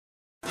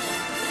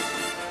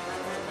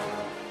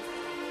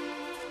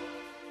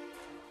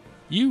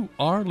You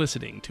are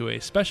listening to a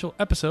special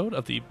episode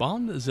of the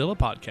Bondzilla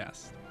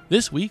podcast.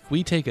 This week,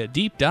 we take a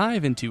deep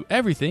dive into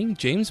everything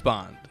James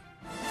Bond.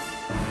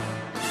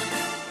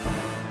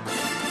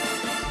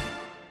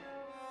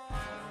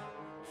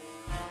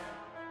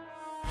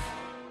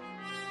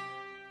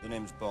 The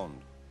name's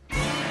Bond.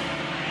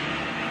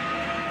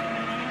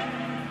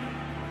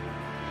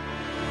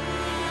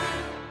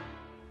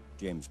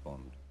 James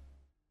Bond.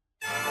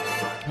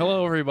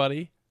 Hello,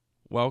 everybody.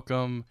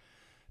 Welcome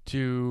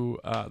to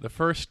the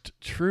first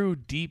true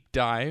deep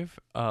dive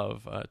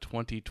of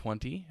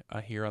 2020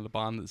 here on the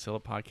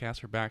Bondzilla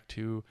podcast. We're back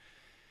to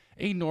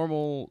a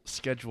normal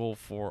schedule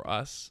for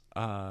us.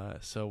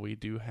 So we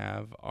do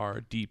have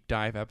our deep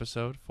dive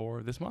episode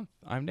for this month.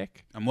 I'm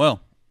Nick. I'm Will.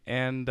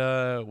 And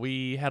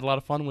we had a lot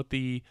of fun with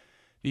the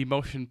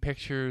motion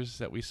pictures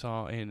that we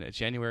saw in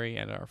January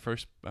and our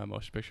first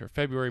motion picture of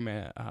February,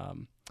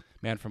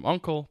 Man from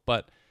U.N.C.L.E.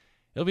 But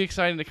it'll be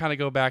exciting to kind of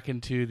go back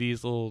into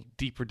these little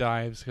deeper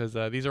dives because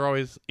these are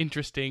always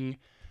interesting.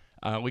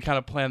 We kind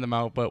of plan them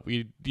out, but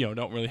we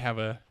don't really have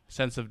a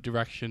sense of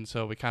direction,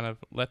 so we kind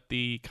of let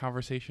the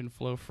conversation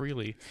flow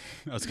freely.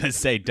 I was gonna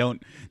say,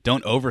 don't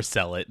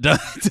oversell it. Don't.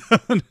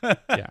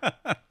 Yeah.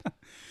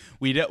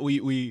 We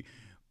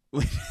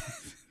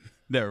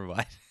never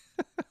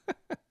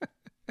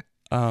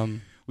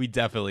mind. We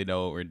definitely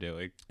know what we're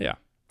doing. Yeah.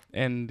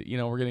 And,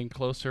 we're getting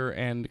closer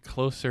and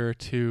closer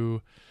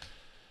to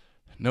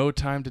No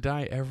Time to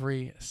Die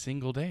every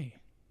single day.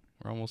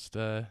 We're almost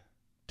 2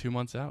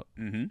 months out.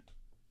 Mm-hmm.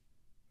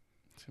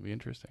 It's going to be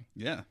interesting.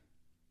 Yeah.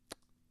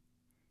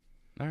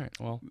 All right.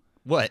 Well,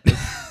 What?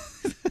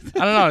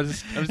 I don't know.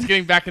 I'm just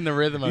getting back in the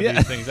rhythm of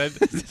these things.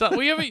 So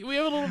we have a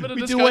little bit of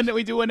discussion.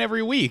 We do one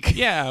every week.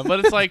 Yeah, but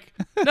it's like,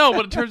 no,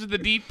 but in terms of the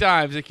deep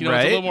dives, like, it's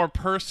Right? a little more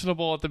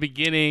personal at the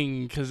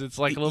beginning because it's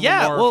like a little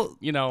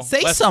bit more,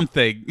 say less,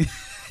 something.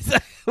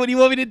 What do you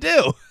want me to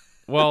do?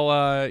 Well,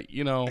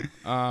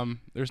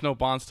 there's no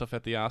Bond stuff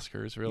at the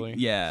Oscars, really.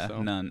 Yeah,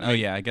 So, none.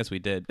 I guess we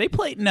did. They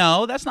played.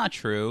 No, that's not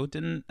true.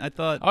 Didn't I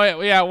thought?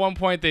 Oh yeah. At one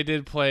point, they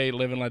did play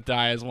 "Live and Let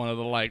Die" as one of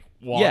the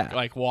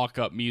walk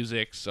up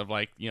musics of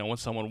when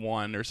someone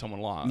won or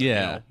someone lost.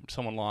 Yeah,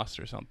 someone lost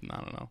or something. I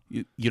don't know.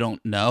 You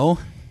don't know?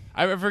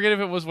 I forget if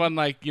it was one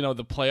the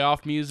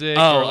playoff music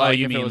or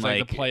if it was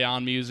the play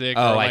on music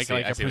or I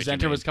see a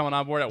presenter was coming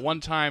on board. At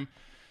one time,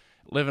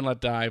 "Live and Let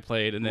Die"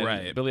 played, and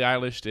then Billie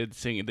Eilish did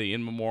sing the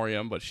 "In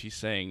Memoriam," but she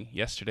sang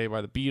 "Yesterday"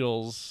 by the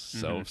Beatles,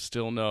 so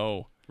still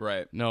no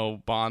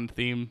Bond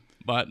theme.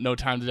 But "No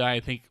Time to Die" I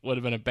think would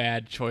have been a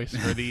bad choice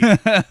for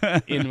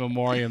the "In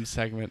Memoriam"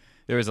 segment.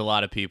 There was a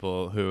lot of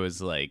people who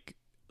was like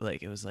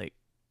it was like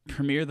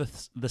premiere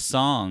the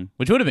song,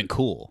 which would have been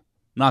cool.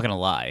 Not gonna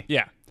lie.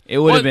 Yeah. It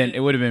would have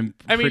been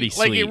pretty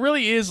sweet. It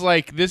really is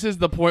this is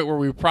the point where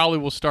we probably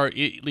will start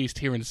at least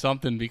hearing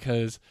something,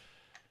 because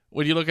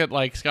when you look at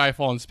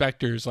Skyfall and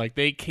Spectres,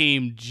 they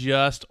came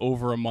just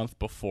over a month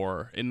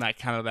before in that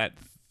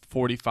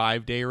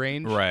 45-day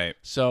range. Right.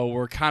 So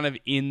we're kind of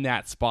in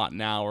that spot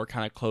now. We're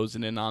kind of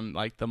closing in on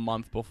the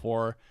month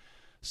before.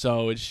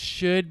 So it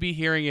should be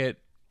hearing it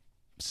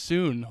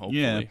soon,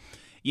 hopefully.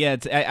 Yeah.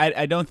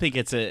 I don't think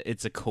it's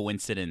a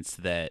coincidence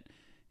that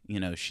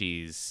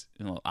she's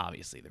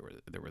obviously there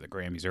were the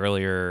Grammys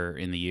earlier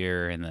in the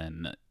year, and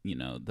then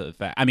the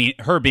fact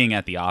her being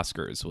at the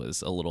Oscars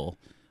was a little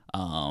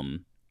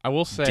I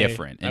will say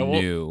different and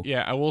new.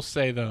 Yeah, I will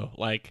say though,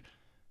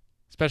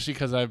 especially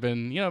because I've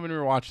been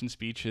rewatching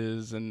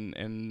speeches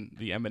and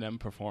the Eminem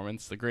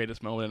performance, the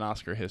greatest moment in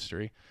Oscar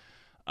history.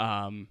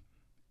 And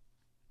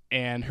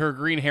her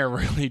green hair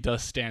really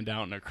does stand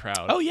out in a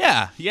crowd. Oh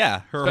yeah.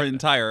 Her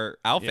entire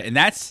outfit, and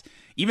that's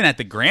even at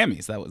the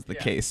Grammys that was the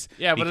case.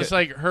 Yeah, but it's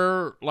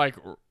her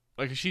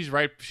she's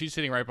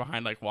sitting right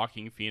behind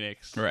Joaquin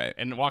Phoenix, right?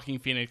 And Joaquin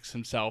Phoenix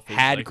himself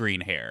had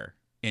green hair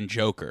in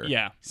Joker.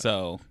 Yeah,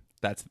 so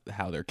that's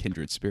how they're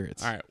kindred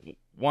spirits. All right,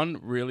 one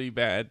really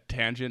bad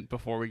tangent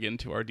before we get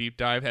into our deep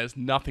dive has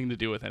nothing to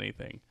do with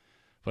anything,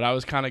 but I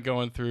was kind of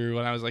going through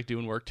when I was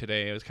doing work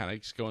today. I was kind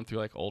of just going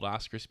through old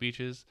Oscar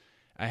speeches.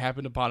 I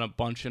happened upon a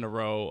bunch in a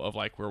row of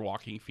where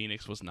Joaquin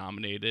Phoenix was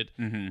nominated,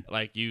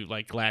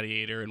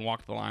 Gladiator and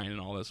Walk the Line and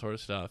all that sort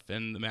of stuff,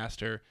 and The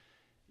Master.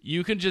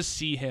 You can just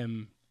see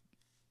him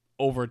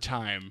over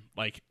time,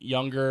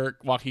 younger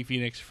Joaquin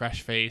Phoenix,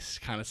 fresh face,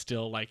 kind of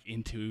still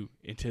into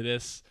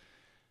this.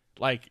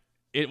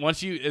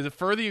 The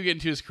further you get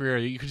into his career,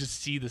 you can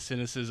just see the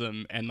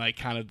cynicism and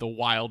kind of the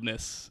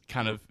wildness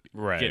kind of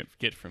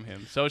get from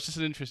him. So it's just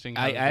an interesting.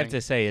 I have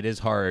to say, it is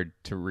hard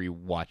to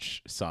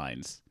rewatch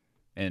Signs,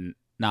 and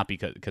not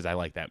because I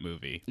like that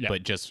movie,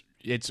 but just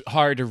it's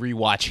hard to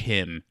rewatch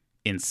him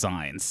in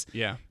Signs.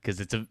 Yeah, because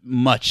it's a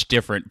much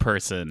different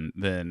person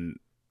than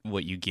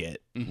what you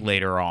get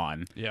later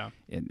on. Yeah,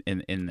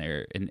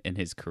 in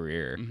his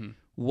career. Mm-hmm.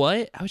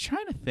 What I was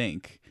trying to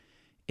think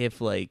if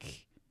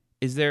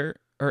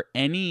are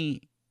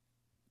any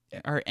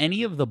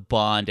of the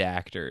Bond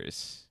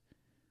actors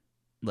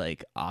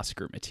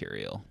Oscar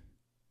material?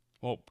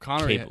 Well,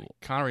 Connery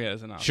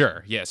has an Oscar.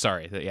 Sure. Yeah.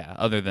 Sorry. Yeah.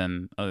 Other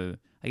than I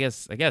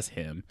guess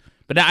him.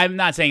 But I'm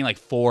not saying like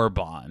for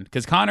Bond,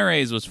 because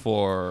Connery's was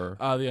for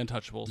The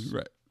Untouchables.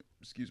 right.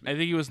 Excuse I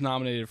think he was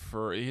nominated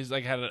for. He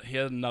had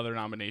another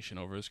nomination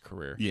over his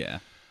career. Yeah.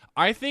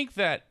 I think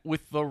that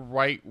with the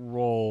right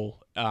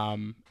role,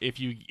 the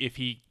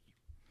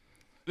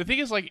thing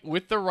is like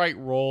with the right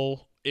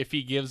role, if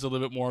he gives a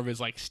little bit more of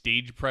his like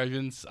stage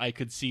presence, I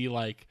could see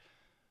like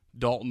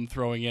Dalton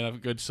throwing in a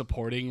good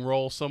supporting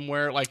role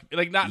somewhere. Like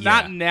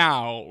not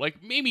now,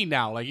 like maybe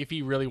now, like if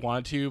he really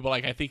wanted to, but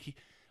like I think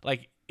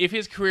like if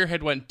his career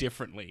had went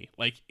differently,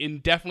 like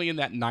definitely in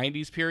that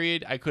 90s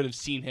period, I could have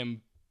seen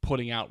him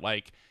putting out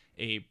like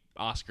a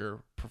Oscar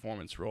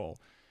performance role.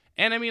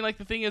 And I mean, like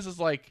the thing is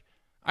like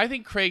I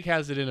think Craig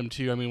has it in him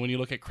too. I mean, when you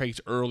look at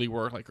Craig's early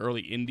work, like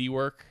early indie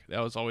work,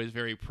 that was always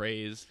very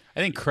praised. I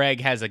think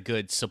Craig has a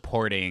good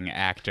supporting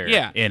actor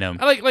in him.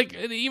 I like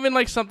even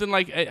like something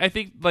like I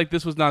think like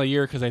this was not a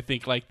year because I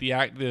think like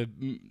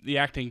the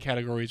acting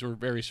categories were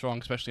very strong,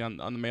 especially on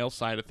the male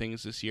side of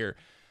things this year.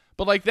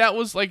 But like that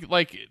was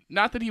like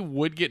not that he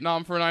would get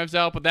nom for Knives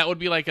Out, but that would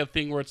be like a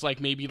thing where it's like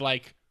maybe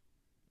like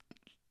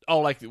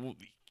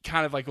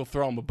kind of like we'll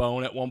throw him a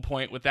bone at one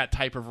point with that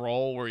type of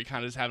role where he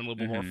kind of is having a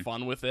little bit more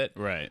fun with it.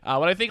 Right.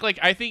 But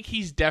I think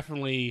he's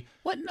definitely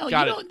What? No,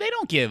 they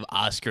don't give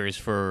Oscars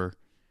for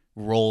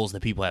roles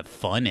that people have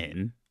fun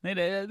in. They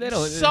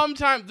don't.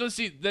 Sometimes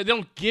they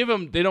don't give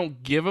him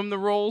the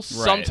roles.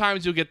 Right.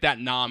 Sometimes you'll get that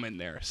nom in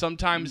there.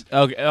 Sometimes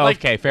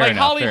okay, fair like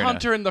enough. Holly fair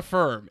Hunter in The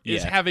Firm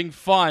is having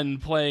fun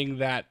playing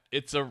that.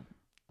 It's a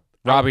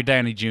Robert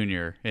Downey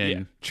Jr.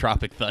 in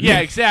Tropic Thunder. Yeah,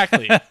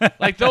 exactly.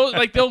 Like those,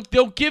 like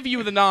they'll give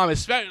you the nom.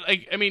 Especially,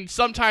 like I mean,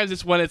 sometimes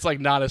it's when it's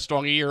like not as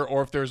strong a year,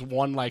 or if there's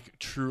one like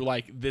true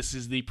like this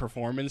is the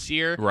performance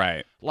year,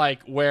 right?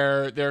 Like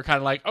where they're kind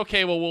of like,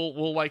 okay, well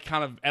we'll like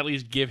kind of at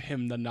least give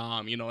him the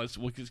nom. You know,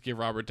 we'll just give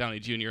Robert Downey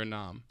Jr. a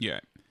nom.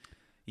 Yeah,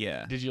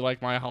 yeah. Did you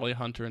like my Holly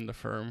Hunter in The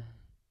Firm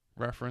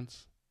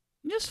reference?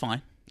 It's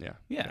fine. Yeah.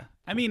 Yeah.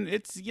 I mean,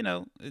 it's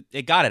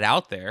it got it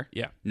out there.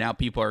 Yeah. Now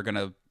people are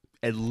gonna.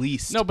 At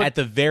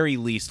the very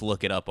least,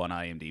 look it up on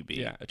IMDb.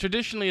 Yeah.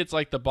 Traditionally, it's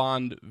like the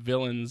Bond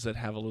villains that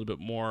have a little bit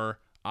more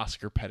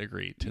Oscar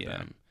pedigree to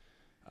them.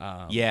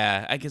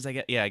 I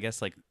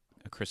guess like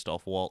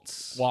Christoph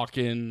Waltz.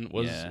 Walken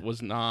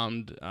was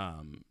nommed,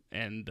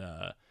 and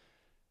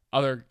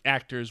other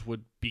actors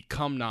would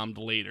become nommed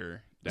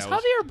later. Was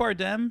Javier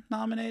Bardem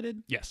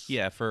nominated? Yes.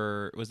 Yeah.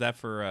 Was that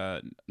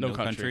for No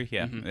Country?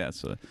 Yeah. Mm-hmm. Yeah.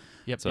 So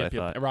yep. I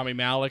thought. And Rami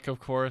Malek, of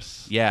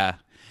course. Yeah.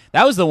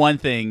 That was the one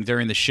thing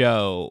during the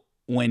show.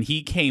 When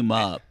he came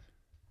up,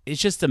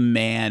 it's just a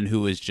man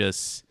who was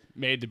just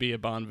made to be a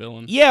Bond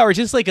villain. Yeah, or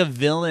just like a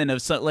villain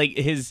of some, like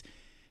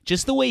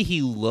just the way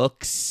he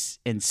looks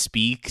and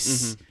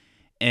speaks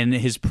and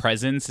his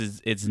presence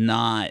it's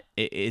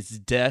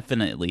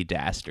definitely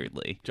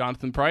dastardly.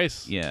 Jonathan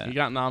Pryce. Yeah. He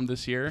got nommed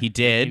this year. He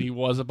did. And he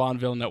was a Bond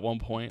villain at one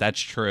point.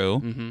 That's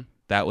true. Mm-hmm.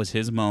 That was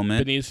his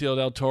moment. Benicio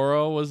del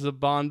Toro was a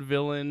Bond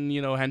villain,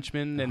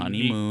 henchman, and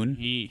Honeymoon.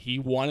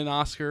 He won an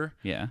Oscar.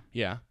 Yeah.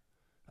 Yeah.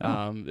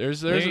 Oh.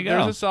 There's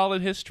a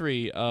solid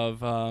history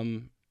of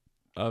Bond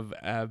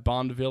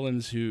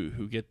villains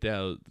who get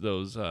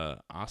those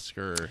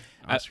Oscar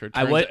turns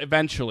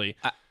eventually.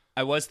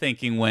 I was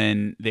thinking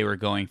when they were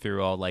going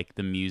through all like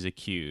the music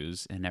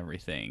cues and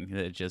everything,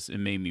 it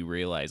made me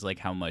realize like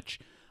how much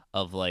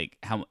of like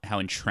how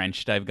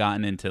entrenched I've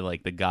gotten into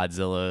like the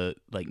Godzilla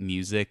like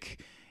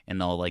music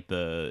and all like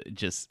the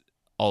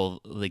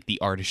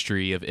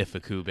artistry of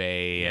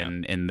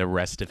Ifukube and the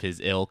rest of his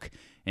ilk.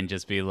 And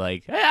just be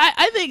like,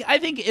 I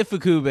think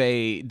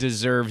Ifukube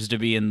deserves to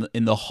be in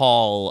the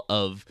hall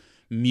of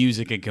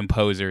music and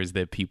composers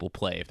that people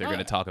play if they're going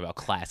to talk about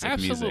classic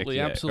music, absolutely,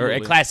 or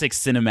classic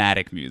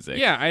cinematic music.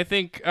 Yeah, I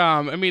think.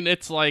 I mean,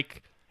 it's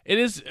like it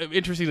is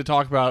interesting to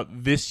talk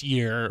about this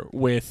year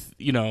with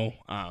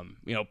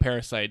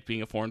Parasite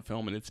being a foreign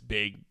film and its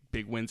big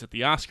wins at the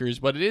Oscars,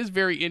 but it is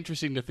very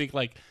interesting to think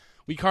like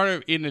we kind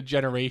of in a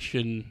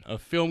generation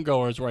of film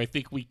goers where I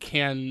think we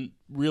can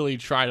really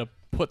try to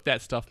put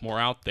that stuff more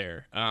out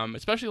there,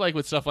 especially like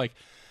with stuff like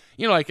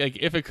like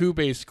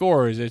Ifukube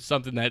scores. It's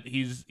something that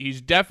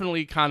he's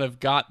definitely kind of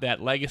got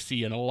that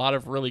legacy and a lot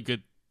of really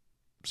good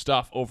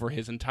stuff over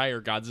his entire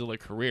Godzilla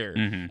career,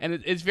 and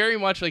it's very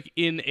much like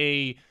in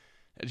a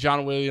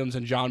John Williams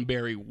and John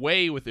Barry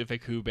way with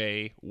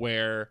Ifukube,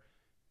 where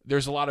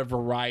there's a lot of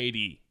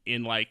variety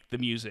in like the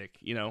music.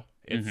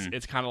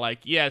 It's kind of like,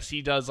 yes,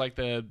 he does like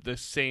the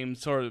same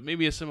sort of,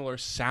 maybe a similar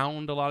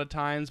sound a lot of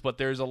times, but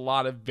there's a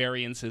lot of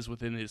variances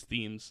within his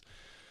themes.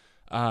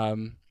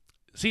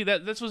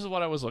 This was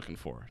what I was looking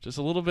for. Just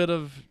a little bit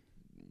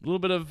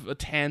of a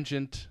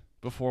tangent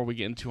before we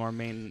get into our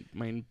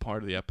main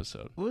part of the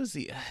episode.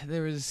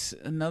 There was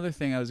another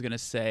thing I was going to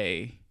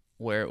say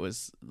where it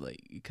was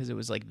like, because it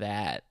was like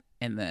that,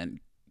 and then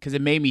because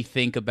it made me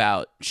think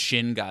about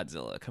Shin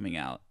Godzilla coming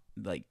out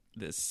like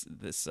this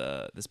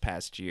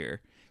past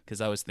year. Because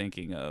I was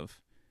thinking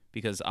of,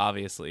 because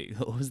obviously,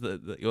 what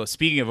was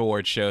speaking of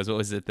award shows, what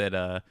was it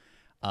that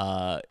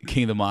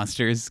King of the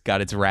Monsters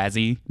got its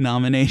Razzie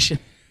nomination?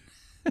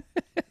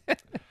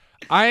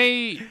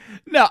 I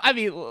No, I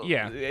mean,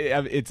 Yeah.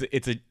 it's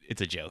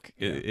a joke.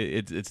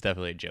 It's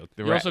definitely a joke.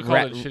 You also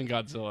called it Shin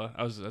Godzilla.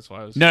 That's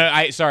why I was. No,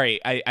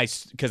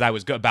 because I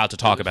was about to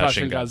talk about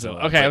Shin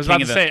Godzilla. Okay, but I was about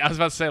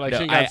to say like no,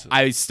 Shin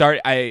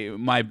Godzilla.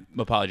 my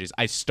apologies.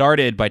 I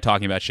started by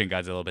talking about Shin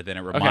Godzilla, but then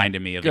it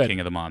reminded me of the King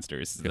of the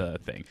Monsters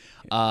thing.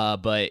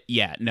 But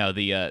yeah, no,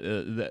 the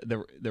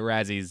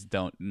Razzies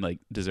don't like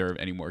deserve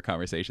any more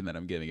conversation than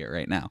I'm giving it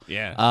right now.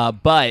 Yeah.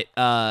 But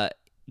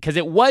because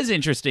it was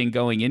interesting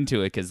going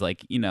into it, because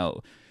like, you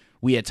know,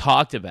 we had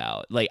talked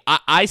about, like,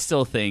 I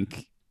still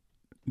think,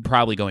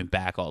 probably going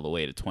back all the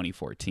way to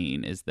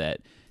 2014, is that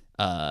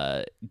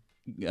Godzilla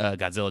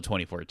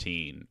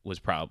 2014 was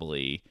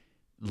probably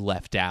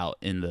left out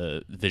in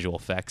the visual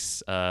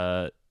effects race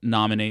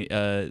for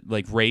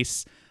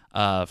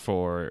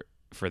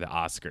the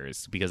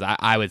Oscars, because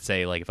I would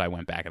say, like, if I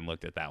went back and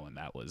looked at that one,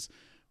 that was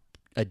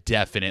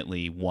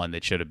definitely one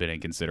that should have been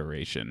in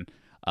consideration.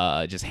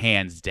 Just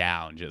hands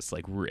down, just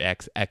like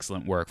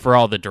excellent work for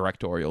all the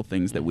directorial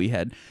things that we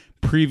had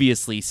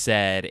previously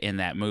said in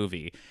that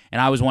movie. And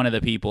I was one of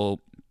the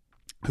people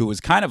who was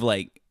kind of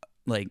like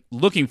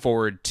looking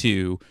forward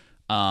to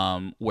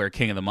where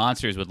King of the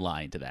Monsters would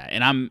lie into that.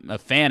 And I'm a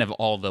fan of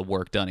all the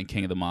work done in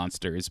King of the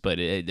Monsters, but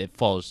it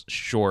falls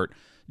short,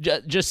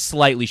 just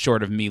slightly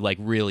short of me like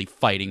really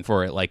fighting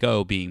for it, like,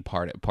 being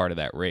part of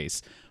that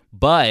race.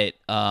 But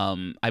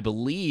I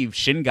believe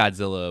Shin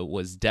Godzilla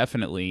was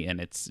definitely, in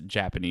its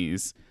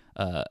Japanese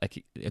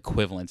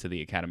equivalent to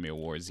the Academy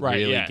Awards,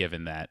 really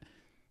given that.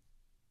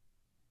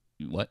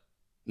 What?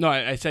 No,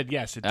 I said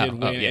yes. It did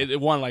win. Yeah. It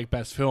won like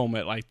best film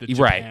at like the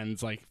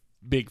Japan's like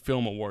big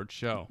film award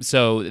show.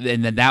 So,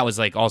 and then that was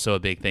like also a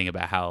big thing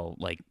about how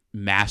like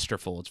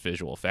masterful its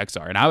visual effects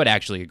are. And I would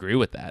actually agree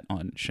with that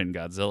on Shin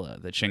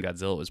Godzilla. That Shin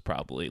Godzilla was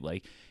probably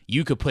like,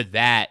 you could put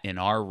that in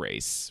our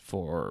race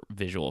for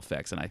visual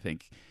effects, and I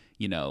think,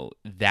 you know,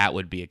 that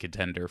would be a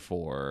contender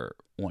for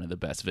one of the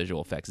best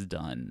visual effects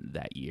done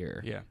that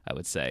year. Yeah, I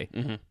would say.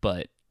 Mm-hmm.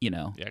 But, you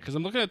know. Yeah, because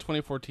I'm looking at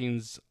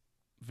 2014's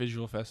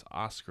visual effects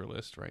Oscar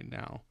list right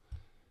now.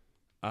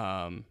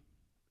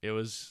 It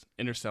was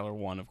Interstellar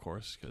 1, of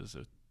course, because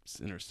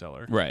it's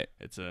Interstellar. Right.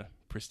 It's a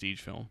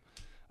prestige film.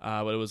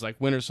 But it was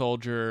like Winter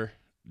Soldier,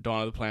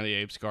 Dawn of the Planet of the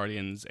Apes,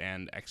 Guardians,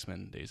 and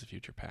X-Men: Days of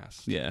Future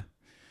Past. Yeah.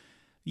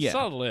 Yeah.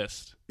 Solid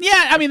list.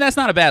 Yeah, I mean, that's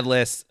not a bad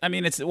list. I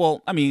mean,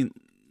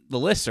 the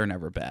lists are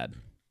never bad.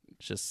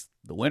 It's just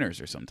the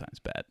winners are sometimes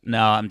bad.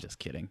 No, I'm just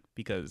kidding,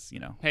 because, you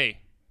know. Hey,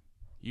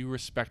 you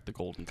respect the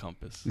Golden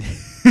Compass.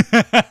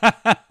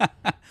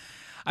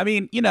 I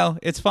mean, you know,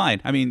 it's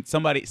fine. I mean,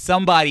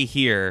 somebody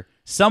here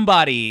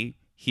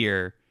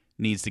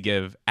needs to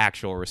give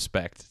actual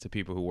respect to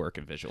people who work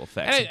in visual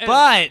effects.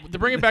 But to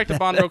bring it back to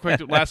Bond real quick,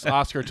 the last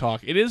Oscar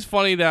talk, it is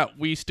funny that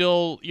we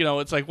still, you know,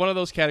 it's like one of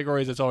those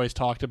categories that's always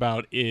talked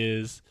about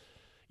is,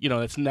 you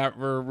know, it's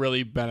never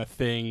really been a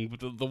thing.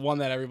 But the one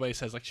that everybody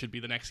says like should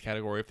be the next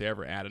category if they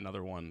ever add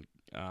another one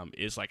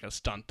is like a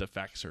stunt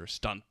effects or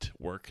stunt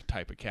work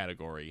type of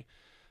category.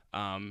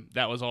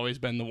 That was always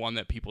been the one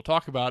that people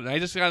talk about, and I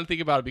just gotta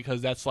think about it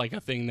because that's like a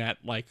thing that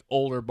like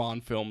older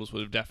Bond films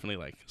would have definitely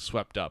like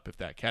swept up if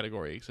that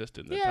category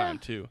existed in the time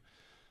too.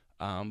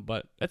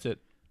 But that's it.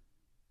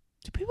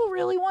 Do people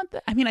really want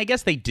that? I mean, I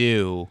guess they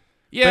do.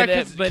 Yeah,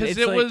 because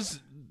it was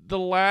the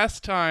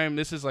last time.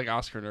 This is like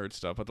Oscar nerd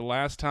stuff, but the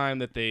last time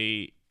that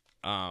they,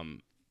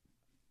 it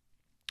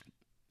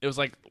was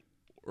like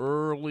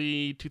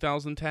early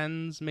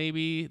 2010s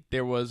maybe,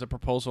 there was a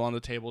proposal on the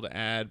table to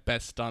add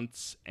best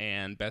stunts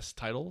and best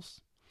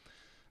titles.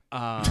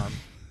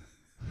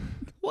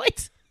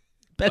 What?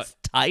 Best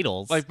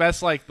titles? Like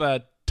best like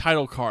the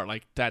title card,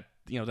 like that,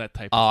 you know, that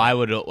type of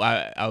thing.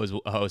 I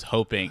was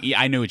hoping. Yeah,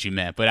 I knew what you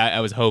meant, but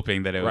I was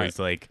hoping that it was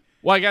like,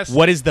 well, I guess,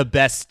 what is the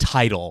best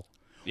title?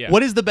 Yeah.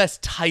 What is the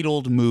best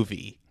titled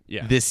movie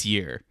this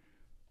year?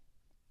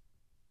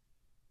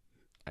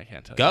 I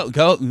can't tell you.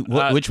 Go.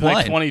 Which one?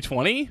 Like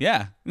 2020?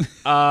 Yeah.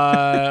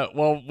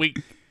 Well, we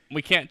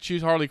can't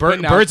choose Harley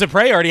Quinn now. Birds of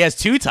Prey already has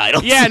 2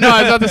 titles. Yeah, no,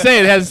 I was about to say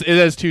it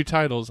has 2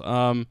 titles.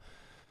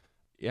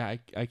 Yeah,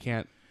 I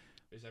can't.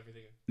 Is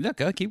everything? No,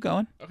 go. Keep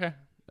going. Okay.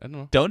 I don't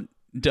know.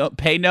 Don't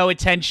pay no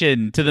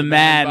attention to the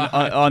man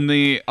on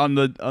the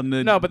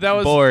no, but that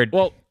was board.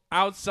 Well,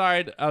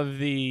 outside of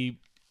the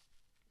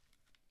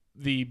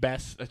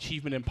best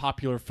achievement in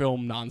popular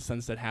film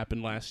nonsense that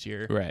happened last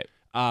year. Right.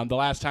 The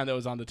last time that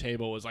was on the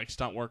table was like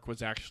stunt work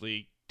was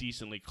actually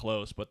decently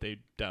close, but they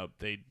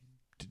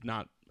did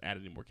not add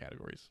any more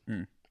categories.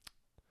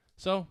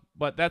 So,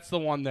 but that's the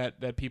one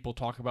that people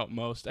talk about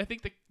most. I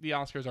think the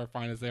Oscars are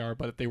fine as they are,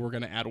 but if they were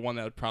going to add one,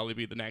 that would probably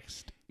be the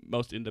next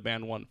most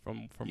in-demand one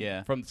from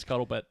the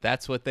Scuttlebutt.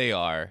 That's what they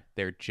are.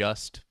 They're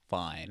just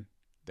fine.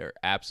 They're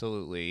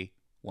absolutely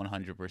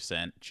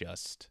 100%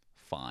 just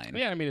fine.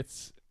 Yeah, I mean,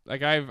 it's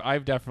like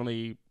I've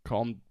definitely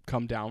come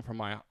down from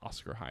my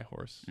Oscar high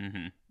horse.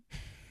 Mm-hmm.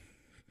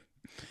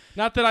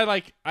 Not that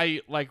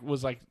I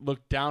was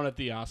looked down at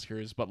the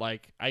Oscars, but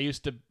like I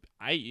used to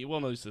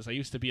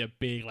be a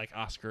big like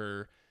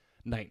Oscar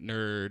night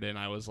nerd, and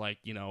I was like,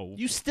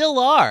 You still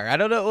are. I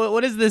don't know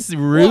what is this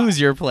ruse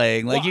you're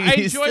playing. Like well, I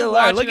you enjoy still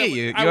are. watching Look it. at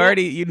you. I You will-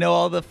 already you know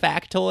all the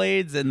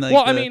factoids and like.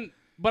 well, the-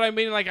 I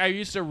mean, like I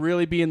used to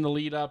really be in the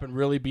lead up and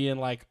really be in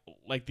like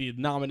the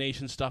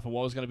nomination stuff and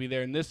what was going to be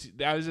there. And this,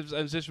 I was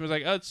just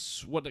like, oh,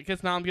 it's what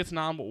gets nom,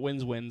 what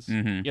wins.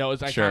 Mhm. You know, I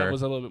kind Sure. of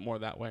was a little bit more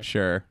that way.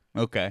 Sure.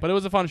 Okay. But it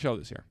was a fun show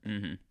this year.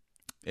 Mm-hmm.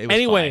 It was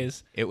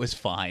Anyways. fine. It was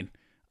fine.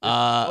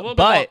 A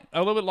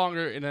little bit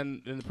longer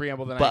in the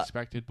preamble than I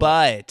expected.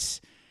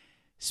 But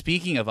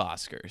speaking of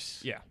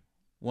Oscars, yeah,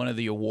 one of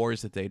the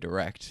awards that they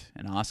direct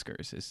in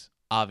Oscars is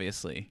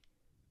obviously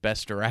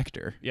Best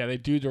Director. yeah, they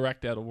do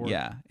direct that award.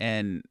 Yeah,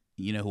 and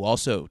you know who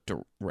also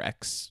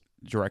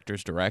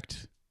directors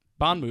direct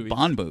Bond movies.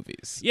 Bond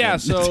movies. Yeah,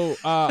 And- so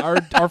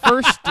our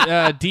first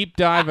deep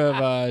dive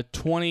of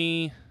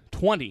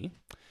 2020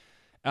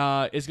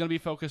 is going to be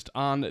focused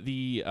on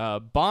the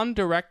Bond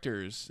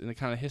directors and the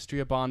kind of history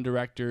of Bond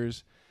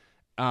directors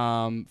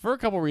for a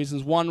couple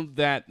reasons. One,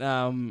 that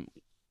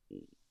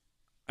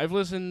I've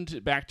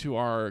listened back to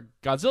our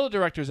Godzilla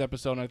directors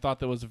episode, and I thought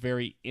that was a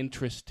very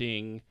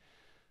interesting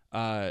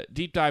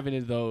deep dive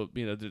into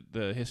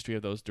the history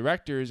of those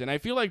directors. And I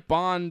feel like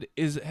Bond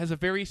has a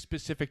very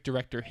specific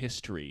director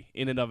history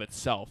in and of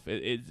itself.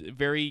 It's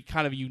very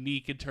kind of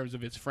unique in terms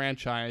of its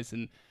franchise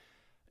and,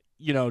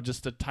 you know,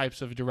 just the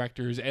types of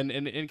directors and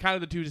kind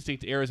of the two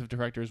distinct eras of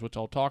directors, which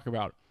I'll talk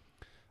about.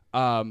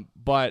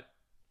 But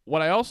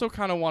what I also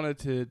kind of wanted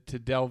to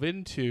delve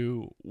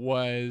into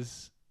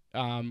was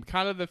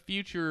kind of the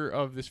future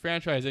of this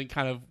franchise, and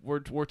kind of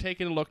we're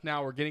taking a look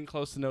now. We're getting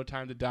close to No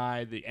Time to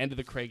Die, the end of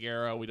the Craig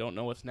era. We don't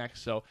know what's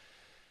next. So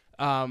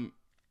I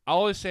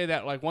always say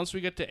that, like, once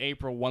we get to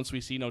April, once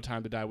we see No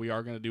Time to Die, we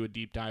are going to do a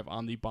deep dive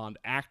on the Bond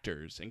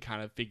actors and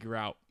kind of figure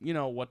out, you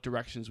know, what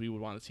directions we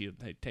would want to see them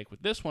take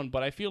with this one.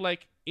 But I feel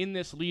like in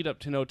this lead up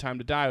to No Time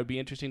to Die, it would be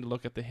interesting to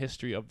look at the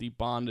history of the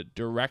Bond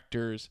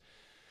directors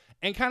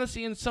and kind of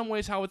see in some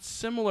ways how it's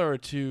similar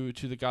to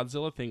the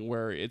Godzilla thing,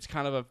 where it's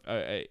kind of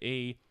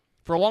a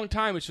for a long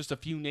time, it's just a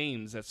few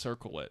names that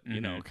circle it, you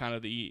know, kind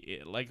of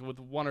like with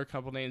one or a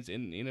couple names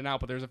in and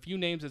out, but there's a few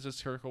names that just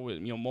circle with,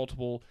 you know,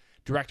 multiple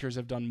directors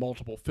have done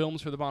multiple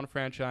films for the Bond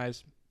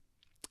franchise,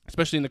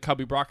 especially in the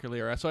Cubby Broccoli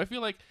era. So I feel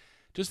like,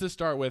 just to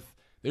start with,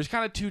 there's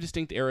kind of two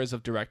distinct eras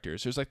of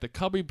directors. There's like the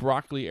Cubby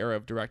Broccoli era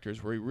of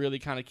directors, where he really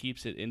kind of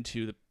keeps it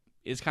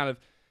is kind of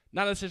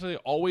not necessarily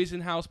always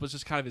in-house, but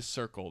just kind of his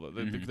circle,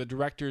 the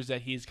directors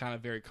that he's kind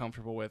of very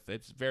comfortable with.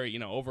 It's very, you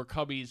know, over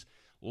Cubby's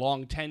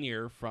long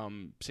tenure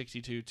from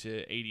 62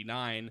 to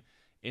 89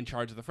 in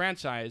charge of the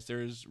franchise,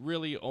 there's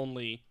really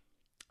only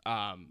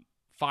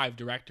 5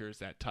 directors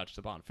that touch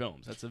the Bond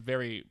films. That's a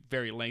very,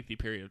 very lengthy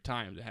period of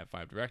time to have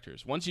 5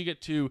 directors.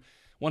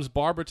 Once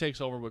Barbara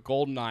takes over with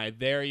GoldenEye,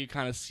 there you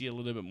kind of see a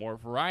little bit more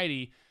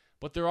variety,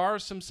 but there are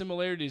some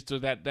similarities to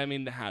that. I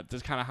mean,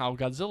 that's kind of how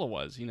Godzilla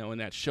was. You know, in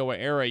that Showa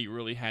era, you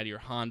really had your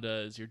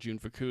Hondas, your Jun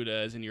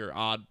Fukudas, and your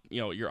odd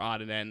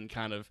and end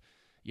kind of,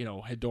 you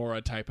know,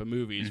 Hedora type of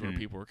movies where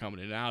people were coming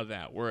in and out of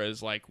that.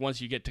 Whereas, like,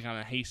 once you get to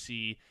kind of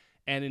Heisei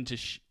and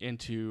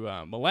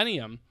into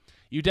Millennium,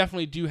 you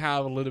definitely do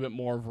have a little bit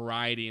more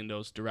variety in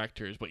those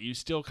directors, but you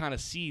still kind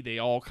of see they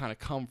all kind of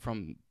come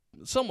from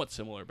somewhat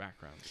similar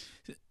backgrounds.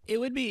 It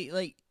would be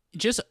like,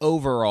 just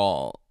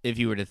overall, if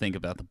you were to think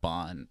about the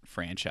Bond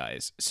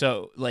franchise,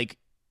 so like,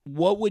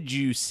 what would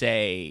you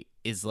say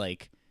is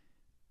like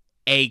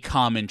a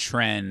common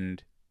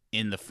trend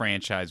in the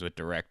franchise with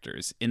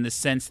directors, in the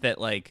sense that,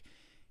 like,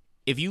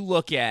 if you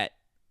look at,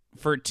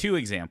 for 2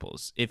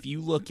 examples, if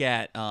you look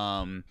at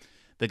the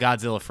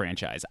Godzilla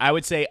franchise, I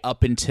would say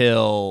up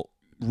until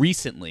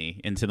recently,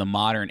 into the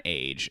modern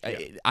age,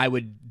 I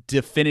would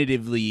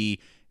definitively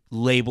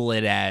label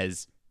it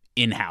as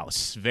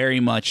in-house. Very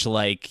much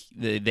like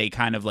they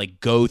kind of like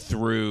go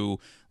through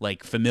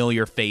like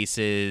familiar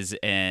faces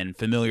and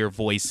familiar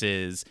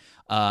voices,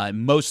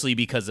 mostly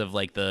because of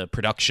like the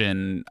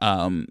production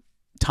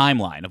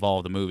timeline of all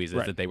of the movies, is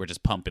Right. that they were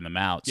just pumping them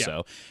out. Yeah.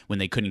 So when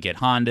they couldn't get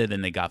Honda,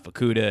 then they got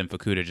Fukuda, and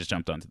Fukuda just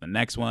jumped onto the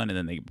next one, and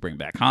then they bring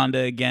back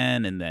Honda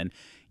again, and then,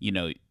 you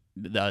know,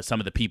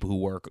 some of the people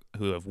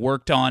who have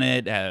worked on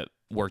it have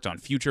worked on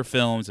future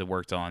films, have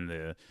worked on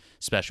the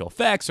special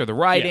effects or the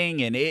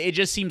writing, and it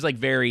just seems like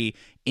very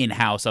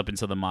in-house up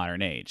until the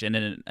modern age. And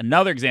then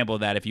another example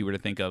of that, if you were to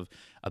think of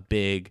a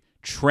big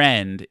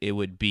trend, it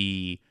would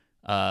be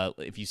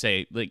if you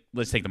say, like,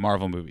 let's take the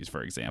Marvel movies,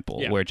 for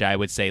example, which I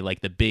would say,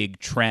 like, the big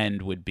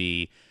trend would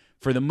be,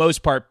 for the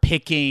most part,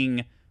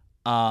 picking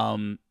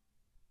not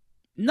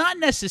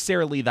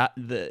necessarily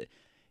the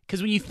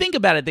because when you think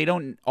about it, they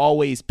don't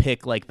always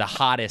pick like the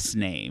hottest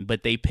name,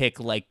 but they pick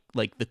like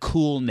the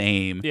cool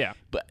name,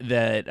 but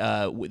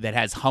that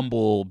has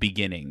humble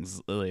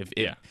beginnings,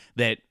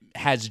 that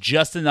has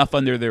just enough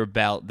under their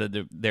belt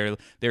that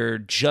they're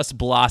just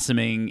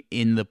blossoming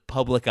in the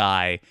public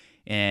eye.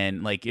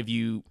 And like, if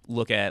you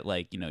look at,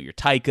 like, you know, your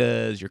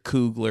Taikas, your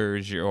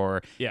Kuglers,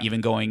 or even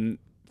going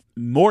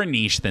more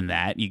niche than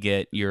that, you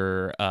get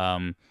your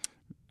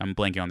I'm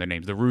blanking on their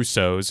names, the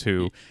Russos,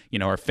 who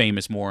are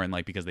famous more and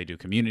like because they do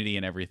Community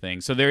and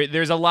everything. So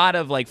there's a lot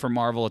of like for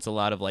Marvel, it's a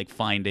lot of like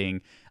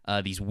finding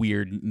these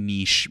weird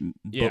niche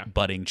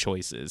budding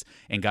choices,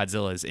 and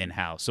Godzilla's in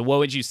house. So what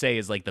would you say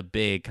is like the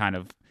big kind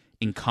of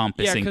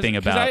encompassing thing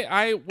about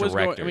I was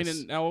directors? going,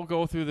 and I will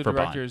go through the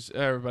directors,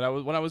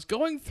 but when I was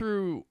going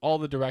through all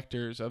the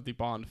directors of the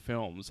Bond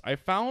films, I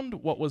found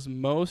what was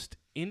most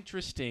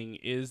interesting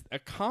is a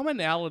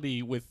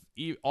commonality with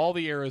all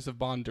the eras of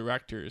Bond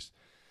directors,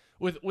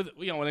 with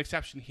an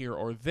exception here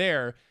or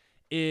there,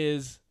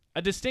 is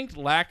a distinct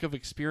lack of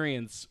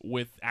experience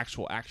with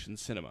actual action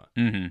cinema.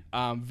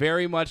 Mm-hmm.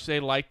 Very much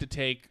they like to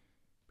take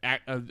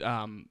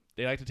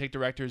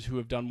directors who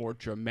have done more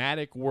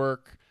dramatic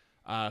work,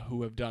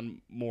 who have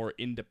done more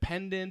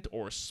independent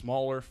or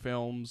smaller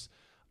films.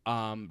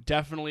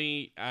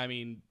 Definitely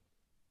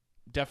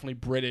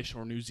British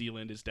or New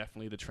Zealand is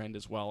definitely the trend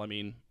as well. I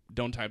mean,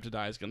 Don't Time to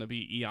Die is going to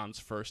be Eon's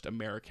first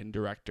American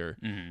director.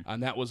 Mm-hmm.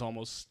 And that was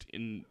almost,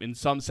 in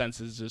some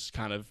senses, just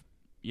kind of,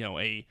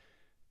 a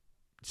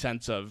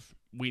sense of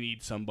we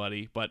need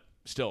somebody. But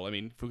still, I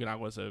mean, Fukunaga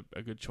was a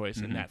good choice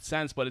in that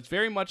sense. But it's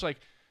very much like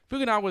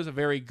Fukunaga was a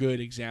very good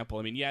example.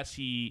 I mean, yes,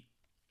 he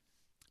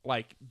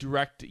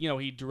directed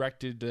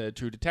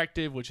True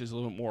Detective, which is a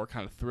little bit more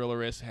kind of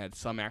thrillerish, had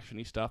some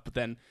actiony stuff, but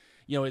then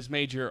his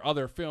major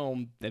other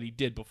film that he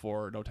did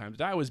before No Time to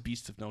Die was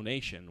Beasts of No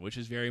Nation, which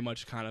is very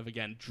much kind of,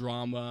 again,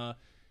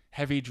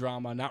 heavy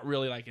drama, not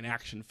really like an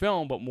action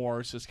film, but more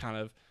it's just kind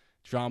of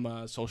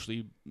drama,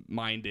 socially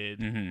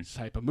minded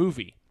type of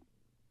movie.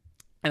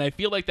 And I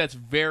feel like that's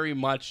very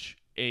much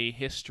a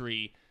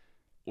history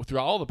through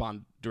all the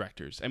Bond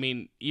directors. I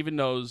mean, even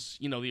those,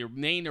 the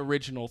main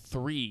original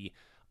three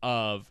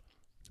of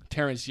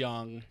Terrence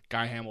Young,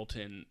 Guy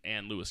Hamilton,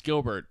 and Lewis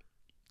Gilbert,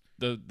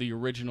 the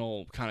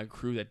original kind of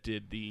crew that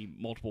did the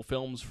multiple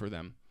films for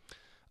them.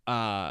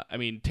 I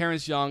mean,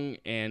 Terrence Young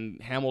and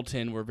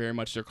Hamilton were very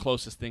much their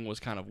closest thing was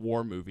kind of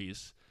war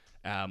movies,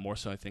 more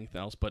so I think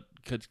than else. But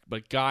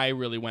Guy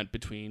really went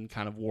between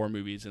kind of war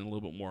movies and a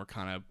little bit more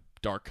kind of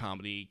dark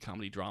comedy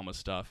drama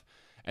stuff.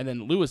 And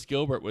then Lewis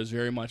Gilbert was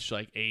very much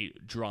like a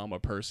drama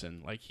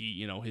person. Like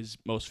he, his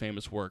most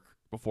famous work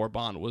before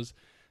Bond was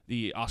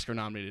the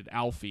Oscar-nominated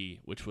Alfie,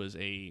 which was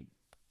a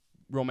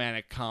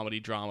romantic comedy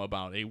drama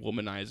about a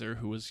womanizer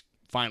who was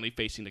finally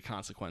facing the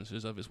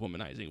consequences of his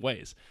womanizing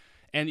ways.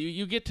 And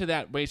you get to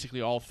that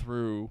basically all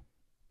through,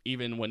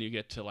 even when you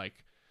get to like,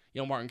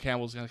 Martin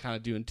Campbell's kind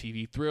of doing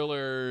TV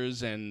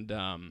thrillers, and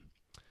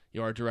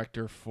our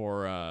director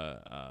for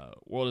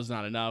World Is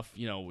Not Enough,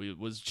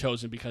 was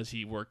chosen because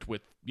he worked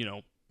with,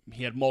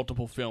 he had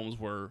multiple films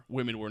where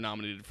women were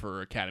nominated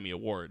for Academy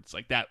Awards.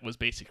 Like that was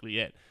basically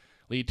it.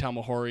 Lee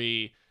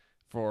Tamahori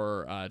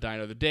for Die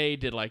Another Day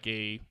did like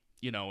a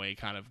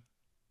kind of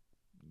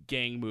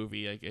gang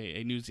movie, like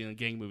a New Zealand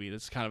gang movie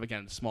that's kind of,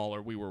 again,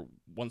 smaller. We Were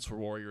Once Were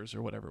Warriors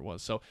or whatever it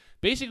was. So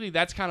basically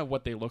that's kind of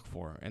what they look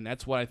for, and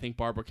that's what I think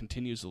Barbara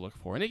continues to look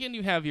for. And again,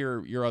 you have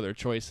your other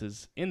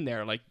choices in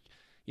there, like,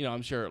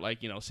 I'm sure, like,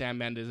 Sam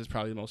Mendes is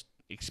probably the most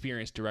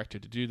experienced director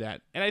to do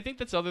that. And I think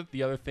that's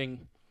the other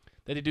thing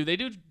that they do. They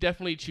do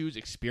definitely choose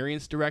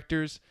experienced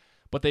directors,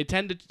 but they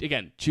tend to,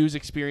 again, choose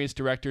experienced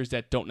directors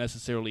that don't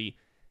necessarily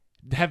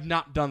have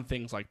not done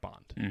things like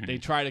Bond. Mm-hmm. They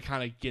try to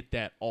kind of get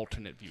that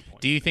alternate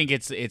viewpoint. Do you think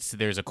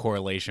there's a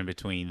correlation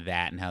between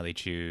that and how they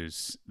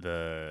choose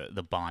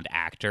the Bond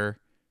actor?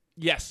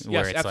 Yes,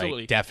 where it's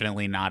absolutely. Like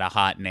definitely not a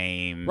hot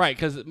name, right?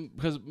 Because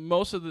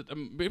most of the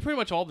pretty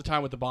much all the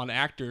time with the Bond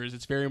actors,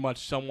 it's very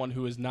much someone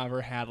who has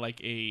never had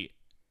like a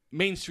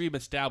mainstream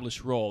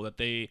established role that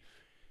they,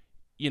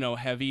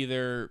 have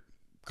either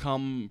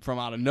come from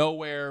out of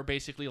nowhere,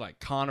 basically like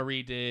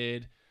Connery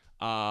did.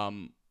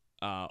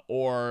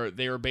 Or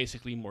they were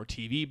basically more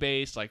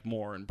TV-based, like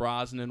Moore and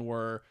Brosnan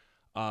were,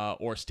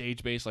 or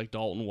stage-based, like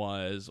Dalton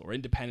was, or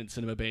independent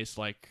cinema-based,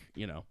 like,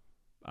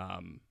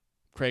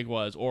 Craig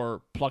was,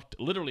 or plucked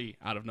literally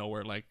out of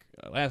nowhere, like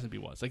Lazenby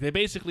was. Like, they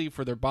basically,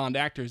 for their Bond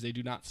actors, they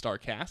do not star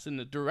cast, and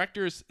the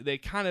directors, they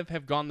kind of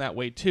have gone that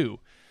way, too.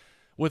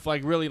 With,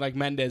 like, really, like,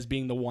 Mendes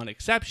being the one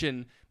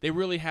exception, they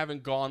really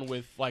haven't gone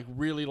with, like,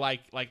 really,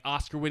 like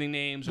Oscar-winning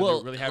names, or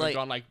they really haven't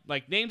gone,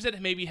 like, names that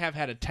maybe have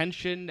had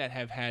attention, that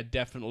have had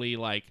definitely,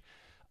 like,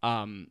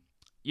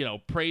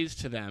 praise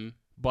to them,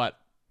 but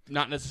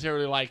not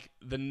necessarily, like,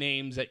 the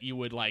names that you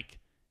would, like,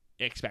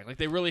 expect. Like,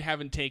 they really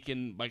haven't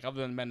taken, like, other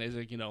than Mendes,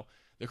 like,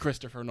 the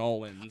Christopher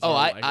Nolans, or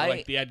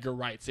like the Edgar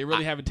Wrights. They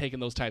really haven't taken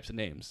those types of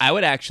names. I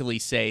would actually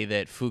say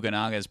that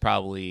Fukunaga is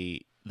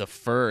probably the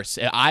first,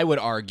 I would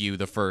argue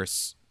the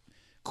first,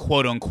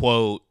 quote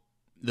unquote,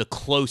 the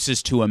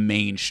closest to a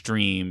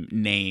mainstream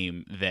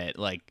name that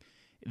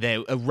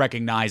a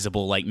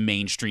recognizable like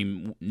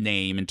mainstream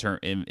name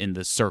in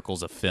the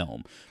circles of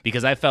film.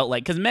 Because I felt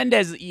like, because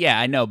Mendes, yeah,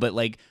 I know, but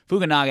like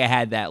Fukunaga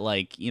had that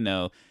like,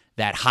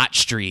 that hot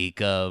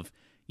streak of,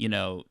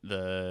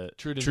 the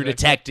True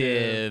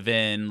Detective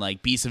and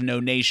like Beasts of No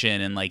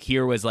Nation, and like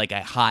here was like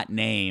a hot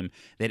name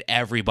that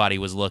everybody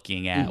was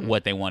looking at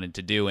what they wanted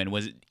to do, and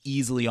was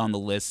easily on the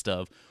list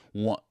of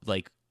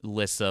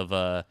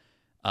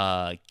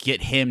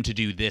get him to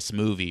do this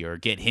movie or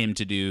get him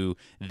to do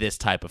this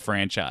type of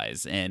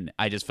franchise. And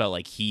I just felt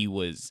like he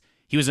was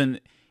in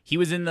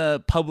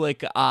the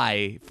public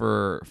eye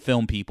for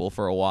film people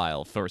for a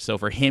while. So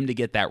for him to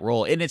get that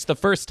role, and it's the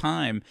first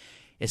time,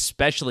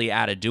 especially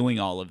out of doing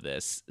all of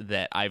this,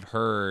 that I've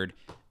heard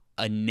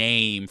a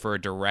name for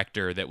a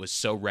director that was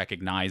so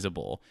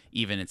recognizable,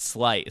 even it's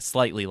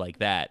slightly like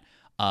that,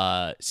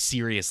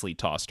 seriously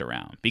tossed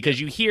around.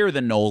 Because you hear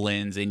the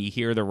Nolans and you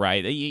hear the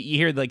you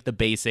hear like the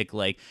basic,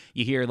 like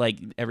you hear like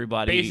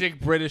everybody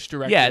basic British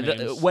director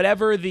names.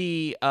 Whatever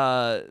the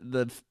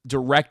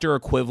director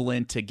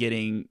equivalent to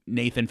getting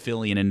Nathan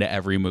Fillion into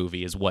every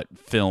movie is what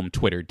film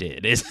Twitter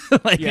did. Is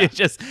like it's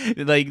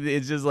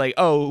just like,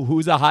 oh,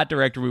 who's a hot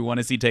director we want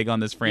to see take on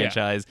this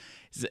franchise?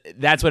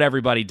 That's what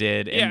everybody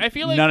did, and I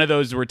feel like none of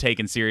those were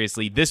taken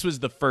seriously. This was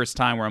the first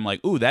time where I'm like,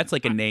 ooh, that's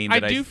like a name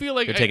that I do feel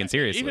like they're taken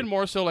seriously. Even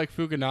more so, like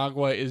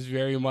Fukunaga is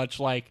very much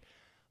like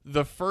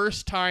the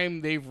first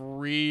time they've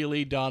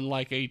really done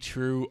like a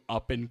true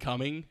up and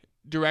coming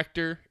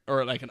director,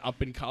 or like an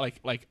up and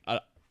like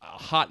a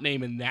hot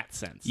name in that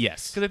sense.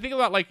 Yes, because I think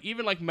about like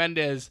even like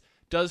Mendes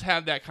does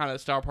have that kind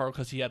of star power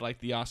because he had like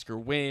the Oscar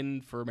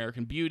win for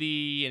American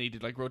Beauty, and he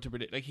did like Road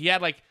to Like he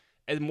had like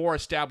more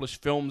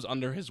established films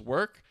under his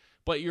work.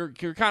 But you're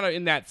kind of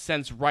in that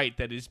sense right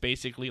that is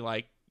basically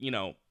like, you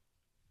know,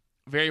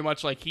 very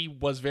much like he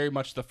was very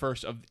much the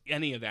first of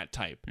any of that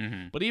type.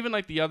 Mm-hmm. But even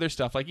like the other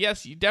stuff, like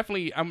yes, you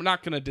definitely, I'm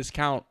not going to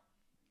discount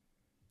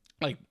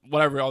like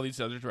whatever all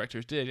these other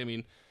directors did. I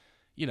mean,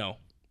 you know,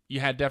 you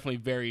had definitely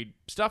varied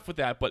stuff with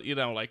that, but you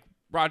know, like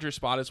Roger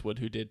Spottiswoode,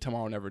 who did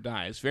Tomorrow Never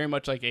Dies, very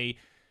much like a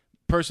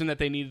person that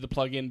they needed to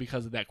plug in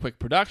because of that quick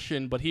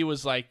production, but he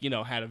was like, you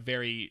know, had a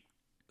very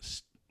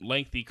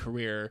lengthy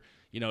career.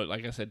 You know,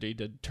 like I said, he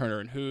did Turner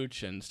and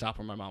Hooch and Stop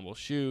Where My Mom Will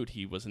Shoot.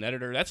 He was an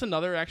editor. That's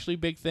another actually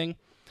big thing.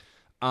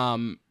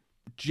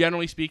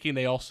 Generally speaking,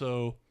 they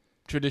also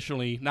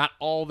traditionally, not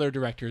all their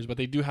directors, but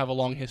they do have a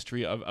long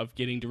history of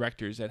getting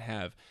directors that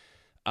have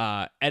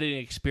editing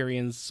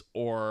experience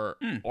or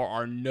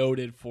are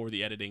noted for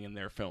the editing in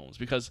their films.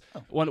 Because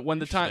when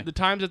the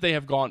times that they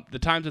have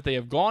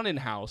gone in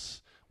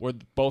house were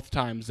both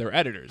times they're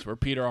editors. Where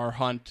Peter R.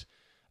 Hunt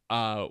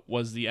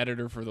was the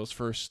editor for those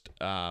first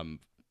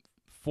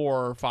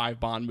 4 or 5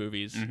 Bond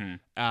movies,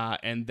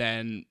 and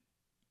then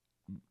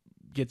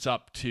gets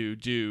up to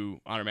do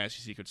On Her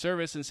Majesty's Secret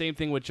Service. And same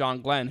thing with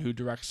John Glenn, who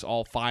directs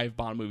all 5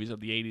 Bond movies of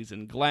the 80s.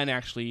 And Glenn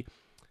actually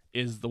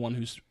is the one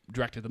who's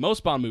directed the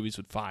most Bond movies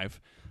with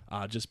 5,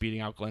 just beating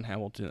out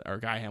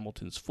Guy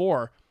Hamilton's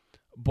 4.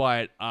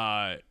 But,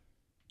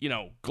 you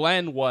know,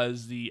 Glenn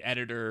was the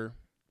editor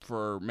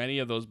for many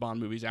of those Bond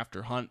movies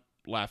after Hunt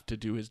left to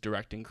do his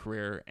directing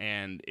career.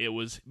 And it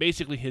was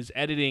basically his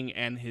editing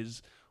and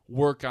his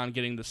work on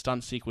getting the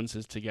stunt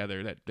sequences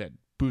together that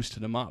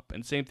boosted him up.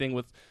 And same thing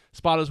with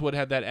Spottiswoode,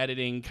 had that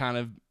editing kind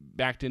of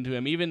backed into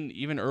him.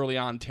 Even early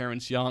on,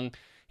 Terrence Young,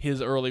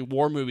 his early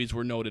war movies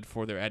were noted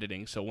for their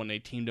editing. So when they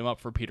teamed him up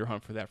for Peter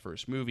Hunt for that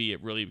first movie,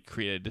 it really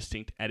created a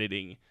distinct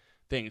editing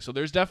thing. So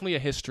there's definitely a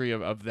history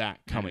of that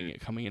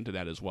coming into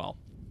that as well.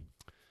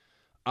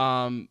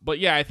 But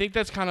yeah, I think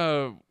that's kind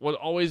of what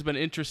always been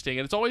interesting,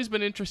 and it's always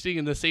been interesting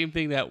in the same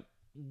thing that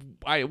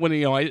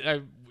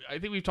I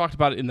think we've talked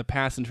about it in the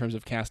past in terms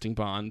of casting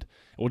Bond.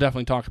 We'll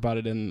definitely talk about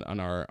it on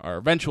our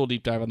eventual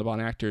deep dive on the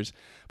Bond actors.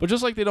 But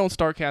just like they don't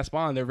star cast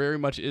Bond, there very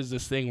much is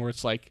this thing where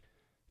it's like,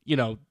 you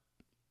know,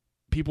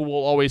 people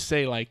will always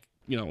say like,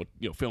 you know,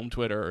 film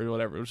Twitter or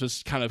whatever. It's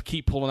just kind of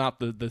keep pulling out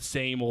the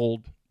same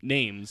old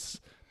names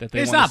that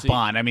they It's want not to see.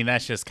 Bond. I mean,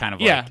 that's just kind of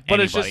Yeah, like but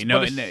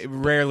anybody. it's just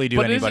rarely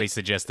do anybody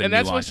suggest a and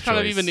that's nuanced what's kind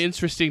of choice. even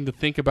interesting to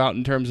think about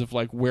in terms of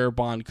like where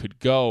Bond could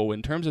go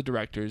in terms of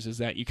directors, is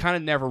that you kind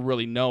of never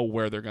really know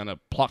where they're gonna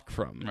pluck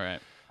from,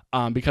 right?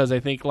 Because I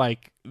think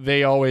like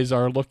they always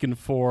are looking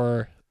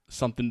for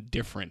something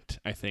different.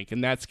 I think,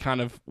 and that's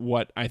kind of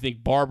what I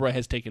think Barbara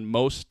has taken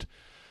most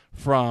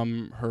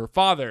from her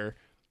father.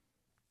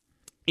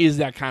 Is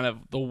that kind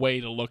of the way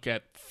to look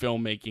at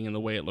filmmaking and the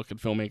way it look at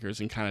filmmakers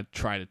and kind of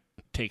try to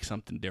take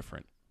something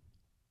different.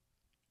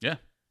 Yeah.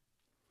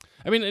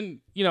 I mean, and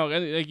you know,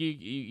 like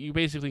you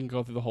basically can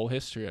go through the whole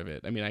history of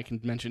it. I mean, I can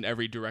mention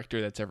every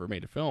director that's ever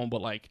made a film,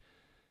 but like,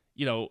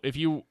 you know, if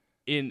you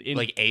in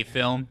like a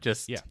film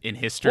just Yeah. in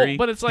history. well,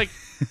 but it's like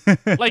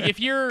like if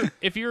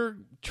you're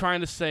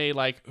trying to say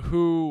like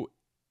who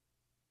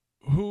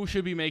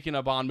should be making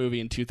a Bond movie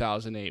in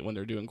 2008 when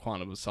they're doing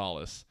Quantum of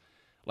Solace.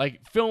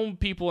 Like, film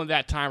people in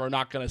that time are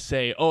not going to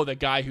say, oh, the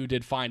guy who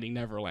did Finding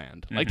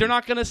Neverland. Like, they're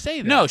not going to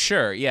say that. No,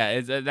 sure.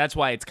 Yeah, that's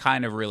why it's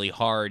kind of really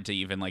hard to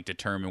even, like,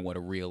 determine what a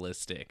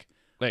realistic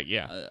like,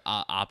 yeah.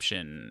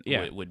 option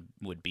Yeah.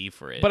 would be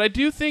for it. But I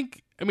do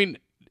think, I mean,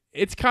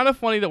 it's kind of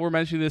funny that we're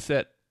mentioning this,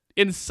 that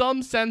in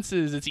some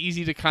senses, it's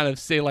easy to kind of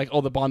say, like,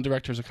 oh, the Bond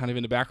directors are kind of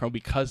in the background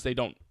because they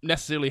don't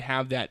necessarily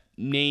have that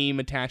name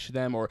attached to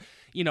them, or,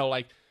 you know,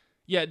 like,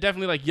 yeah,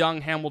 definitely, like,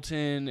 young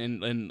Hamilton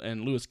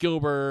and Lewis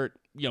Gilbert,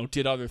 you know,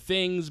 did other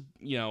things,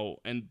 you know,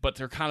 but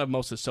they're kind of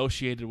most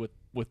associated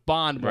with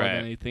Bond more Right.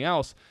 than anything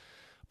else.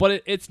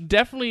 But it's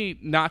definitely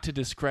not to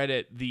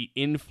discredit the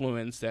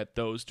influence that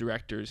those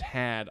directors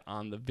had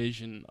on the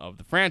vision of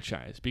the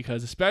franchise,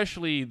 because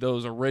especially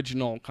those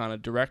original kind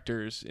of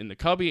directors in the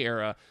Cubby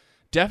era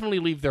definitely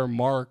leave their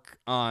mark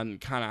on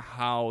kind of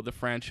how the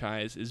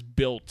franchise is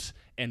built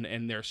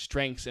and their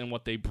strengths and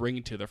what they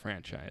bring to the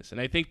franchise.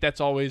 And I think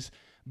that's always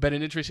been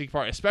an interesting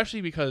part,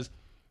 especially because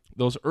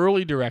those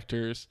early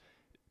directors,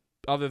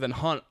 other than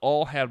Hunt,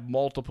 all had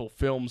multiple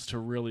films to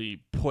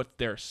really put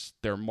their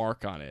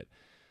mark on it.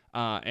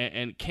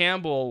 And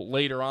Campbell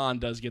later on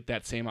does get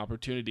that same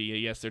opportunity.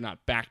 Yes, they're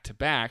not back to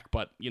back,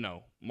 but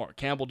Mark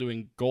Campbell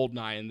doing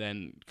Goldeneye and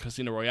then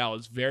Casino Royale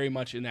is very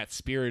much in that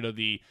spirit of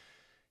the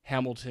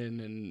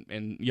Hamilton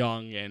and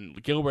Young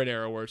and Gilbert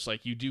era, where it's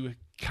like you do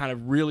kind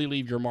of really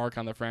leave your mark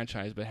on the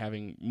franchise, but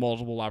having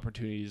multiple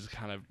opportunities to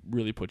kind of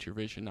really put your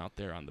vision out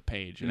there on the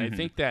page. And I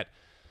think that,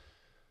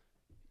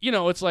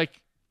 it's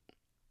like,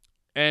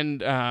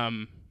 and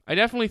I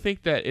definitely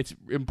think that it's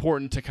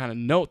important to kind of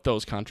note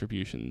those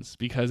contributions,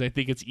 because I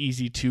think it's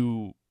easy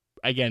to,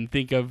 again,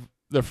 think of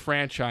the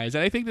franchise.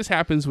 And I think this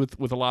happens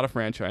with a lot of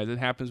franchises. It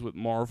happens with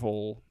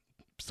Marvel,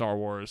 Star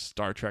Wars,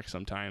 Star Trek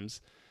sometimes,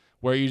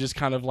 where you just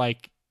kind of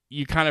like,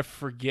 you kind of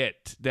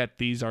forget that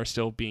these are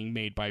still being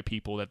made by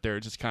people, that they're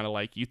just kind of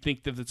like, you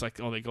think that it's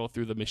like, oh, they go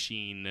through the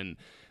machine and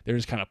they're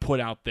just kind of put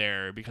out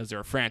there because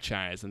they're a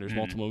franchise and there's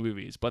multiple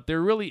movies. But there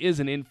really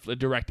is a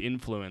direct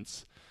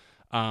influence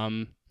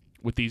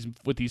with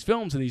these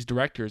films and these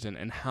directors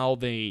and how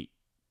they,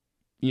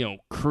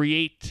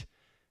 create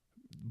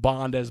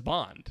Bond as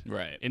Bond.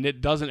 Right. And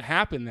it doesn't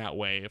happen that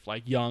way if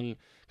like Young,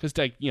 because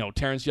like,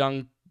 Terrence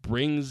Young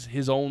brings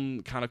his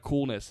own kind of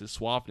coolness, his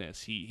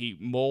suaveness. He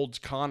molds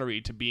Connery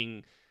to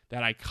being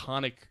that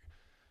iconic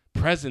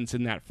presence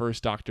in that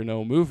first Dr.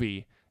 No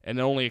movie, and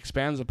then only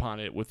expands upon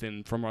it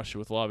within From Russia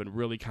with Love and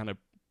really kind of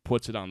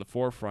puts it on the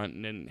forefront.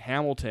 And then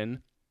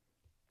Hamilton,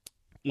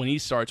 when he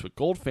starts with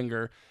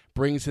Goldfinger,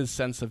 brings his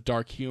sense of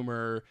dark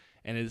humor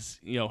and his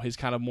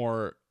kind of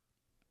more,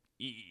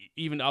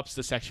 even ups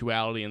the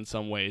sexuality in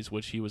some ways,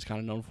 which he was kind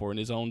of known for in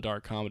his own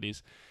dark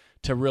comedies,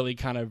 to really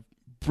kind of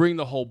bring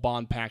the whole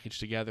Bond package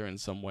together in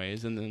some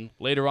ways. And then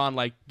later on,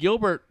 like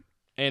Gilbert,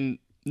 and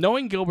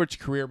knowing Gilbert's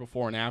career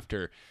before and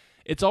after,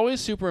 it's always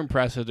super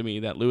impressive to me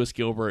that Lewis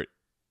Gilbert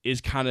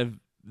is kind of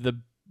the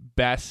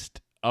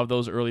best of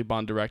those early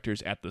Bond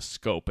directors at the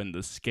scope and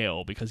the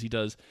scale, because he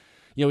does,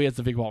 he has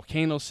the big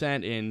volcano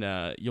set in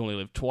You Only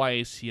Live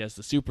Twice. He has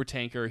the super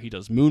tanker. He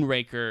does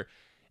Moonraker.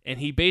 And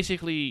he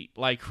basically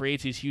like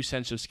creates these huge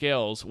sense of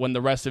scales when the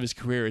rest of his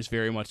career is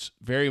very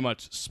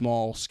much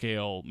small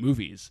scale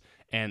movies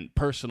and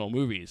personal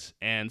movies.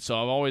 And so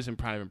I'm always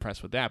kind of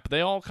impressed with that. But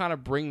they all kind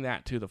of bring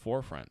that to the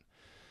forefront.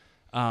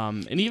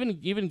 And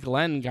even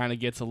Glenn kind of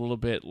gets a little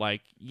bit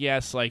like,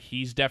 yes, like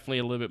he's definitely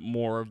a little bit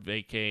more of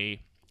like the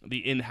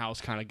in-house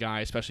kind of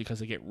guy, especially because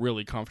they get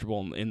really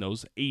comfortable in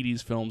those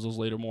 80s films, those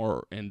later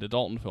more in the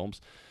Dalton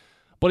films.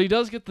 But he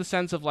does get the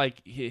sense of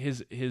like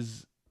his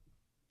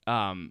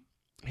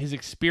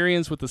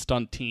experience with the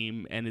stunt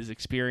team and his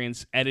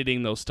experience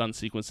editing those stunt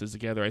sequences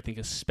together. I think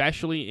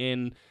especially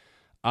in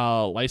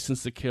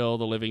License to Kill,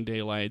 The Living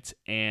Daylights,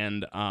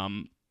 and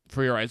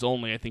For Your Eyes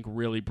Only, I think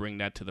really bring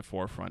that to the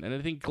forefront. And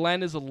I think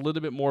Glenn is a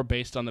little bit more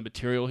based on the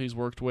material he's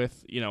worked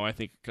with. I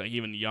think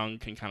even Young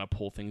can kind of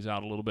pull things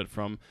out a little bit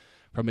from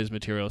his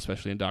material,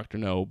 especially in Dr.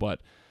 No. But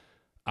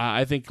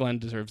I think Glenn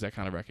deserves that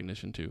kind of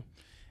recognition too.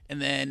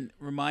 And then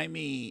remind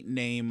me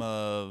name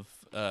of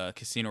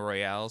Casino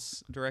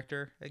Royale's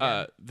director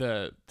again?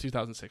 The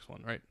 2006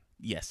 one, right?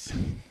 Yes.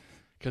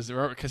 Because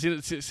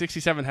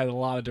 67 had a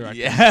lot of directors.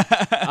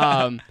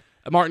 Yeah.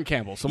 Martin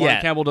Campbell. So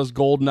Martin Campbell does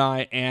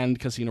Goldeneye and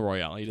Casino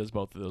Royale. He does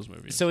both of those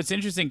movies. So it's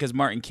interesting because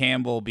Martin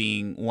Campbell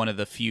being one of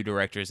the few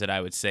directors that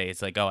I would say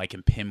it's like, oh, I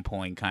can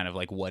pinpoint kind of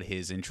like what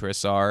his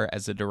interests are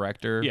as a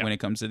director when it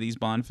comes to these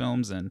Bond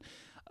films. And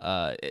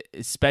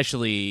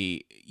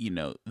especially,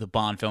 the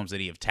Bond films that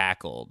he have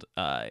tackled.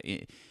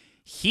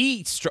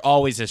 He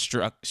always has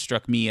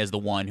struck me as the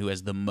one who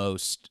has the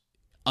most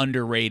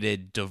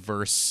underrated,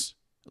 diverse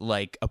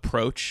like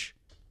approach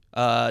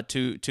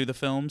to the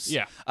films.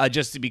 Yeah.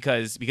 Just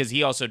because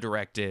he also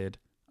directed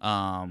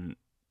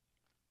Goldeneye.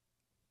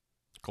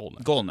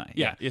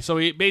 Yeah. So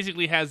he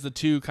basically has the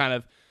two kind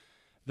of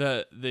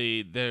the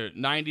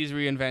 90s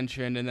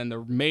reinvention and then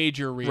the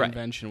major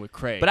reinvention with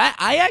Craig. But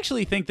I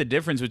actually think the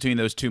difference between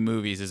those two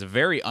movies is a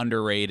very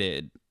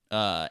underrated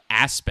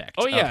aspect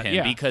of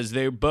him because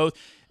they're both,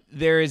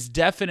 there is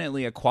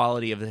definitely a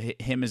quality of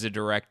him as a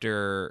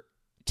director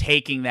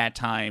taking that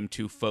time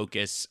to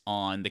focus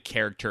on the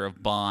character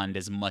of Bond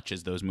as much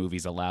as those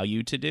movies allow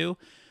you to do.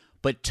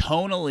 But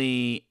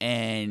tonally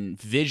and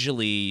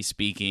visually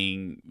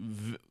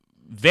speaking,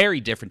 very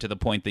different to the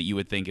point that you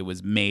would think it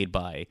was made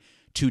by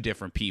two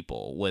different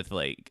people with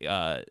like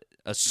a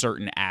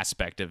certain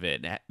aspect of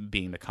it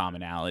being the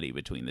commonality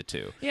between the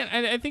two. Yeah,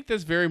 and I think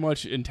that's very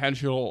much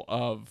intentional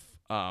of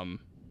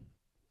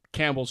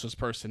Campbell's just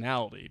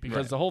personality,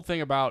 because the whole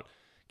thing about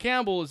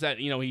Campbell is that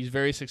he's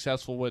very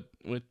successful with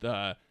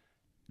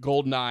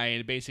Goldeneye,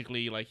 and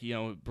basically, like, you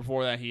know,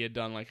 before that he had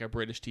done like a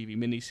British TV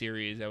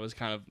miniseries that was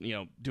kind of, you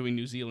know, doing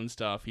New Zealand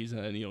stuff. He's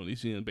a, you know, New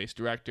Zealand-based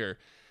director,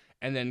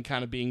 and then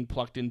kind of being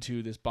plucked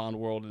into this Bond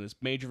world and this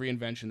major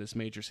reinvention, this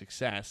major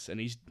success. And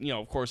he's, you know,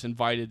 of course,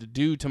 invited to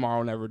do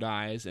Tomorrow Never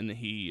Dies, and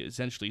he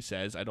essentially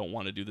says, I don't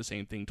want to do the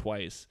same thing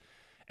twice.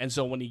 And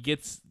so when he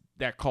gets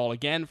that call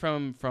again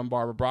from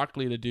Barbara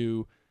Broccoli to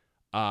do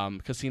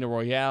Casino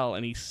Royale,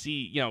 and he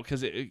you know,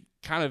 because it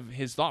kind of,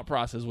 his thought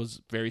process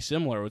was very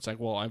similar. It's like,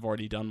 well, I've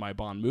already done my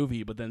Bond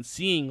movie, but then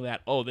seeing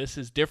that, oh, this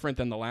is different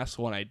than the last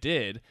one I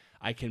did,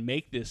 I can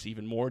make this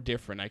even more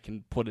different. I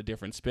can put a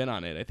different spin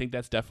on it. I think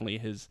that's definitely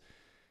his,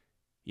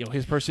 you know,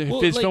 his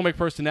filmic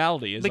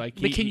personality is like.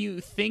 But can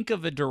you think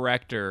of a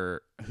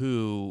director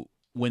who,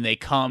 when they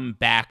come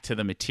back to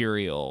the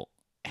material,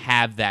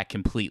 have that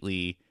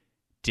completely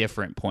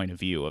different point of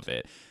view of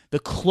it? The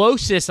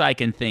closest I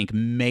can think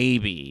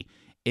maybe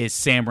is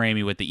Sam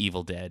Raimi with the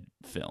Evil Dead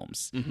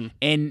films. Mm-hmm.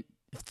 And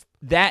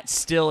that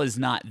still is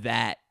not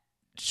that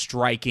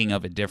striking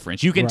of a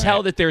difference. You can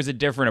tell that there's a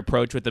different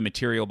approach with the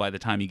material by the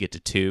time you get to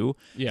 2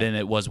 than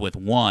it was with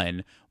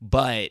 1,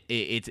 but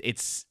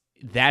it's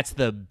that's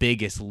the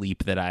biggest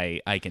leap that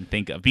I can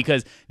think of,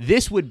 because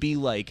this would be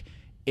like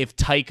if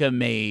Taika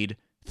made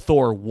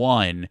Thor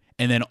 1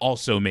 and then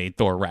also made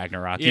Thor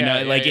Ragnarok.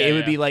 It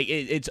would be like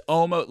it's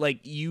almost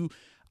like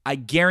I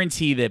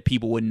guarantee that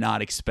people would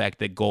not expect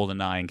that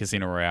GoldenEye and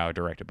Casino Royale are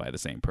directed by the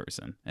same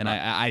person, and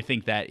I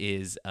think that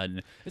is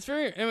it's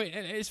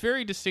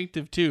very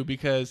distinctive too,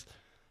 because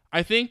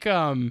I think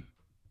you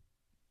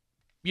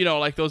know,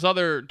 like those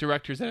other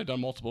directors that have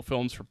done multiple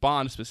films for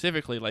Bond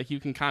specifically, like you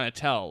can kind of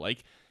tell,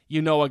 like,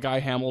 you know, a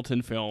Guy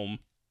Hamilton film,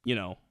 you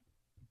know,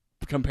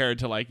 compared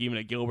to like even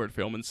a Gilbert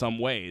film in some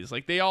ways,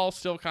 like they all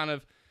still kind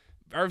of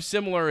are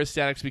similar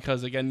aesthetics,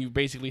 because again, you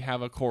basically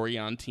have a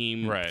Corian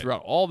team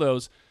throughout all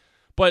those.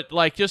 But,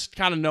 like, just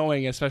kind of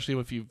knowing, especially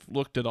if you've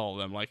looked at all of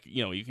them, like,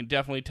 you know, you can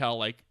definitely tell,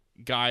 like,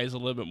 Guy is a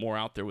little bit more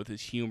out there with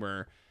his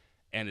humor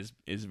and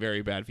his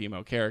very bad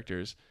female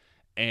characters.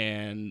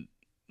 And,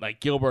 like,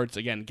 Gilbert's,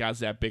 again, got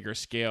that bigger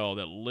scale,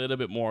 that little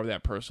bit more of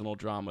that personal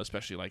drama,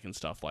 especially, like, in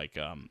stuff like,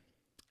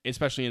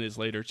 especially in his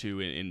later two,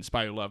 in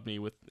Spy Who Loved Me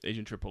with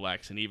Agent Triple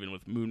X, and even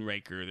with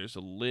Moonraker, there's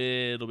a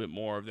little bit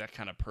more of that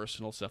kind of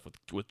personal stuff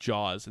with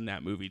Jaws in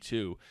that movie,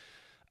 too.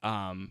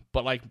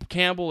 But like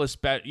Campbell is,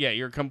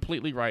 you're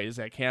completely right. Is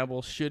that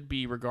Campbell should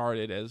be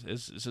regarded as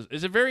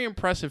a very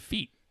impressive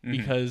feat,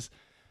 because,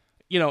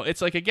 you know,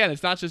 it's like, again,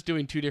 it's not just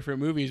doing 2 different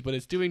movies, but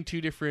it's doing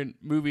 2 different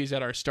movies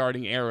that are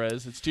starting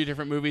eras. It's 2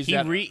 different movies.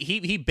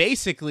 He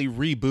basically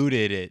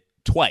rebooted it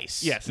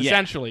twice. Yes,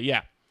 essentially,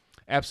 yeah,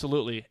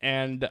 absolutely.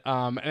 And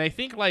I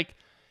think, like,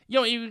 you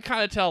know, you can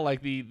kind of tell,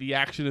 like, the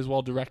action is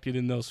well directed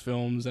in those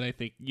films, and I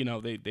think, you know,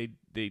 they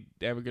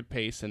have a good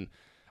pace. And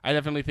I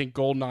definitely think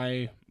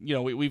GoldenEye, you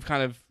know, we've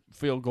kind of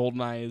feel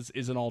GoldenEye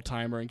is an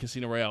all-timer, and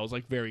Casino Royale is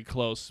like very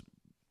close,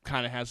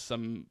 kind of has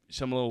some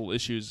little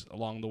issues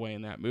along the way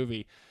in that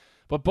movie.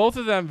 But both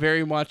of them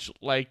very much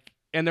like,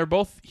 and they're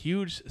both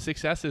huge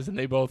successes, and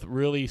they both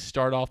really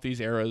start off these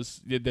eras,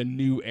 the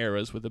new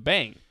eras, with a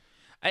bang.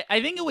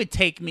 I think it would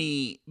take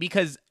me,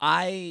 because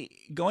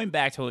going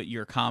back to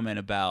your comment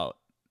about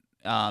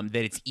that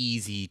it's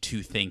easy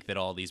to think that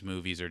all these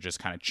movies are just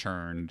kind of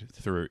churned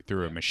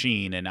through a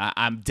machine, and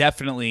I'm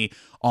definitely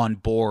on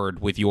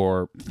board with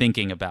your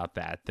thinking about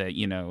that. That,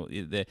 you know,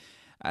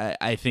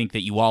 I think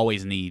that you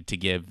always need to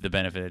give the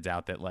benefit of the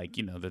doubt that, like,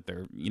 you know, that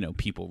there, you know,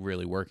 people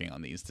really working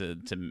on these to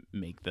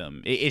make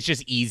them. It's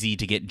just easy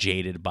to get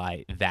jaded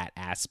by that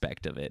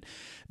aspect of it.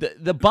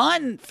 The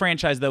Bond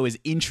franchise, though, is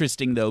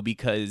interesting, though,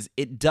 because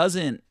it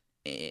doesn't,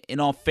 in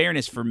all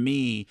fairness for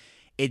me,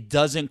 it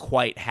doesn't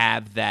quite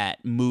have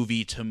that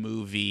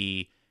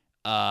movie-to-movie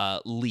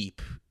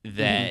leap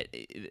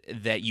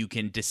that you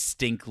can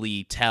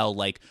distinctly tell,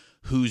 like,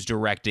 who's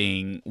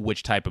directing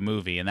which type of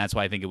movie. And that's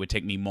why I think it would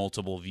take me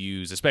multiple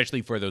views,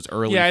 especially for those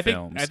early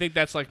films. I think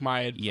that's, like,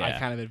 my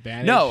kind of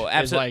advantage. No,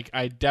 absolutely. Like,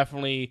 I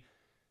definitely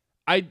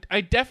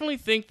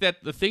think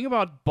that the thing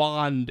about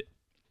Bond,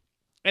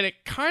 and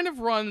it kind of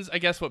runs, I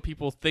guess, what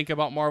people think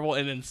about Marvel,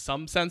 and in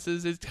some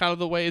senses is kind of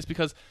the way, is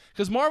because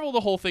Marvel,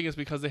 the whole thing is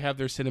because they have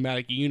their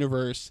cinematic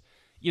universe.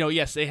 You know,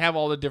 yes, they have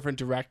all the different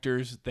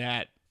directors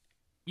that,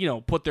 you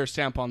know, put their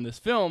stamp on these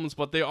films,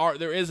 but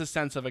there is a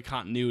sense of a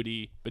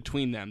continuity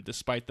between them,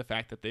 despite the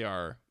fact that they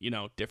are, you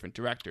know, different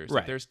directors. Right.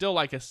 Like, there's still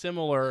like a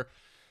similar,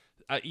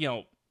 you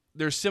know,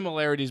 there's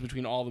similarities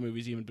between all the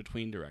movies, even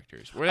between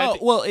directors.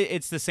 Well,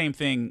 it's the same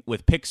thing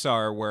with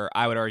Pixar, where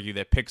I would argue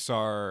that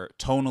Pixar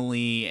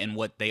tonally and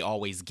what they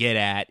always get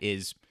at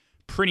is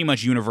pretty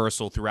much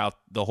universal throughout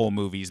the whole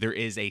movies. There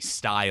is a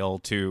style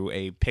to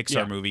a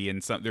Pixar movie,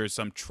 and there's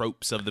some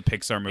tropes of the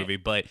Pixar movie,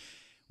 but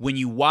when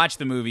you watch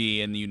the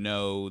movie and you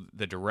know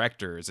the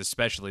directors,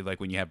 especially like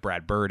when you have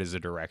Brad Bird as a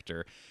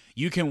director,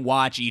 you can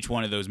watch each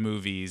one of those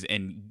movies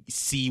and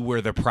see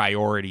where the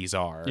priorities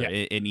are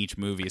in each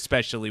movie,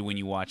 especially when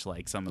you watch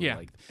like some of the,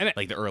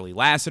 like the early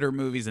Lasseter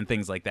movies and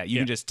things like that. You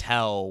can just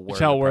tell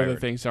where the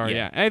things are.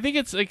 Yeah. And I think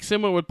it's like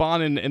similar with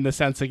Bond in the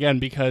sense, again,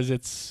 because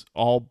it's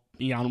all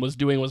Eon was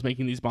doing was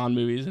making these Bond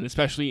movies, and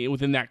especially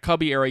within that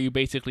Cubby era, you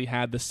basically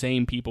had the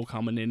same people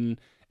coming in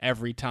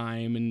every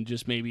time, and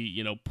just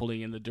maybe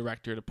pulling in the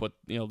director to put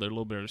their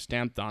little bit of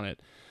stamp on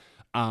it.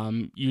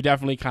 You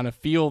definitely kind of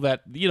feel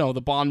that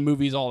the Bond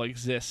movies all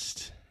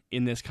exist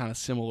in this kind of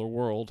similar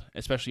world,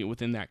 especially with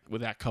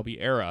that Cubby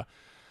era.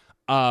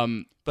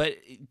 But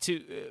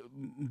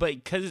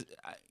because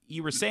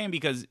you were saying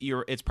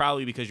it's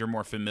probably because you're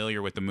more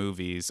familiar with the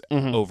movies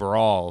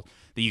overall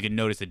that you can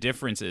notice the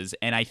differences.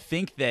 And I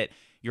think that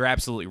you're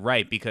absolutely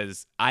right,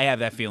 because I have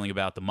that feeling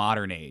about the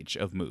modern age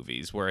of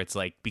movies where it's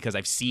like, because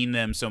I've seen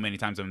them so many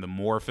times, I'm the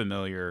more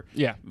familiar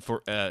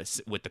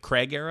with the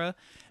Craig era,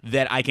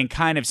 that I can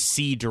kind of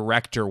see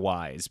director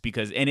wise,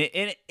 because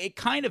it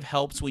kind of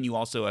helps when you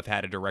also have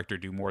had a director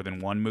do more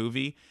than one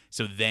movie,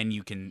 so then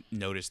you can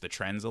notice the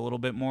trends a little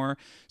bit more.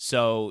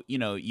 So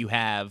you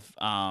have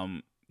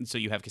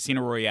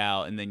Casino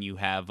Royale, and then you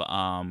have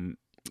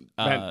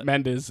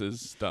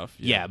Mendes's stuff.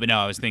 Yeah, but no,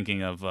 I was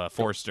thinking of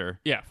Forster.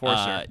 Yeah,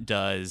 Forster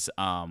does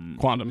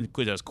Quantum,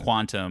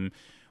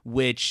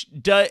 which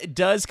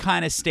does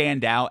kind of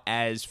stand out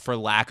as, for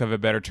lack of a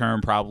better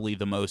term, probably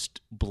the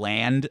most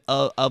bland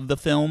of the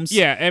films.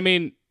 Yeah, I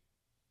mean,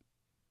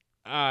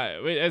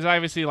 as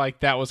obviously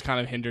that was kind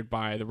of hindered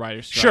by the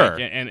writer's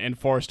strike, and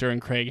Forster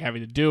and Craig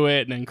having to do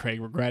it, and then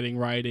Craig regretting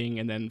writing,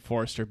 and then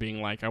Forster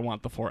being like, I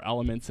want the 4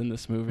 elements in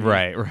this movie.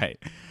 Right.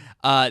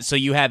 So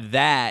you have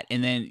that,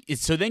 and then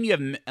you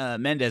have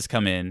Mendes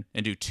come in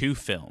and do 2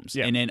 films,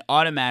 and then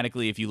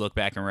automatically, if you look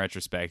back in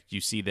retrospect, you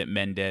see that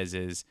Mendes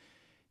is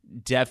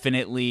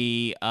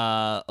definitely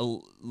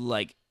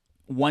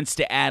wants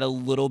to add a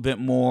little bit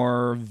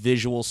more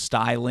visual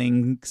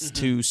styling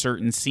to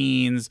certain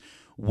scenes.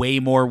 Way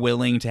more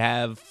willing to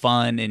have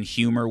fun and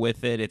humor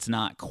with it. It's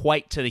not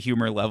quite to the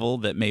humor level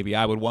that maybe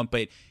I would want,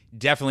 but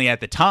definitely at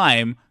the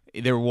time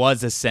there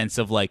was a sense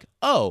of like,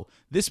 oh,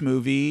 this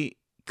movie.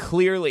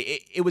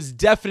 Clearly, it was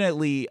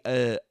definitely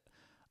a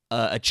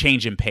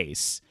change in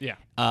pace. Yeah.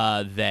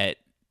 That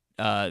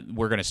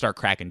we're going to start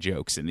cracking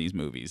jokes in these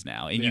movies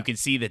now, and you can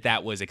see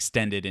that was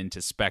extended into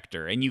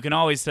Spectre, and you can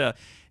always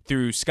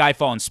through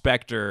Skyfall and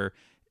Spectre,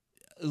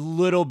 a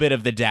little bit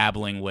of the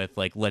dabbling with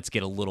let's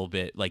get a little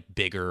bit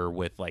bigger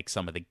with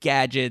some of the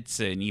gadgets,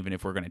 and even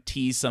if we're going to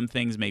tease some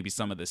things, maybe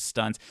some of the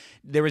stunts.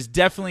 There was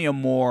definitely a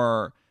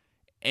more,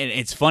 and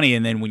it's funny,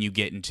 and then when you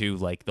get into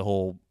the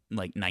whole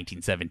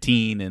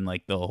 1917 and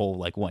the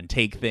whole one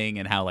take thing,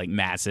 and how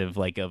massive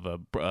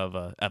of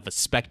a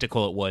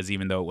spectacle it was,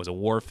 even though it was a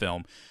war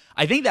film.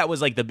 I think that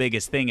was the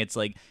biggest thing. It's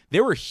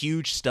there were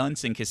huge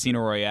stunts in Casino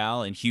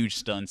Royale and huge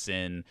stunts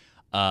in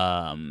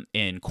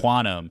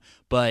Quantum,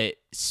 but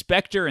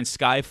Spectre and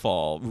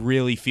Skyfall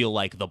really feel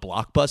like the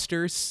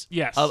blockbusters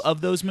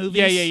of those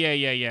movies.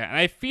 Yeah. And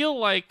I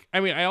feel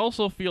I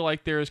also feel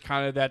like there's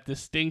kind of that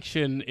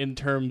distinction in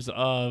terms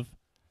of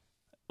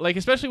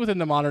especially within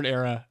the modern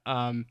era,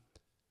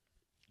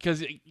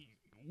 because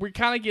we're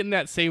kind of getting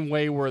that same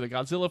way where the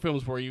Godzilla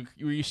films, where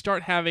you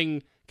start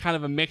having kind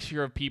of a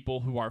mixture of people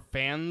who are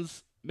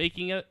fans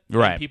making it,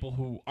 right, and people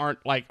who aren't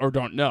or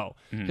don't know.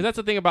 Because that's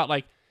the thing about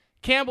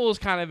Campbell is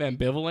kind of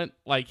ambivalent.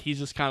 He's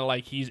just kind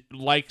of he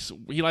likes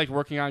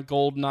working on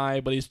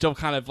GoldenEye, but he's still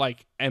kind of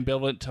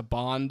ambivalent to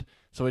Bond.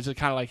 So it's just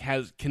kind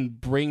of can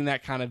bring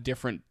that kind of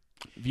different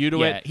view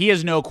to it. He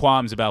has no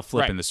qualms about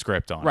flipping the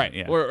script on it.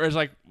 Yeah. Whereas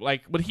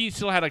but he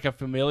still had a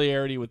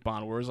familiarity with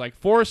Bond. Whereas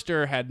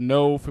Forster had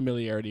no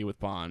familiarity with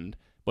Bond,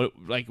 but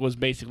was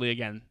basically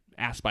again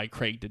asked by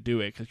Craig to do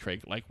it because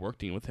Craig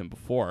working with him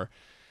before.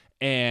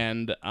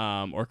 And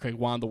or Craig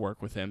wanted to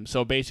work with him,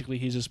 so basically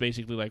he's just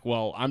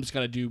well, I'm just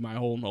gonna do my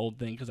whole old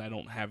thing because I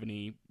don't have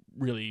any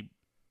really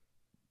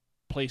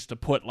place to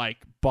put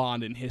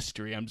Bond in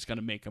history. I'm just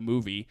gonna make a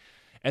movie.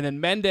 And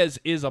then Mendes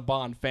is a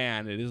Bond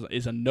fan. It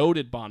is a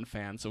noted Bond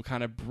fan, so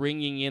kind of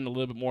bringing in a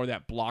little bit more of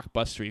that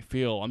blockbustery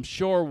feel, I'm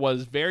sure,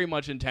 was very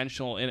much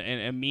intentional and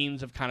a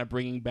means of kind of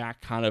bringing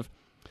back kind of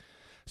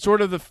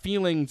sort of the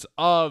feelings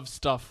of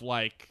stuff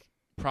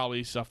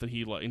probably stuff that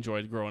he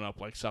enjoyed growing up,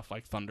 stuff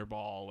like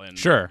Thunderball and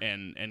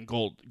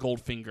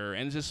Goldfinger,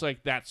 and just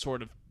that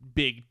sort of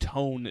big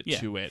tone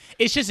to it.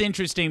 It's just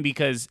interesting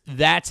because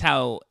that's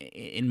how,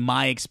 in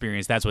my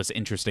experience, that's what's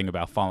interesting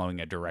about following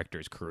a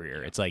director's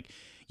career. It's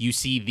you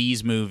see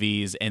these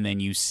movies, and then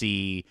you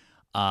see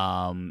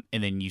him do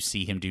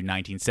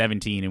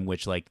 1917, in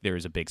which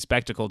there's a big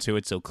spectacle to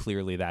it. So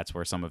clearly that's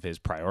where some of his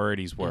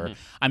priorities were. Mm-hmm.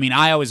 I mean,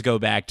 I always go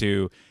back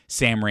to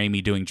Sam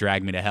Raimi doing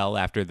Drag Me to Hell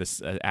after the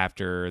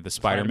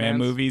Spider-Man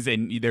movies,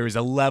 and there was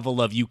a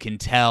level of, you can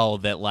tell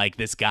that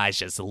this guy's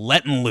just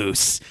letting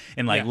loose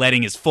and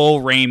letting his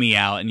full Raimi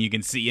out, and you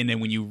can see. And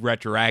then when you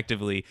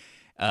retroactively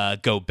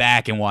go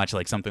back and watch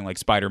something like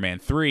Spider-Man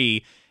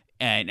 3.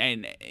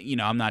 And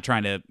I'm not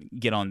trying to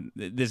get on.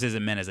 This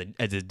isn't meant as a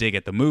dig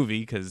at the movie,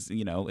 because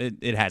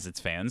it has its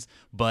fans.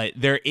 But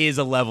there is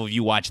a level,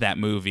 you watch that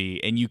movie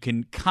and you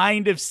can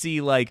kind of see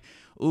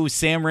ooh,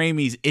 Sam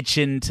Raimi's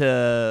itching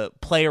to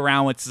play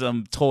around with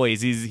some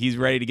toys. He's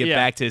ready to get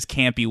back to his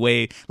campy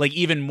way, like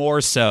even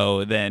more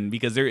so than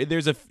because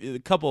there's a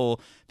couple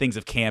things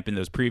of camp in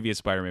those previous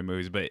Spider-Man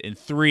movies, but in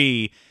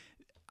 3,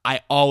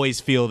 I always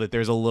feel that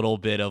there's a little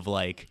bit of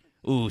like,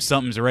 ooh,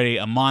 something's ready,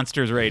 a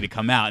monster's ready to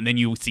come out, and then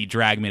you see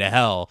Drag Me to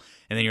Hell,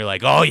 and then you're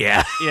like, oh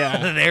yeah,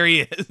 there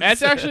he is.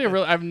 That's actually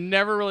I've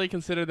never really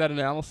considered that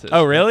analysis.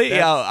 Oh really?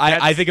 Yeah,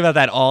 I think about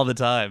that all the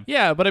time.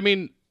 Yeah, but I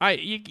mean,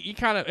 you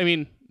kind of, I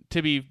mean,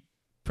 to be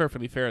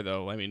perfectly fair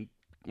though, I mean,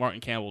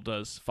 Martin Campbell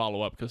does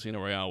follow up Casino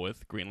Royale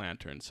with Green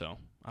Lantern, so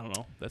I don't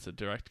know. That's a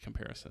direct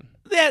comparison.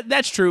 Yeah,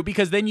 that's true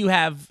because then you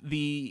have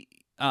the,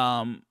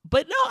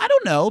 but no, I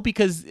don't know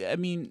because I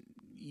mean,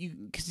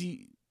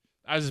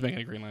 I was just making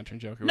a Green Lantern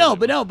joke.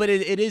 But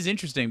it is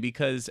interesting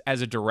because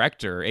as a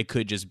director, it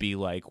could just be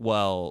like,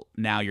 well,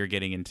 now you're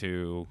getting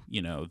into,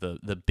 you know,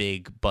 the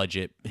big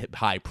budget,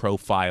 high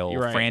profile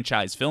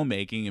franchise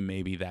filmmaking, and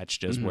maybe that's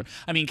just where.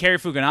 I mean, Cary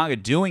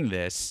Fukunaga doing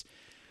this,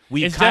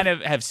 we kind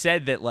of have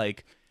said that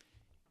like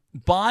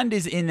Bond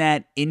is in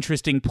that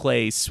interesting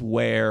place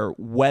where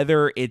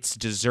whether it's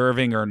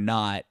deserving or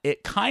not,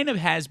 it kind of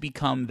has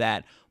become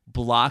that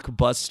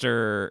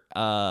blockbuster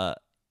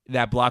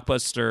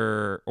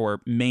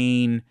or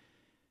main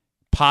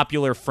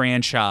popular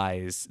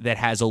franchise that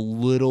has a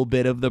little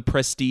bit of the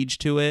prestige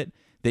to it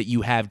that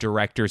you have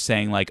directors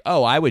saying like,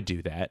 oh, I would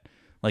do that.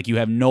 Like you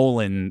have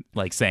Nolan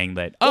like saying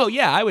that, oh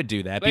yeah, I would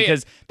do that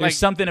because there's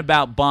something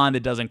about Bond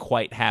that doesn't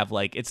quite have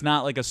like, it's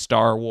not like a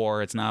Star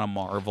Wars, it's not a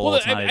Marvel,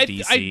 it's not a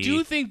DC. I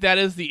do think that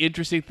is the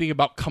interesting thing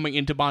about coming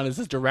into Bond as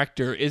a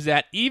director is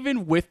that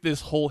even with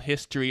this whole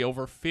history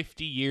over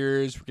 50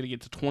 years, we're going to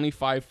get to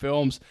 25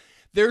 films,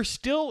 there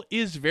still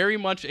is very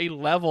much a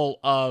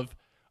level of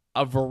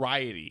a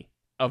variety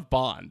of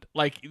Bond.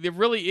 Like, there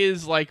really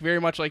is, like, very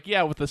much like,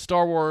 yeah, with the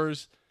Star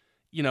Wars,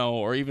 you know,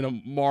 or even a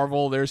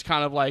Marvel, there's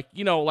kind of like,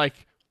 you know,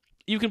 like,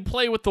 you can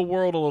play with the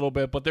world a little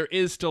bit, but there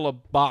is still a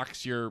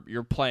box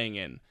you're playing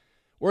in.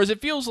 Whereas it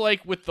feels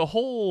like with the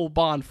whole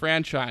Bond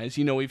franchise,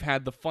 you know, we've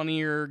had the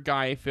funnier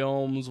guy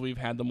films, we've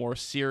had the more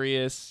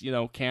serious, you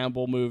know,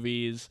 Campbell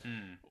movies,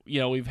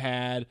 you know, we've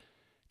had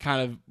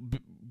kind of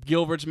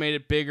Gilbert's made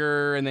it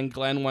bigger, and then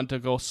Glenn went to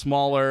go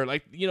smaller.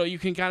 Like, you know, you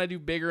can kind of do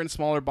bigger and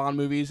smaller Bond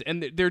movies,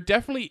 and there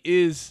definitely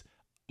is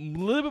a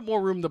little bit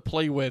more room to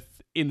play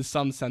with in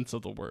some sense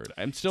of the word.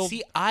 I'm still...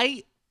 See,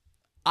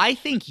 I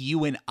think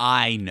you and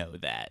I know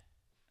that.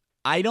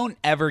 I don't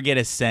ever get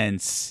a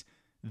sense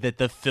that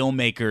the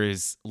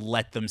filmmakers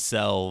let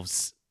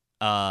themselves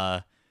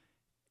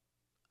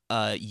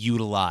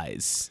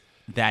utilize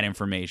that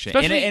information.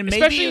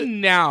 Especially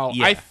now.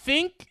 Yeah. I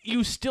think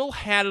you still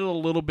had it a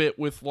little bit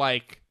with,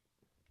 like,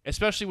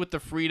 especially with the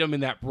freedom in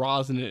that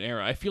Brosnan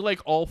era. I feel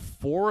like all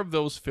 4 of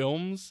those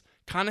films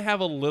kind of have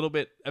a little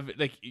bit of,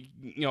 like,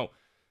 you know,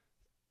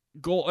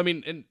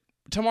 and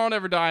Tomorrow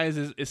Never Dies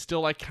is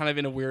still, like, kind of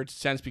in a weird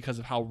sense because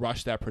of how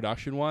rushed that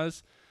production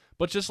was.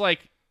 But just,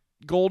 like,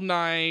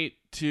 GoldenEye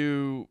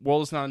to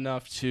World Is Not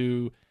Enough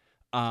to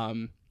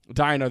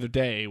Die Another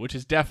Day, which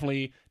is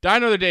definitely... Die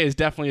Another Day is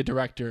definitely a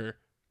director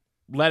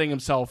letting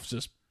himself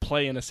just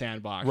play in a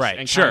sandbox, right?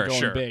 And sure, kind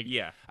of going big.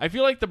 Yeah, I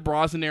feel like the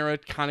Brosnan era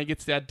kind of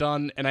gets that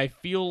done, and I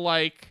feel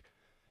like,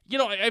 you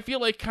know, I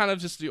feel like kind of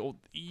just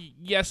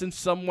yes, in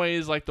some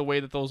ways, like the way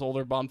that those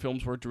older Bond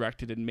films were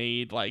directed and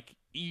made, like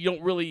you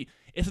don't really,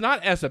 it's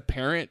not as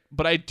apparent,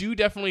 but I do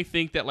definitely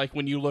think that like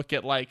when you look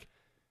at like,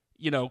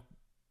 you know,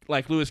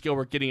 like Lewis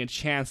Gilbert getting a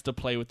chance to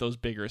play with those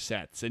bigger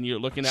sets, and you're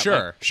looking at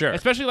sure,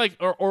 especially like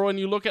or when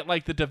you look at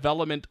like the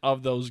development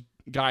of those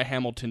Guy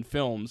Hamilton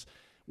films.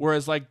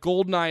 Whereas like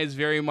GoldenEye is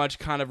very much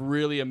kind of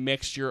really a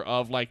mixture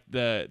of like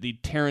the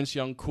Terrence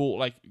Young cool,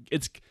 like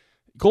it's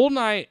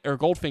GoldenEye or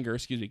Goldfinger,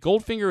 excuse me.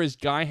 Goldfinger is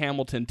Guy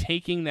Hamilton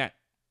taking that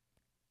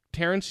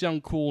Terrence Young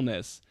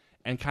coolness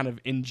and kind of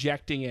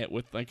injecting it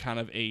with like kind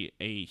of a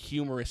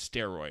humorous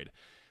steroid.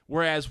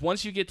 Whereas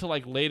once you get to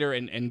like later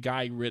and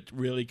Guy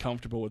really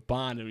comfortable with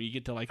Bond, and you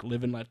get to like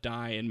Live and Let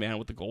Die and Man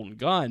with the Golden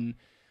Gun,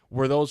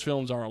 where those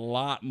films are a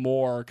lot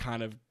more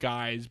kind of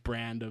Guy's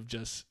brand of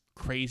just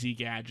crazy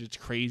gadgets,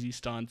 crazy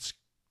stunts,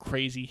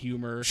 crazy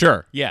humor.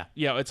 Sure, yeah.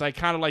 Yeah, it's like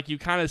kind of like you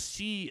kind of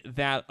see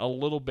that a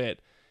little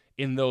bit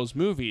in those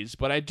movies.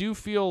 But I do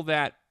feel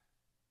that,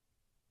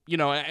 you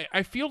know,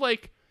 I feel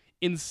like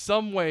in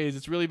some ways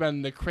it's really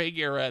been the Craig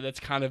era that's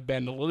kind of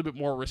been a little bit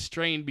more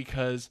restrained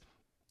because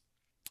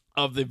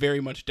of the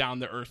very much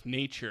down-to-earth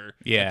nature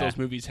that those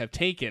movies have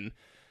taken.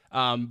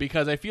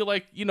 Because I feel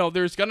like, you know,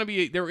 there is a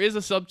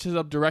subset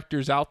of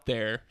directors out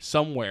there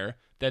somewhere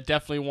that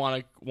definitely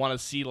want to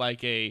see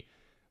like a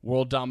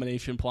world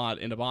domination plot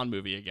in a Bond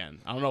movie again.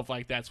 I don't know if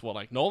like that's what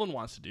like Nolan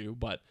wants to do,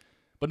 but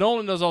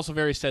Nolan has also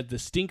very said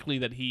distinctly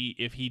that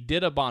if he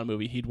did a Bond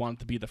movie, he'd want it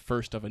to be the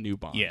first of a new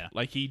Bond. Yeah,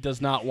 like he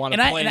does not want to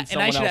play in someone else's.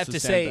 And I should have to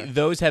say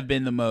those have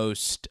been the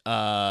most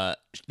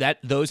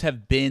those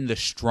have been the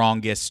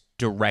strongest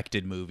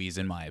directed movies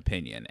in my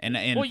opinion. And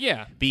well,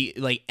 yeah, be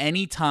like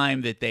any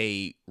time that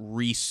they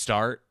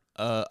restart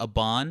a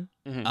Bond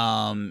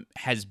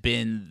has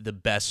been the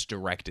best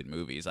directed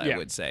movies, I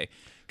would say.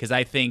 because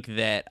I think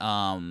that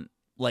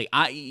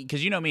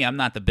because you know me, I'm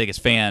not the biggest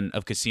fan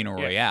of Casino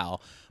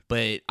Royale,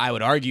 but I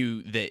would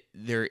argue that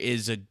there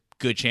is a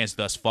good chance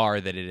thus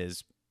far that it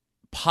is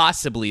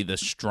possibly the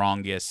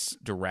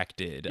strongest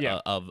directed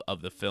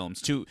of the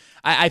films.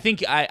 I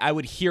think I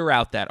would hear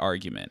out that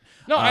argument.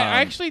 No, I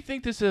actually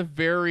think this is a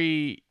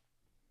very,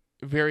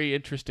 very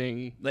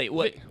interesting. Like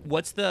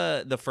what's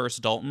the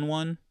first Dalton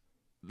one?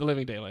 The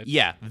Living Daylights.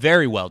 Yeah,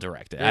 very well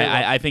directed. Very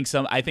well. I think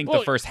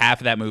the first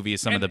half of that movie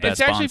is some of the best.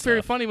 It's actually Bond very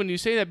stuff. funny when you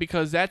say that,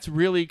 because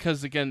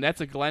again,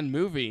 that's a Glenn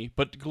movie,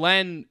 but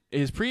Glenn,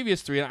 his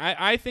previous three, and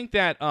I think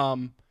that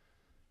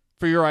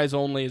For Your Eyes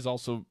Only is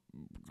also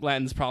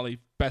Glenn's probably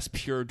best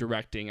pure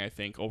directing, I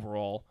think,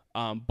 overall.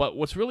 But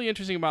what's really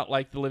interesting about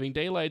like The Living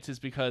Daylights is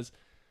because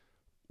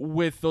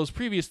with those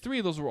previous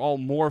three, those were all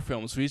Moore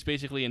films, so he's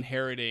basically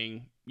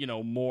inheriting,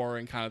 Moore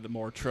and kind of the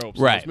more tropes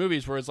of those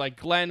movies, whereas like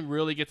Glenn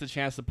really gets a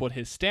chance to put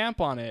his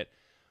stamp on it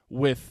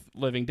with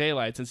Living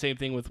Daylights, and same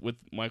thing with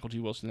Michael G.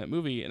 Wilson in that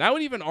movie. And I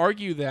would even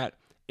argue that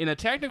in a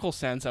technical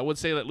sense, I would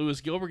say that Louis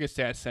Gilbert gets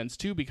that sense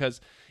too, because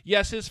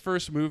yes, his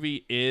first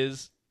movie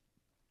is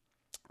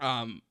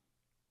You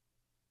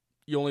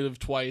Only Live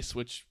Twice,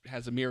 which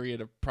has a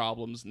myriad of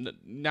problems,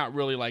 not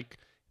really like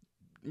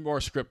more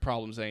script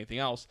problems than anything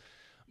else.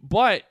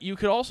 But you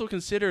could also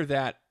consider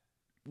that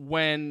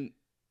when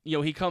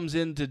he comes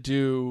in to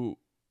do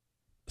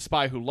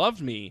Spy Who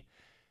Loved Me,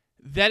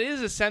 that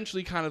is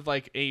essentially kind of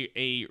like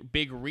a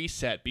big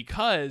reset,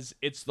 because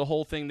it's the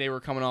whole thing. They were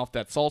coming off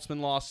that Saltzman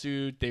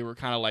lawsuit. They were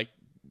kind of like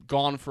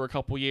gone for a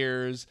couple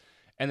years.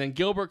 And then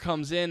Gilbert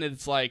comes in, and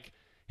it's like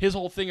his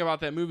whole thing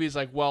about that movie is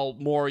like, well,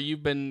 Moore,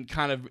 you've been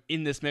kind of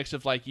in this mix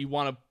of like you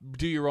want to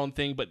do your own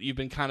thing, but you've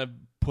been kind of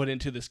put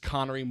into this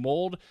Connery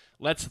mold.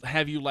 Let's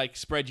have you like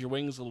spread your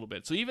wings a little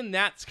bit. So even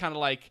that's kind of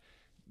like,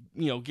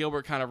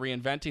 Gilbert kind of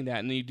reinventing that.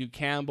 And then you do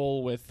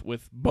Campbell with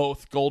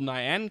both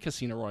GoldenEye and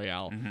Casino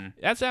Royale. Mm-hmm.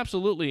 That's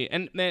absolutely.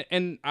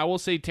 And I will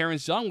say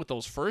Terrence Young with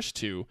those first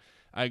two,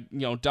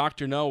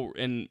 Dr. No,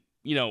 and,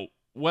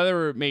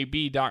 whether it may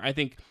be, I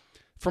think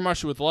From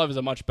Russia with Love is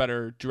a much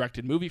better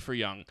directed movie for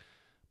Young.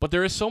 But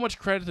there is so much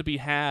credit to be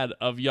had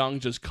of Young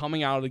just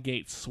coming out of the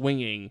gate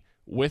swinging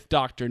with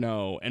Dr.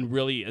 No and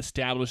really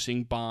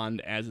establishing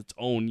Bond as its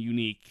own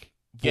unique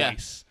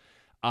voice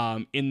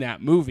in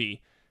that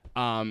movie.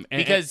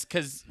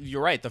 Because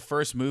you're right, the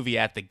first movie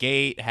at the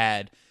gate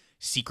had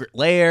secret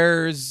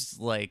layers,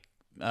 like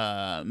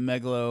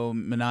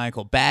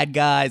megalomaniacal bad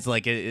guys,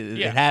 like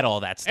it had all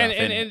that stuff.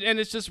 And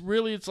it's just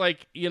really, it's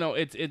like,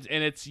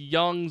 it's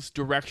Young's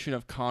direction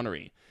of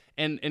Connery.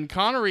 And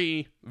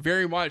Connery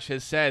very much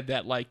has said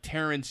that like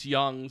Terrence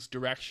Young's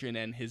direction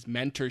and his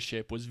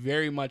mentorship was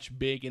very much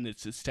big in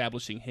its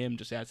establishing him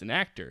just as an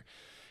actor.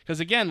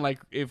 Because again, like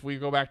if we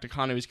go back to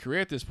Connery's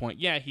career at this point,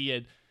 he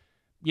had,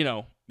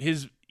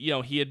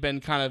 he had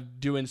been kind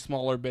of doing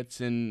smaller bits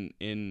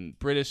in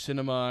British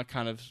cinema,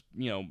 kind of,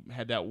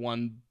 had that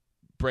one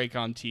break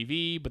on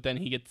TV, but then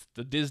he gets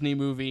the Disney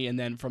movie, and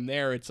then from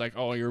there it's like,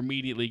 oh, you're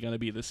immediately going to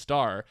be the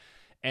star.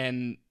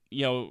 And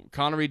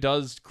Connery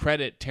does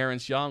credit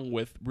Terrence Young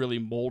with really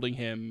molding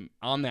him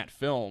on that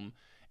film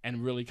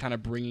and really kind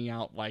of bringing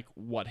out like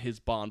what his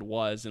Bond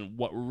was and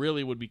what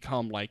really would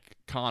become like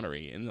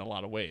Connery in a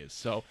lot of ways.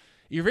 So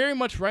you're very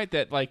much right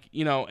that like,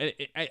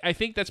 I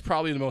think that's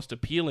probably the most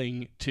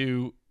appealing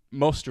to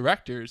most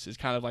directors, is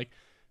kind of like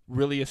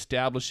really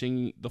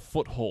establishing the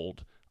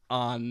foothold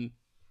on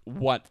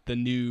what the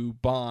new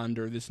Bond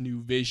or this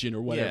new vision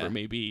or whatever it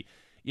may be.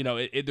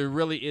 There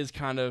really is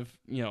kind of,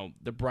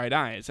 the bright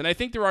eyes. And I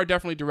think there are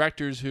definitely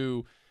directors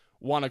who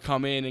want to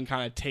come in and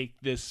kind of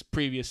take this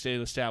previously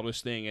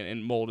established thing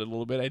and mold it a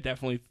little bit. I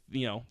definitely,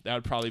 that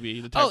would probably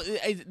be the type.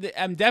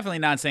 I'm definitely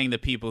not saying the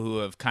people who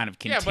have kind of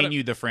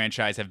continued the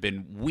franchise have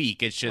been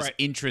weak. It's just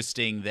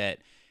interesting that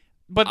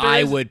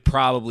I would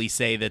probably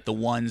say that the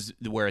ones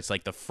where it's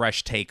like the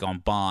fresh take on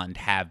Bond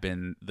have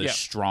been the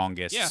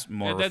strongest,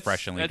 more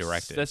refreshingly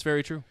directed. That's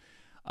very true.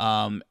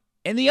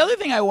 And the other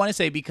thing I want to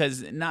say,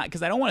 because I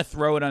don't want to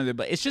throw it under,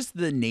 but it's just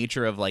the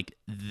nature of like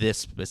this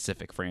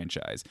specific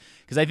franchise.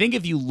 Because I think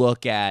if you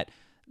look at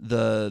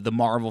the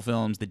Marvel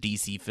films, the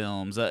DC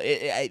films,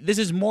 this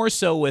is more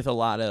so with a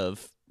lot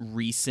of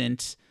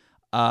recent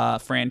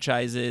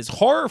franchises.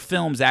 Horror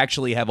films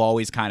actually have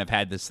always kind of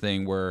had this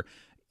thing where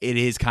it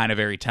is kind of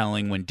very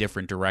telling when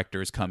different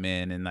directors come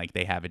in and like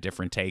they have a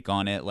different take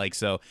on it. Like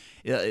so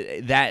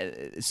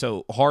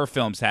horror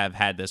films have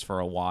had this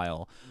for a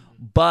while.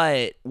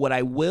 But what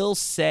I will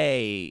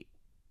say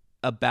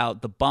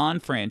about the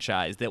Bond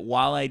franchise, that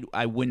while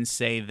I wouldn't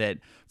say that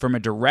from a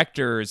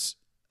director's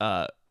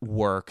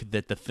work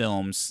that the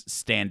films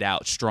stand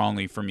out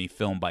strongly for me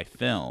film by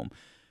film,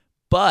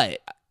 but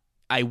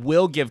I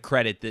will give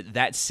credit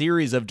that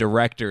series of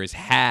directors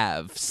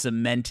have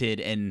cemented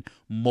and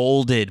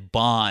molded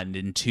Bond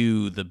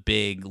into the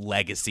big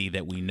legacy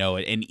that we know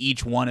it. And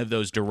each one of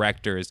those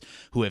directors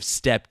who have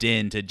stepped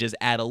in to just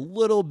add a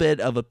little bit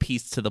of a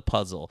piece to the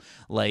puzzle,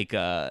 like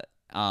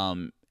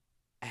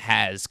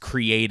has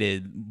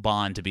created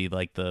Bond to be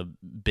like the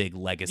big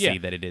legacy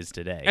that it is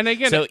today. And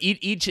again, so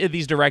each of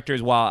these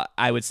directors, while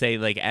I would say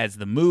like as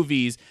the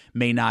movies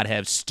may not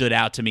have stood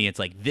out to me, it's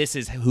like this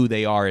is who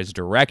they are as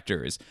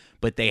directors,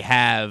 but they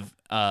have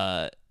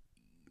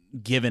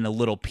given a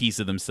little piece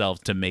of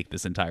themselves to make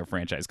this entire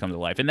franchise come to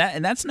life. And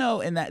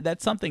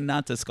that's something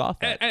not to scoff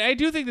at. And I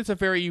do think that's a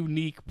very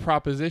unique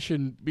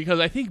proposition, because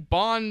I think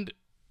Bond,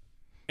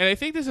 and I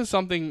think this is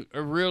something I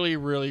really,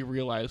 really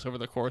realized over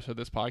the course of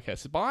this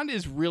podcast, Bond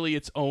is really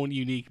its own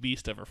unique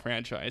beast of a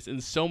franchise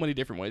in so many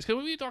different ways. Because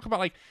when we talk about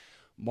like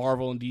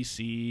Marvel and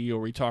DC, or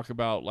we talk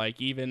about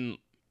like even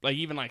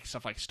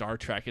stuff like Star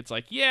Trek, it's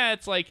like, yeah,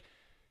 it's like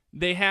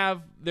they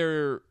have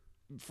their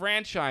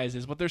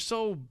franchises, but they're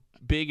so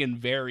big and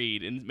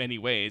varied in many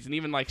ways. And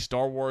even like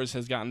Star Wars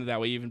has gotten to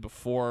that way even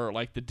before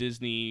like the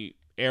Disney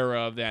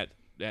era of that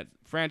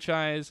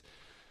franchise.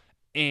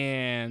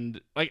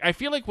 And like I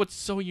feel like what's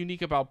so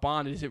unique about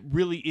Bond is it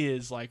really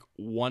is like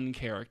one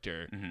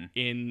character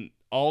in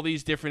all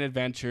these different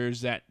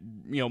adventures that,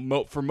 you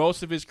know, for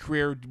most of his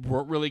career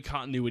weren't really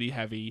continuity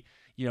heavy.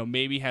 You know,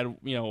 maybe had,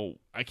 you know,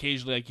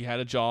 occasionally like you had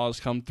a Jaws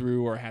come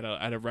through, or had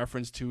a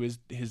reference to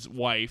his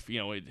wife, you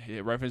know,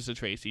 a reference to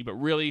Tracy, but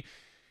really,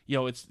 you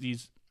know, it's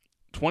these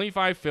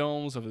 25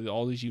 films of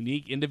all these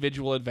unique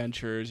individual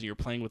adventures, and you're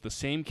playing with the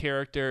same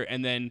character,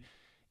 and then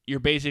you're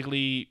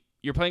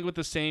playing with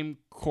the same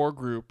core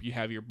group. You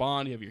have your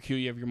Bond, you have your Q,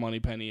 you have your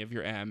Moneypenny, you have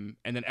your M,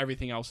 and then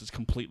everything else is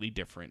completely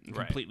different and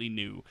completely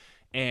new.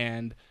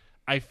 And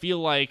I feel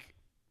like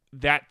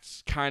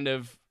that's kind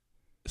of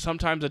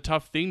sometimes a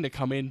tough thing to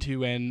come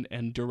into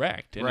and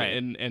direct.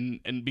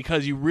 And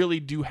because you really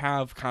do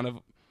have kind of,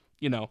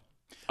 you know,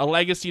 a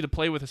legacy to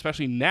play with,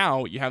 especially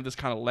now, you have this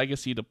kind of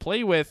legacy to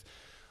play with,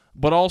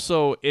 but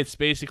also it's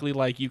basically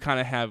like you kind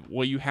of have,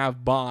 well, you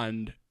have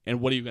Bond, and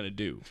what are you going to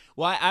do?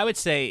 Well, I would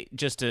say,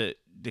 just to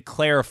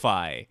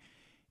clarify,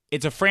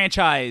 it's a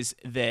franchise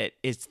that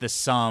is the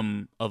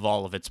sum of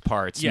all of its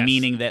parts,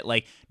 meaning that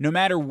like no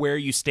matter where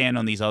you stand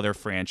on these other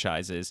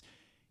franchises,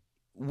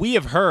 we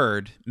have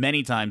heard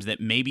many times that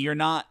maybe you're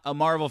not a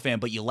Marvel fan,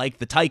 but you like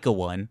the Taika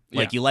one,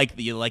 like you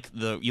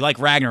like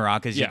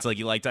Ragnarok, because it's like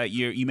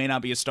you may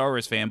not be a Star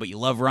Wars fan, but you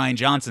love Rian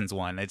Johnson's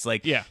one. It's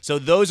like, so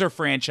those are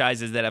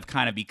franchises that have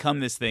kind of become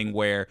this thing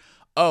where,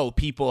 oh,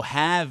 people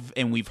have,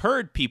 and we've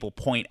heard people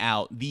point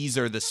out, these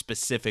are the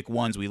specific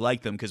ones. We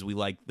like them because we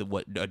like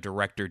what a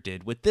director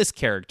did with this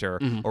character,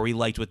 or we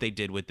liked what they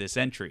did with this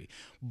entry.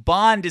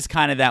 Bond is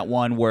kind of that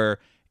one where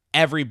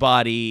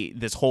everybody,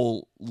 this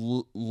whole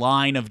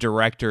line of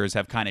directors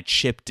have kind of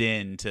chipped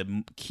in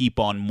to keep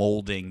on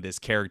molding this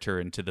character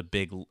into the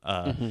big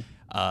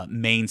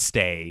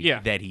mainstay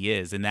that he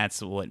is, and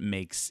that's what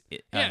makes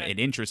it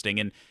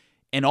interesting.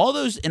 And all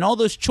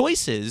those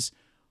choices,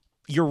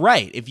 you're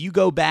right. If you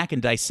go back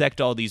and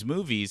dissect all these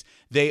movies,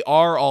 they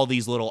are all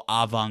these little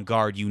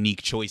avant-garde,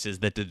 unique choices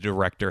that the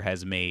director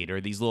has made, or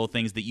these little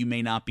things that you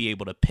may not be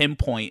able to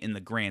pinpoint in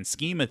the grand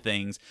scheme of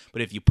things,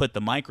 but if you put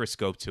the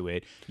microscope to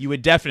it, you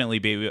would definitely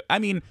be. I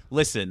mean,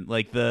 listen,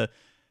 like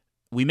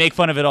we make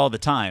fun of it all the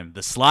time.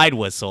 The slide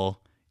whistle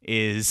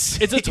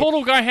it's a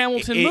total Guy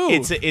Hamilton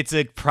move. It's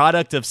a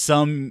product of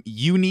some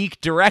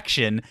unique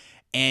direction,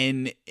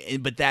 but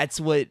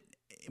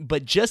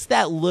just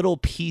that little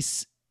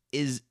piece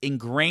is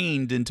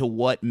ingrained into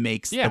what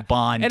makes the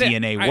Bond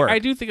DNA work. I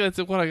do think that's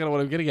what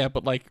I'm getting at,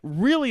 but like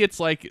really it's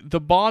like the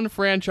Bond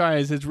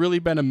franchise has really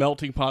been a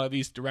melting pot of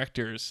these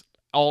directors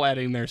all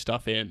adding their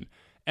stuff in.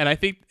 And I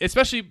think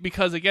especially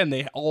because again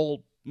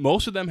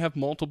most of them have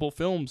multiple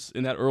films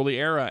in that early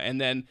era,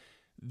 and then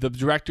the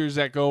directors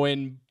that go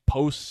in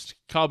post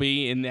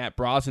Cubby in that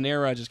Brosnan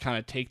era just kind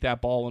of take that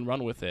ball and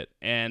run with it.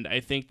 And I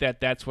think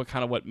that's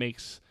what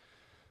makes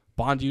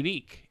Bond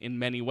unique in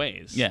many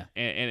ways. Yeah.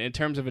 And in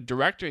terms of a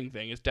directing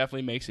thing, it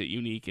definitely makes it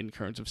unique in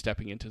terms of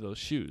stepping into those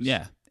shoes.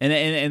 Yeah. And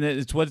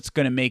it's what's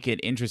going to make it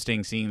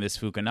interesting seeing this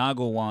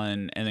Fukunaga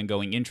one and then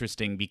going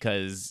interesting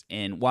because,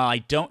 and while I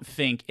don't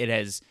think it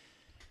has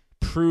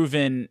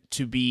proven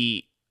to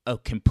be a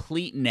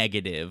complete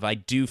negative, I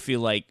do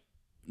feel like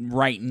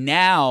right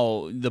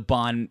now the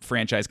Bond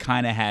franchise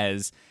kind of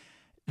has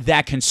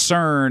that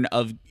concern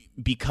of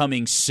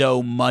becoming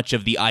so much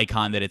of the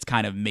icon that it's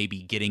kind of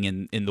maybe getting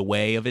in the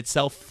way of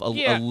itself a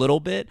little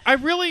bit. I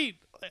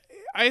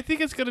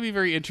think it's going to be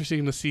very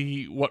interesting to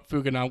see what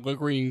Fukunaga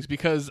brings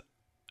because,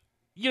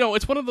 you know,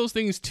 it's one of those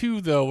things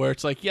too, though, where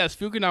it's like, yes,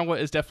 Fukunaga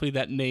is definitely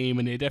that name,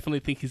 and they definitely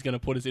think he's going to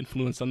put his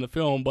influence on the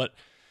film, but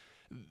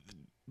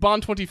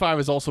Bond 25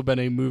 has also been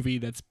a movie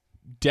that's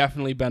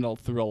definitely been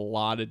through a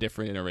lot of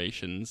different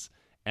iterations.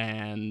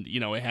 And, you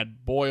know, it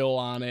had Boyle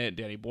on it,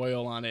 Danny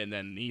Boyle on it, and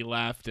then he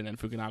left, and then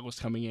Fukunaga was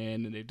coming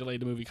in, and they delayed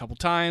the movie a couple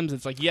times.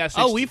 It's like, yes.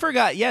 We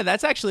forgot. Yeah,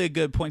 that's actually a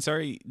good point.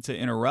 Sorry to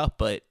interrupt,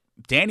 but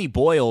Danny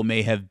Boyle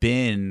may have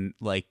been,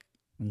 like,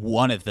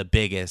 one of the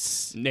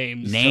biggest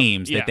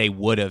names that they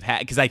would have had.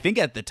 Because I think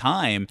at the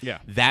time,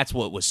 that's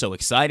what was so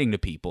exciting to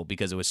people,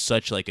 because it was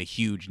such, like, a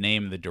huge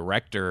name in the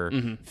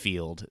director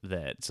field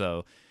that,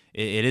 so...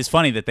 it is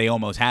funny that they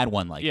almost had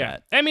one like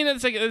that. I mean,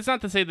 it's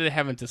not to say that they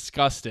haven't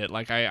discussed it.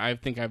 Like I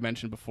think I've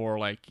mentioned before,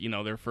 like, you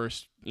know, their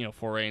first, you know,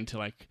 foray into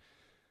like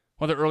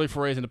their early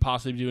forays into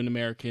possibly doing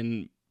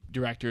American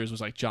directors was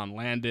like John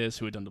Landis,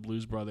 who had done the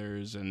Blues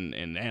Brothers and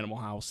Animal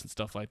House and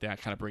stuff like that,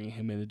 kind of bringing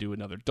him in to do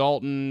another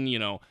Dalton. You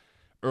know,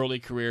 early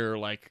career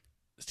like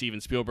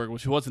Steven Spielberg,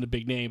 which wasn't a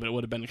big name, but it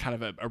would have been kind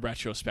of a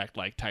retrospect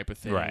like type of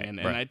thing. Right, and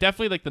right. I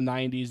definitely like the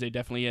 90s. They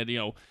definitely had,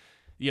 you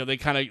know, they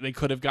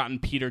could have gotten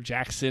Peter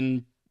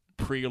Jackson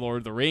pre-Lord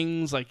of the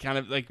Rings, like kind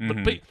of like,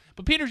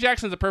 but Peter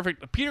Jackson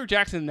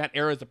in that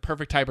era is the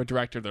perfect type of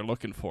director they're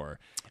looking for.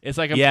 It's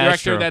like a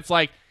director that's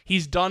like,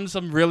 he's done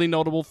some really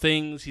notable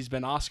things. He's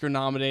been Oscar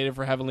nominated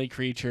for Heavenly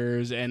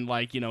Creatures, and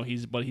like, you know,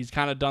 he's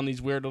kind of done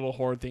these weird little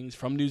horror things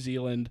from New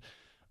Zealand.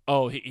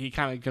 Oh, he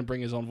kind of can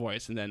bring his own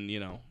voice, and then, you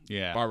know,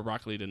 Barbara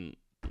Broccoli didn't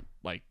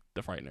like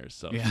The Frighteners,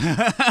 so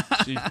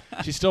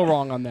she's still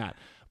wrong on that.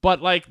 But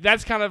like,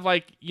 that's kind of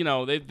like, you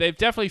know, they've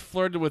definitely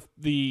flirted with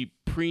the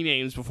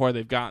pre-names before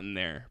they've gotten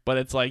there. But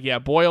it's like, yeah,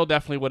 Boyle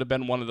definitely would have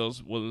been one of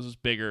those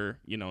bigger,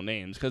 you know,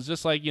 names, because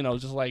just like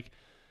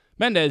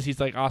Mendes, he's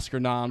like Oscar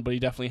nom, but he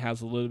definitely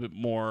has a little bit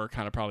more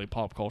kind of probably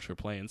pop culture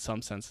play in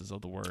some senses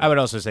of the word. I would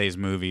also say his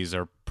movies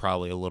are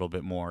probably a little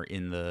bit more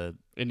in the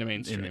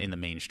mainstream. In the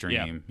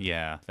mainstream,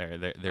 yeah. There's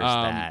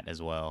that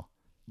as well.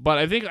 But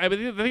I think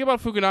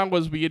about Fukunaga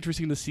would be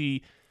interesting to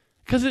see,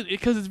 because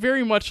it's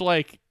very much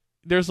like,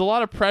 there's a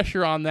lot of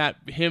pressure on that,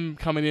 him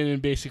coming in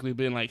and basically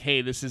being like,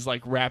 hey, this is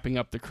like wrapping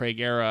up the Craig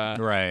era,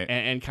 right?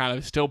 And kind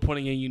of still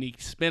putting a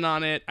unique spin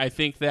on it. I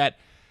think that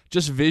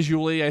just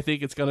visually, I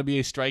think it's going to be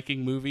a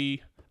striking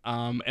movie,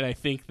 and I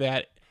think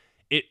that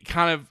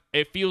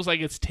it feels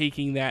like it's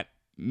taking that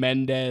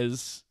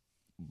Mendes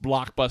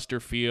blockbuster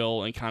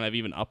feel and kind of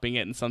even upping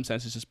it in some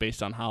senses, just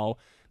based on how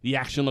the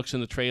action looks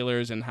in the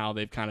trailers and how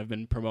they've kind of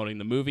been promoting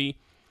the movie.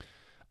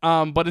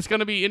 But it's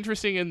going to be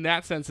interesting in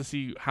that sense to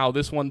see how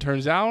this one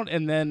turns out,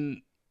 and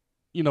then,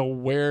 you know,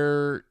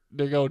 where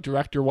they go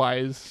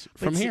director-wise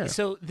from here.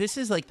 So this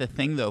is like the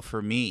thing, though,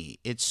 for me.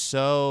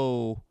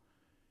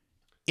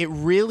 It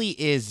really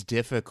is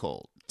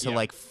difficult to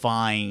like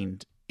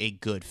find a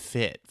good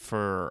fit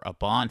for a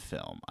Bond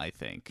film, I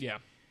think. Yeah.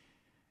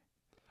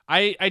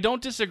 I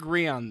don't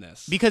disagree on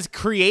this. Because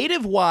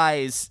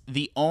creative-wise,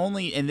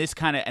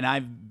 and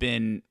I've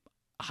been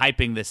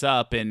hyping this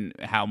up and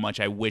how much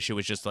I wish it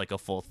was just like a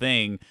full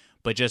thing,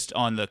 but just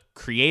on the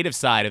creative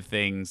side of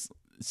things,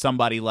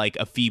 somebody like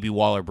a Phoebe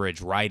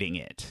Waller-Bridge writing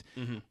it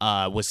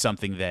was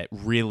something that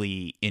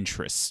really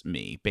interests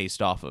me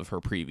based off of her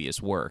previous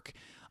work.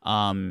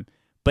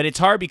 But it's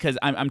hard because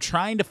I'm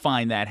trying to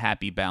find that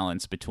happy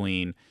balance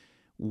between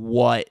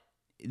what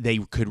they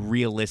could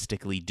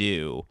realistically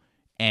do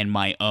and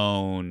my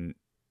own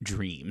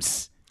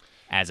dreams,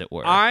 as it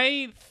were.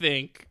 I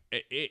think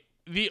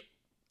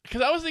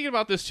because I was thinking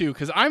about this too,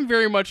 because I'm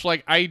very much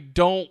like, I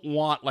don't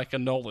want like a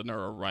Nolan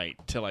or a Wright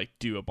to like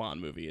do a Bond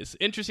movie. It's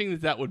interesting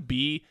that would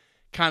be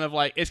kind of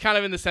like, it's kind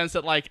of in the sense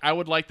that like, I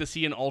would like to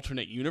see an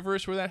alternate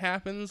universe where that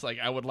happens. Like,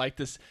 I would like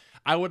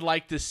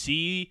to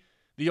see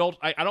the old.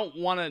 I don't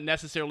want to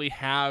necessarily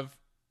have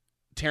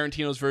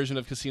Tarantino's version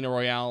of Casino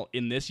Royale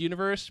in this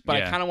universe, but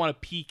I kind of want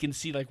to peek and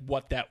see like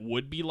what that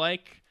would be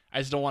like. I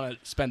just don't want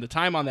to spend the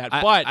time on that.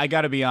 But I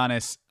got to be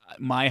honest,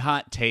 my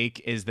hot take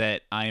is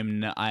that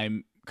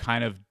I'm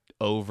kind of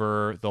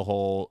over the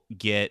whole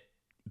get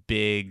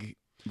big,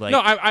 like, no,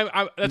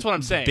 I that's what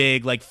I'm saying.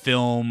 Big like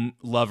film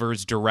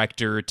lovers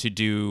director to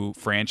do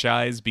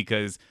franchise,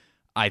 because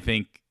I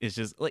think it's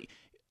just like,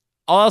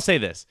 I'll say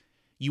this: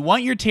 you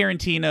want your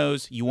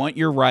Tarantinos, you want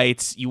your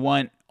Wrights, you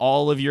want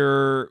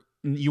your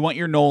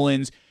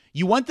Nolans,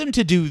 you want them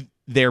to do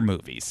their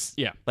movies.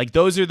 Yeah, like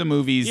those are the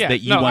movies that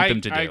you want them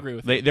to do. I agree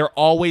with you. They're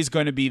always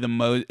going to be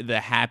the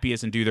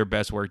happiest and do their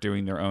best work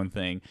doing their own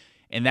thing.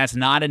 And that's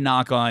not a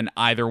knock on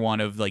either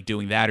one of like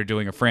doing that or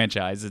doing a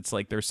franchise. It's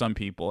like there's some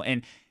people,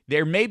 and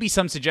there may be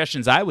some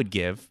suggestions I would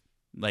give,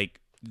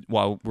 like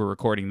while we're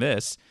recording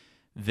this,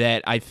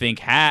 that I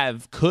think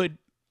could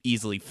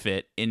easily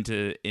fit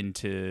into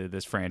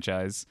this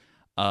franchise,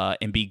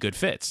 and be good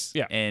fits,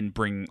 and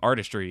bring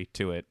artistry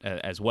to it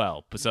as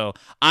well. So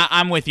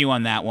I'm with you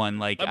on that one.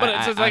 Like, but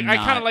it's like I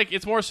kind of like,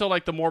 it's more so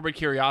like the morbid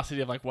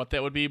curiosity of like what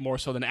that would be, more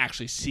so than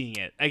actually seeing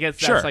it. I guess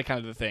that's like kind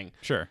of the thing.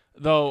 Sure.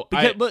 Though,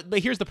 but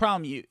here's the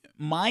problem.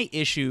 My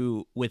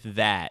issue with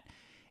that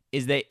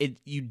is that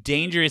you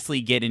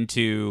dangerously get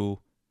into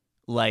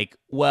like,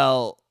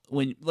 well,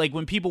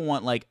 when people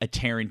want like a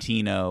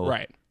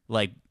Tarantino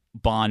like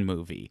Bond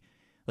movie.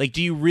 Like,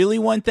 do you really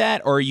want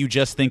that, or are you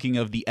just thinking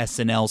of the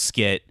SNL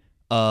skit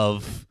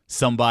of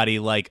somebody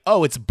like,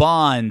 oh, it's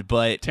Bond,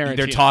 but Tarantino.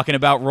 They're talking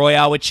about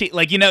Royale with cheese?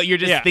 Like, you know, you're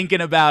just thinking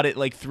about it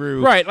like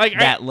through like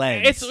that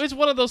lens. It's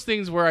one of those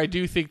things where I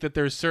do think that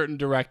there's certain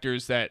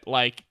directors that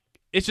like,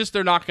 it's just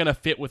they're not going to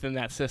fit within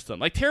that system.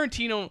 Like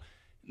Tarantino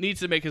needs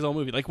to make his own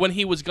movie. Like when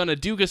he was going to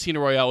do Casino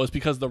Royale, it was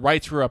because the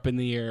rights were up in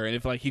the air, and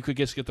if like he could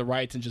just get the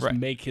rights and just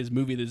make his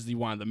movie as he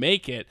wanted to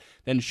make it,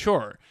 then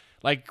sure.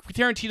 Like,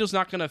 Tarantino's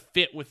not going to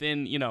fit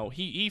within,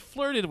 he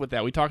flirted with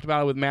that. We talked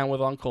about it with Man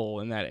with Uncle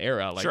in that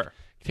era. Like, Sure.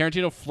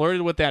 Tarantino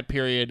flirted with that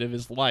period of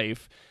his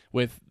life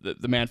with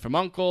the Man from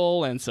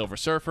Uncle and Silver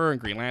Surfer and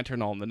Green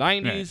Lantern all in the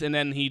 90s, Right. and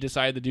then he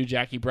decided to do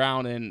Jackie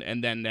Brown,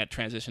 and then that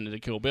transitioned into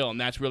Kill Bill,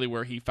 and that's really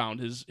where he found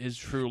his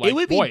true, like, It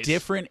would voice. be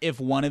different if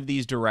one of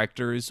these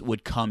directors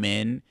would come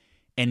in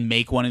and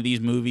make one of these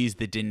movies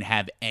that didn't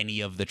have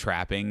any of the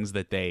trappings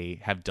that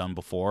they have done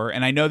before.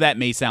 And I know that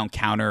may sound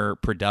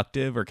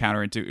counterproductive or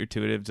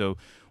counterintuitive to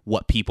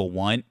what people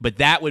want, but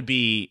that would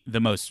be the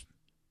most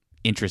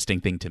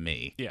interesting thing to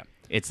me. Yeah.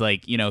 It's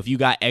like, if you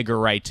got Edgar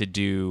Wright to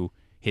do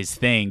his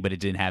thing, but it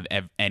didn't have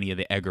any of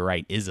the Edgar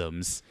Wright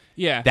isms,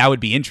 Yeah. that would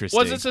be interesting.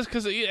 Well, it's just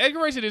because Edgar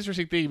Wright's an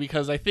interesting thing,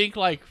 because I think,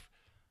 like,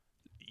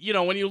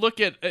 when you look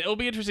at, it'll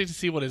be interesting to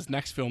see what his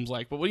next film's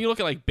like, but when you look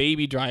at, like,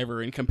 Baby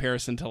Driver in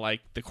comparison to,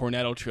 like, the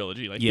Cornetto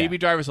trilogy, like, Yeah. Baby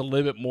Driver's a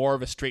little bit more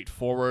of a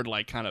straightforward,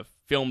 like, kind of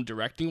film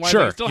directing wise.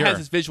 Sure, Like, it still has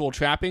its visual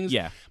trappings,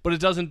 Yeah. but it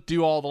doesn't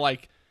do all the,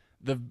 like,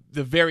 the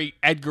very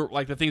Edgar,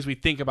 like, the things we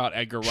think about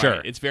Edgar Wright.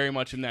 Sure. It's very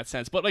much in that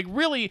sense. But, like,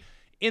 really,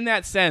 in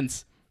that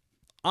sense,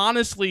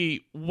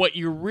 honestly, what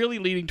you're really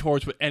leading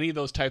towards with any of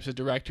those types of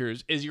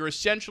directors is you're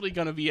essentially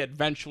going to be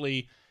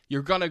eventually,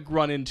 you're going to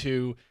run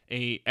into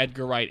a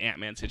Edgar Wright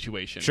Ant-Man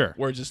situation. Sure.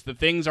 Where just the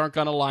things aren't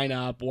going to line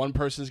up. One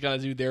person's going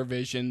to do their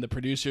vision. The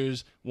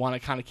producers want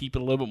to kind of keep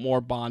it a little bit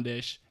more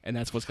Bondish, and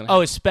that's what's going to happen.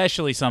 Oh,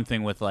 especially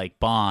something with like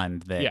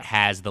Bond that Yeah.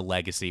 has the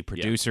legacy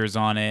producers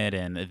on it,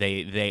 and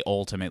they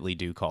ultimately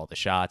do call the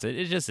shots.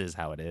 It just is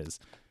how it is.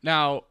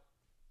 Now,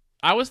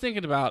 I was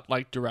thinking about,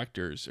 like,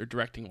 directors or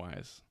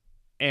directing-wise,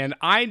 and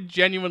I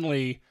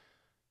genuinely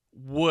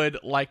would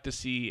like to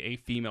see a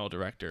female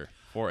director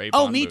for a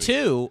Bond Oh, me movie.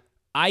 too.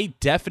 I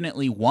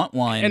definitely want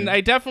one. And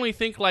I definitely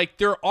think, like,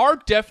 there are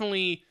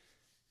definitely,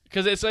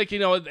 because it's like,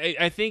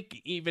 I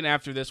think even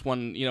after this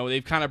one,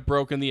 they've kind of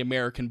broken the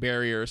American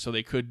barrier, so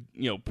they could,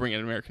 bring in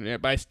an American,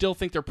 but I still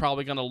think they're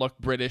probably going to look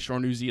British or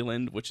New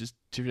Zealand, which is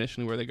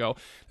traditionally where they go.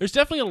 There's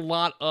definitely a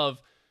lot of,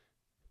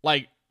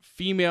 like,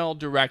 female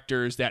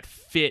directors that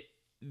fit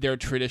their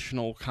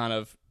traditional kind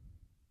of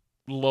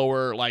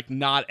lower, like,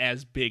 not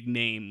as big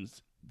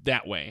names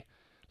that way.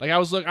 Like, I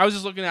was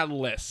just looking at a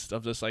list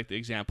of just, like, the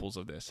examples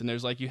of this, and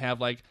there's, like, you have,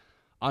 like,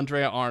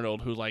 Andrea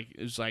Arnold, who, like,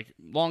 is, like,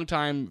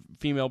 longtime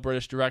female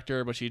British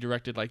director, but she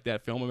directed, like,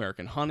 that film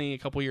American Honey a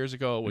couple years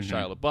ago with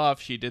Shia LaBeouf.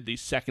 She did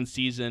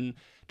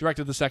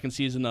directed the second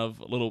season of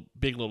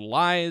Big Little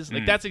Lies.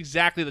 Like, that's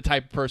exactly the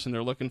type of person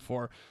they're looking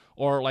for.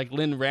 Or, like,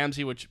 Lynn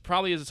Ramsey, which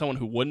probably isn't someone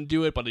who wouldn't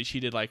do it, but she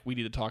did, like, We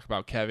Need to Talk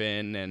About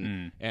Kevin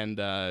and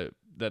that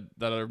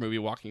other movie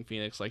Walking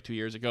Phoenix, like, 2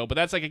 years ago. But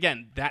that's, like,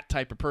 again, that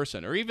type of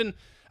person. Or even,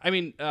 I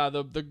mean,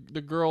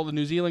 the girl, the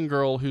New Zealand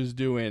girl who's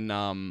doing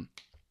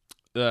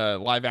the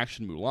live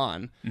action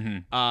Mulan.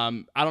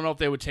 I don't know if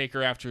they would take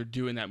her after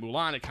doing that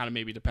Mulan. It kind of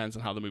maybe depends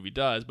on how the movie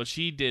does. But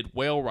she did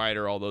Whale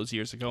Rider all those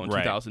years ago in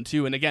Right.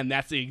 2002. And again,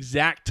 that's the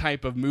exact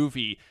type of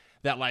movie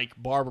that, like,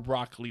 Barbara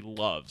Broccoli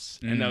loves.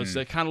 And I was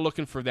kind of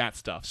looking for that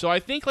stuff. So I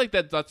think, like,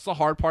 that's the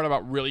hard part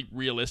about really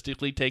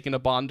realistically taking a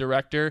Bond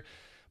director.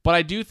 But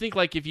I do think,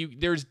 like,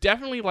 there's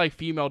definitely, like,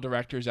 female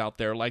directors out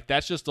there. Like,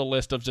 that's just a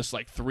list of just,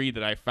 like, 3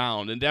 that I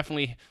found. And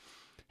definitely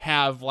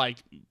have, like,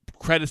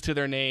 credits to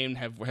their name,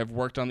 have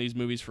worked on these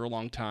movies for a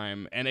long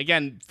time. And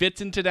again, fits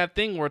into that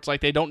thing where it's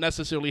like they don't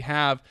necessarily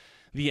have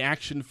the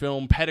action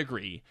film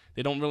pedigree.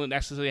 They don't really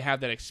necessarily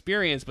have that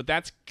experience, but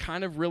that's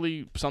kind of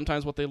really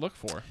sometimes what they look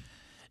for.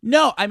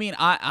 No, I mean,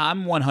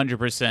 I'm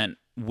 100%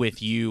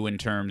 with you in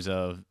terms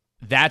of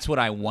that's what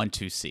I want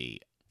to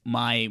see.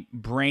 My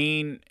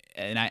brain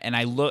and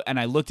I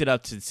looked it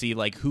up to see,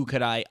 like, who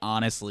would I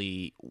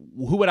honestly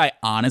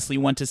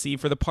want to see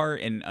for the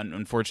part, and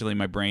unfortunately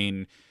my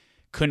brain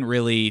couldn't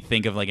really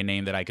think of, like, a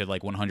name that I could,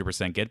 like,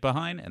 100% get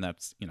behind, and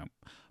that's,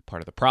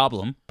 part of the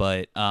problem.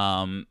 But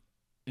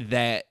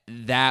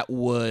that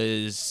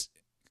was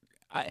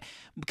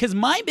because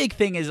my big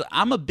thing is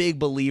I'm a big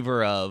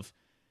believer of,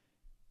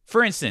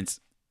 for instance,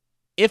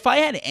 if I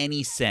had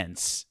any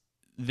sense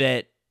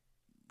that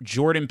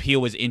Jordan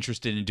Peele was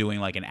interested in doing,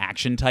 like, an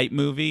action type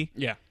movie,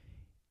 Yeah.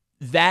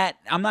 that,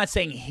 I'm not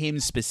saying him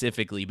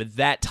specifically, but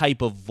that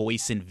type of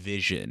voice and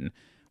vision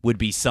would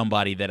be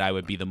somebody that I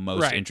would be the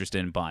most Right. interested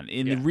in Bond.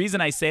 And Yeah. the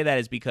reason I say that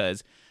is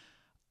because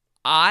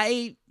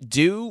I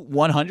do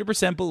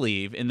 100%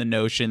 believe in the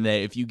notion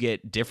that if you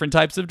get different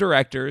types of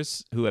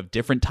directors who have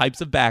different types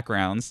of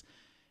backgrounds,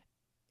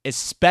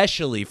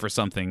 especially for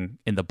something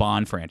in the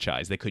Bond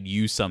franchise that could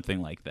use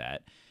something like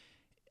that,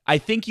 I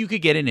think you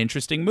could get an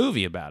interesting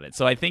movie about it.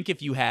 So I think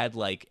if you had,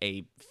 like,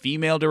 a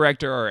female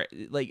director, or,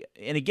 like,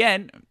 and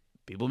again,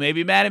 people may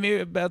be mad at me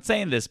about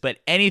saying this, but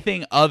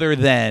anything other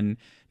than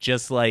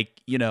just,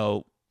 like,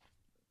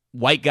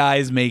 white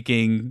guys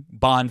making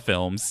Bond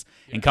films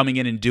and coming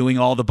in and doing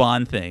all the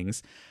Bond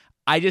things,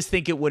 I just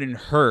think it wouldn't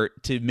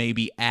hurt to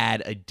maybe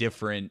add a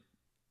different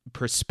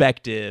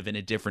perspective and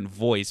a different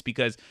voice,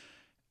 because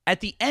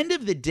at the end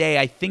of the day,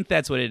 I think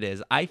that's what it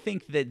is. I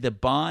think that the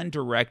Bond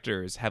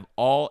directors have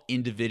all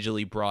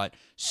individually brought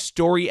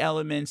story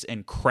elements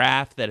and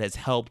craft that has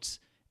helped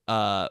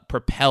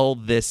propel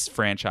this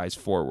franchise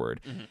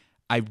forward.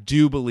 I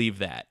do believe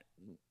that.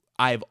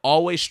 I've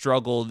always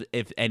struggled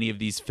if any of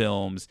these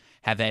films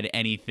have had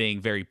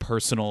anything very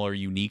personal or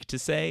unique to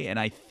say, and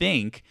I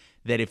think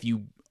that if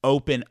you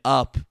open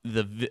up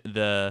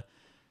the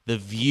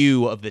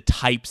view of the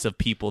types of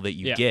people that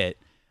you get,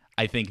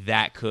 I think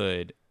that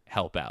could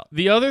help out.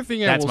 The other thing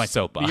that's my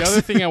soapbox. The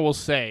other thing I will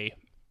say,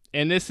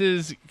 and this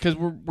is because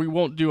we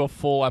won't do a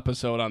full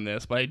episode on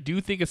this, but I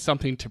do think it's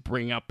something to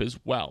bring up as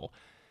well.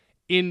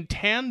 In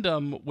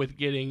tandem with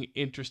getting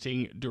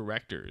interesting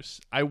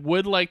directors, I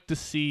would like to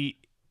see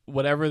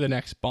whatever the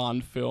next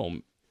Bond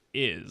film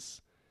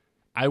is.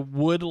 I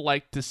would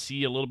like to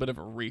see a little bit of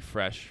a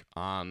refresh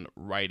on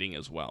writing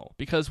as well.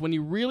 Because when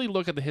you really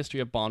look at the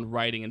history of Bond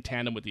writing in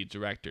tandem with these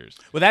directors...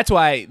 Well, that's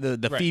why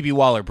the Phoebe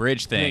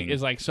Waller-Bridge thing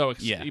is like so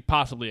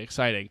possibly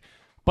exciting.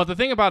 But the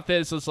thing about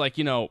this is like,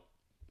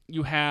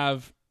 you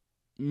have,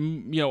 a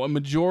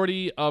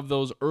majority of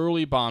those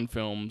early Bond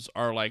films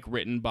are like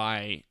written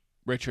by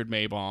Richard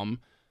Maibaum,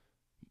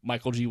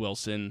 Michael G.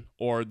 Wilson,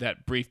 or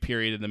that brief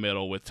period in the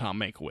middle with Tom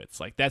Mankiewicz.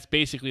 Like, that's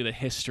basically the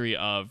history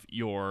of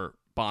your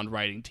Bond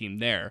writing team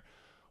there.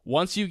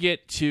 Once you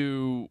get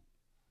to,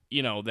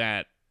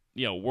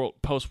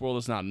 post World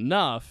Is Not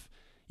Enough,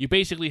 you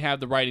basically have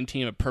the writing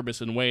team of Purvis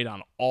and Wade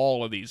on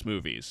all of these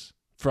movies.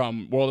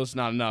 From World Is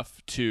Not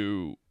Enough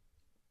to,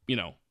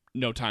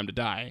 No Time to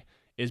Die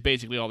is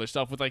basically all their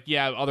stuff. With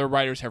other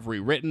writers have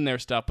rewritten their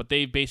stuff, but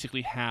they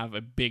basically have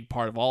a big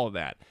part of all of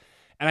that.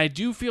 And I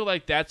do feel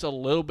like that's a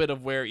little bit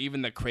of where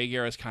even the Craig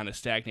era is kind of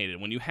stagnated.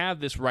 When you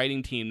have this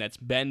writing team that's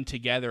been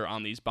together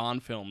on these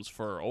Bond films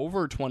for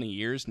over 20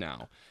 years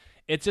now,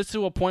 it's just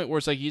to a point where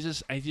it's like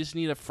I just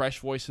need a fresh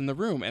voice in the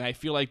room. And I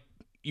feel like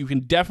you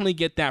can definitely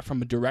get that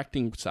from a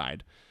directing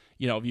side.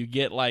 If you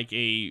get like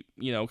a,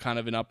 kind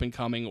of an up and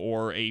coming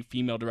or a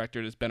female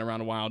director that's been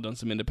around a while, done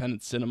some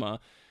independent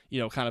cinema,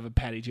 kind of a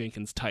Patty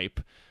Jenkins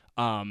type,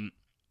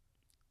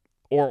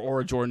 or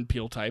a Jordan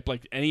Peele type,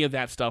 like any of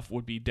that stuff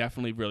would be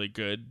definitely really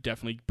good,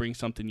 definitely bring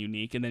something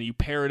unique. And then you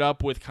pair it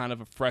up with kind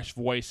of a fresh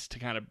voice to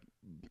kind of,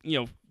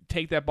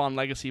 take that Bond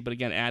legacy, but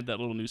again, add that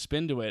little new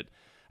spin to it.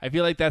 I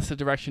feel like that's the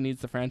direction needs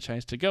the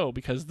franchise to go,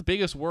 because the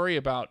biggest worry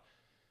about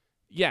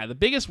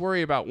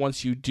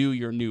once you do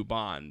your new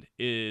Bond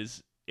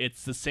is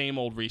it's the same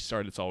old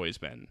restart it's always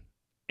been.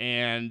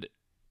 And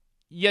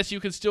yes,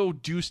 you can still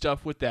do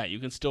stuff with that. You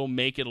can still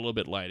make it a little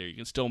bit lighter. You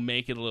can still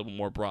make it a little bit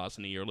more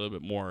Brosnan-y or a little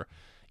bit more,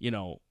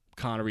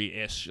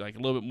 Connery-ish, like a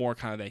little bit more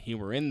kind of that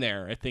humor in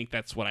there. I think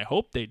that's what I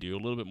hope they do,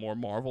 a little bit more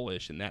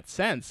Marvel-ish in that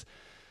sense.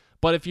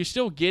 But if you're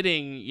still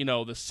getting,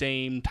 the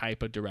same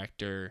type of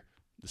director,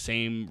 the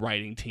same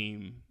writing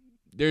team,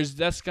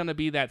 that's going to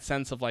be that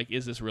sense of like,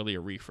 is this really a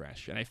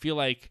refresh? And I feel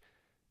like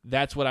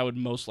that's what I would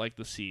most like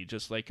to see,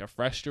 just like a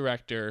fresh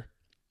director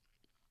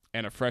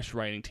and a fresh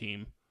writing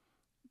team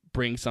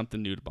bring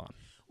something new to Bond.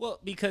 Well,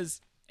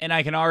 because, and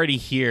I can already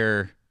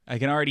hear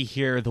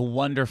the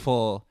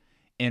wonderful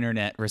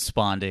internet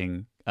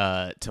responding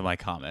to my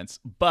comments.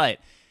 But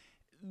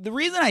the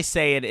reason I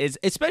say it is,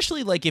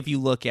 especially like if you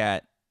look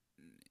at,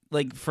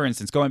 like, for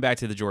instance, going back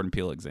to the Jordan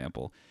Peele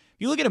example,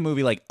 if you look at a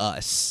movie like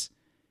Us,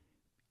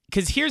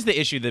 because here's the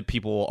issue that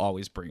people will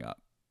always bring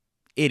up.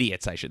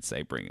 Idiots, I should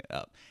say, bring it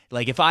up.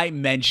 Like, if I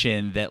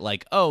mention that,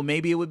 like, oh,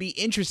 maybe it would be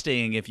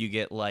interesting if you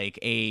get, like,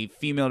 a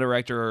female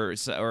director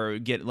or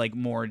get, like,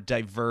 more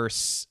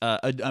diverse,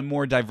 a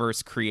more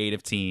diverse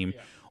creative team,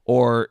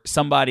 or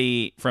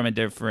somebody from a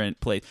different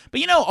place.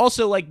 But,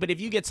 also, like, but if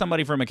you get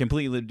somebody from a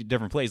completely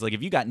different place, like,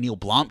 if you got Neil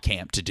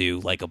Blomkamp to do,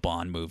 like, a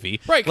Bond movie,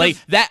 right? Like,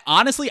 that,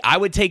 honestly, I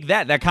would take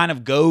that. That kind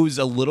of goes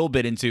a little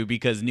bit into,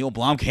 because Neil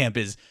Blomkamp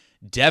is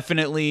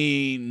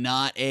definitely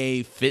not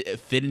a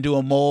fit into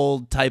a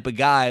mold type of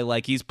guy.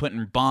 Like, he's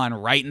putting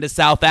Bond right into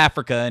South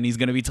Africa, and he's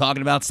going to be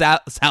talking about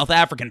South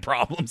African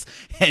problems.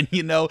 And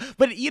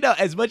but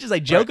as much as I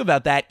joke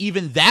about that,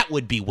 even that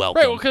would be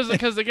welcome. Right, well,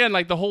 because again,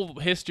 like the whole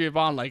history of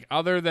Bond, like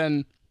other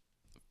than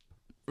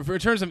in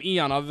terms of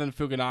Eon, other than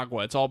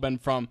Fukunaga, it's all been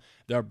from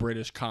the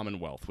British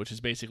Commonwealth, which is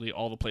basically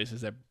all the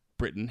places that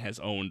Britain has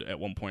owned at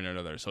one point or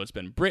another. So it's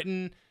been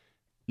Britain,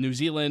 New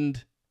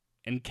Zealand,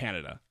 and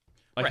Canada.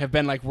 Have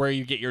been like where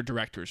you get your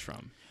directors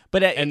from.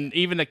 But and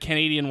even the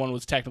Canadian one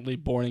was technically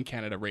born in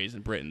Canada, raised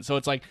in Britain. So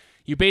it's like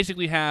you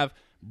basically have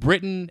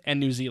Britain and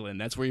New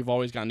Zealand. That's where you've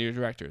always gotten your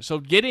directors. So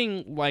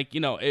getting like,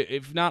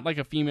 if not like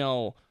a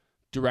female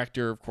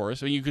director, of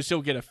course, I mean, you could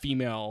still get a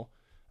female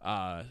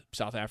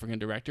South African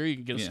director. You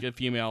can get a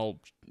female,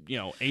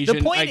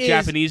 Asian, like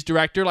Japanese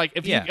director. Like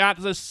if you got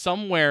this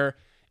somewhere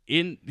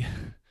in...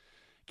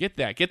 Get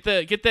the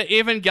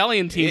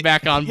Evangelion team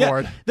back on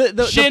board.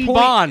 Shin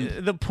Bond.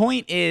 The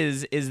point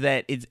is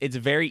that it's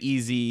very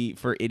easy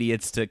for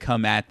idiots to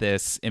come at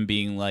this and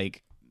being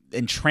like,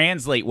 and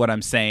translate what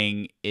I'm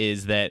saying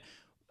is that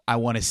I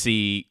want to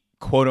see,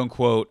 quote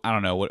unquote, I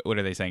don't know, what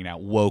are they saying now?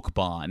 Woke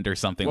Bond or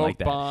something like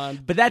that.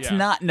 Bond. But that's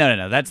not,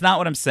 no, that's not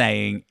what I'm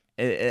saying.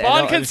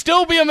 Bond can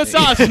still be a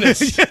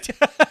misogynist.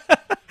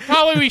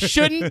 Probably we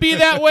shouldn't be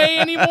that way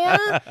anymore.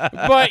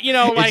 But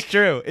like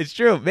it's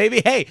true.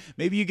 Maybe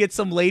you get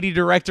some lady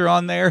director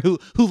on there who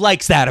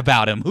likes that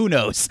about him. Who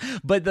knows?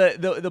 But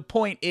the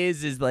point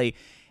is like,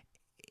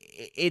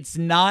 it's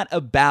not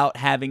about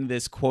having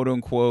this quote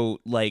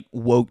unquote like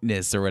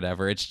wokeness or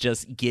whatever. It's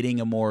just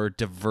getting a more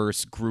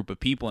diverse group of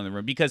people in the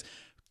room because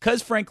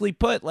frankly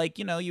put, like,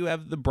 you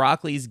have the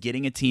Broccoli's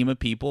getting a team of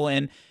people,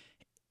 and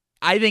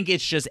I think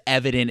it's just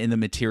evident in the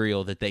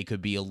material that they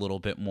could be a little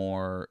bit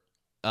more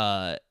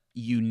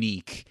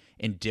unique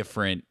and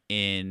different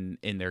in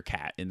their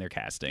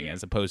casting,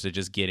 as opposed to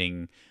just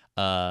getting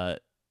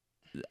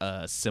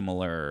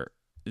similar.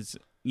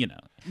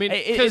 I mean,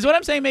 is what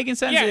I'm saying making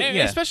sense?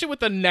 Yeah, especially with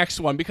the next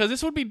one, because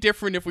this would be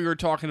different if we were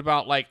talking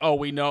about like,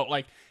 we know,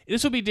 like,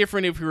 this would be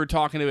different if we were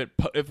talking about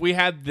if we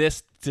had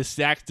this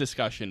exact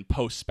discussion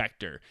post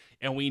Spectre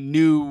and we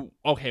knew,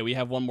 okay, we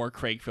have one more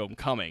Craig film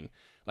coming.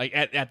 Like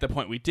at the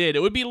point we did, it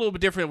would be a little bit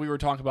different if we were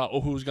talking about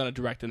who's going to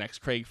direct the next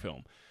Craig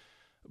film.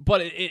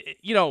 But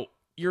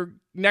you're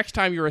next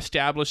time you're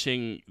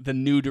establishing the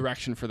new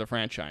direction for the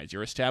franchise,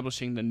 you're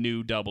establishing the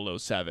new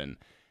 007,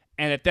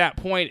 and at that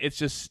point, it's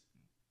just,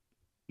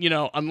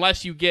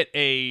 unless you get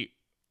a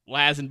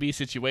Lazenby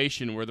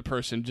situation where the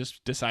person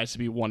just decides to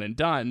be one and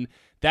done,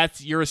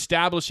 you're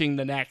establishing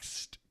the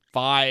next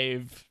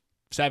 5,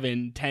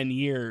 7, 10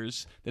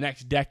 years, the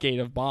next decade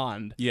of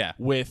Bond. Yeah.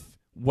 With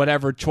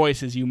whatever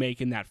choices you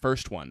make in that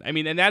first one. I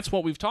mean, and that's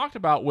what we've talked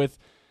about with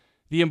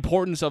the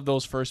importance of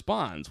those first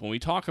Bonds. When we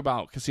talk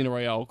about Casino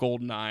Royale,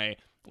 GoldenEye,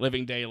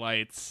 Living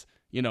Daylights,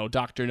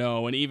 Dr.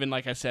 No, and even,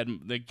 like I said,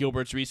 the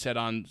Gilbert's Reset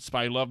on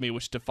Spy Who Loved Me,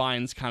 which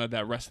defines kind of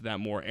that rest of that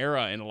Moore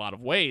era in a lot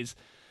of ways.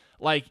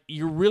 Like,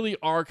 you really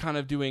are kind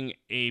of doing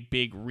a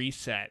big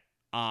reset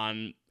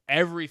on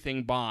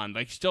everything Bond.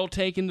 Like, still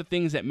taking the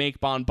things that make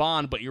Bond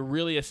Bond, but you're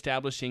really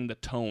establishing the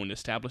tone,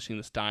 establishing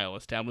the style,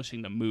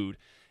 establishing the mood.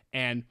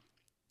 And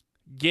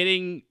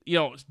getting,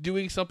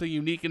 doing something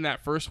unique in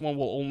that first one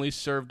will only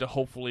serve to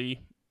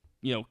hopefully,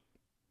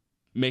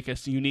 make a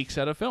unique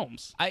set of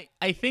films.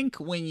 I think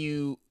when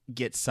you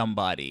get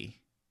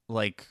somebody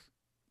like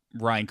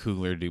Ryan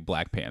Coogler to do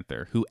Black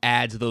Panther, who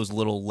adds those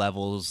little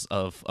levels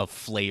of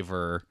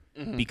flavor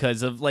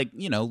because of, like,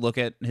 look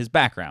at his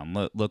background,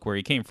 look where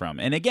he came from.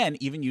 And again,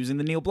 even using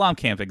the Neil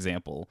Blomkamp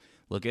example,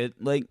 look at,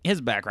 like,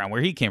 his background,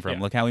 where he came from,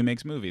 look how he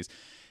makes movies.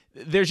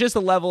 There's just a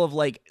level of,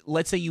 like,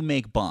 let's say you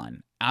make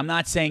Bond. I'm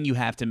not saying you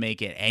have to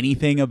make it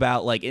anything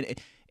about, like,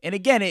 and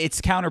again,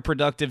 it's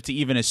counterproductive to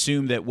even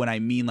assume that when I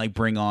mean, like,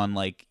 bring on,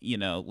 like,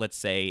 let's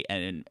say,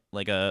 and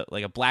like a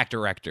black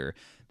director,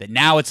 that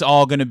now it's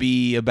all going to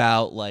be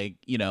about, like,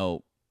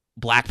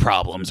 black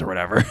problems or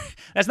whatever.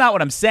 That's not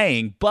what I'm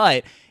saying,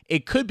 but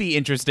it could be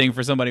interesting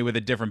for somebody with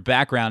a different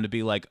background to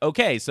be like,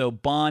 okay, so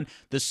Bond,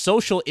 the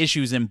social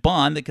issues in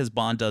Bond, because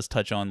Bond does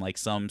touch on, like,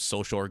 some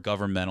social or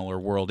governmental or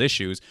world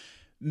issues,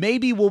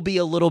 maybe will be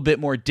a little bit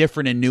more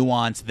different and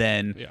nuanced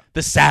than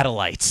the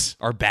satellites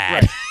are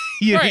bad.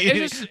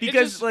 Right.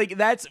 Because like,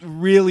 that's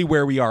really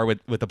where we are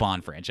with the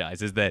Bond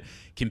franchise, is that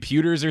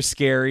computers are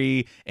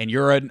scary and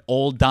you're an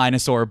old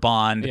dinosaur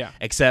Bond,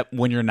 except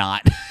when you're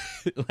not.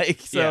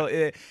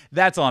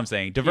 That's all I'm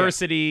saying.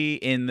 Diversity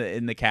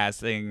in the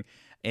casting,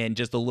 and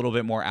just a little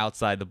bit more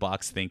outside the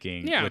box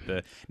thinking. With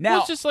the now,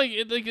 it's just like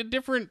a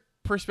different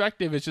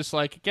perspective. It's just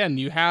like, again,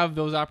 you have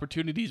those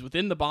opportunities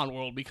within the Bond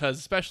world, because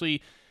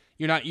especially,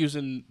 you're not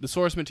using the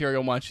source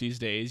material much these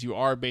days. You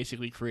are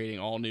basically creating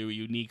all new,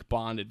 unique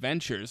Bond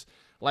adventures.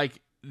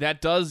 Like, that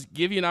does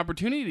give you an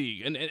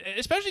opportunity, and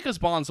especially because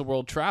Bond's a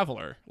world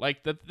traveler.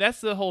 Like,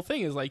 that's the whole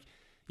thing, is like,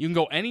 you can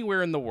go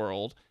anywhere in the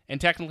world,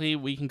 and technically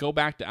we can go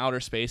back to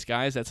outer space,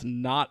 guys. That's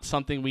not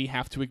something we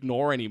have to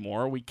ignore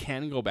anymore. We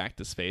can go back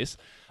to space.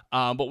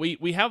 But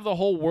we have the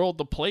whole world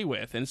to play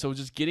with, and so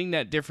just getting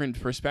that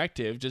different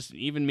perspective just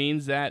even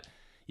means that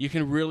you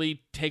can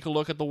really take a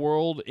look at the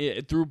world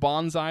through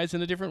Bond's eyes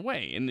in a different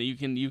way. And you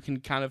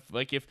can kind of,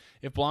 like, if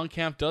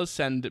Blomkamp does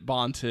send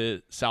Bond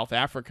to South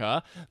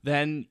Africa,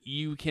 then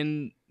he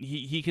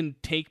can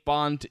take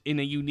Bond in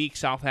a unique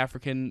South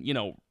African,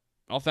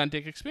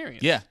 authentic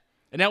experience. Yeah.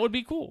 And that would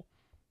be cool.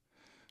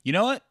 You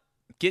know what?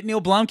 Get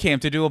Neil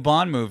Blomkamp to do a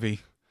Bond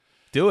movie.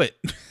 Do it.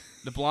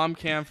 The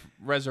Blomkamp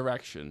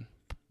Resurrection.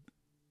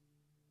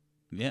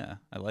 Yeah,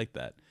 I like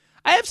that.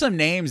 I have some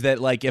names that,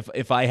 like,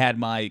 if I had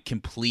my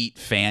complete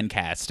fan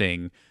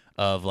casting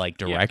of, like,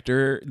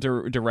 director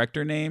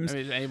names. I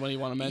mean, is there anyone you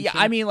want to mention? Yeah,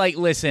 I mean, like,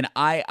 listen,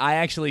 I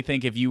actually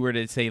think if you were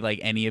to say, like,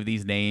 any of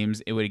these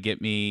names, it would get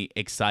me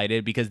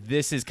excited, because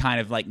this is kind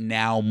of, like,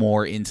 now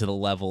more into the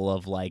level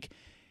of, like,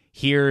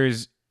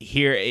 it's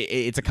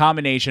a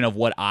combination of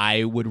what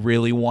I would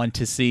really want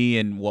to see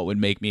and what would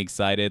make me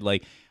excited.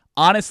 Like,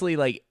 honestly,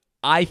 like,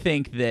 I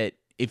think that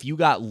if you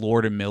got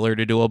Lord and Miller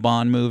to do a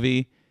Bond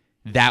movie,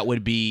 that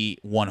would be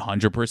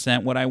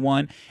 100% what I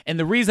want. And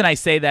the reason I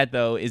say that,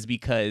 though, is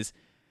because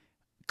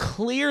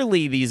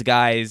clearly these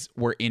guys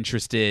were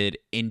interested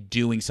in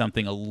doing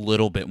something a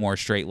little bit more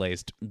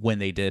straight-laced when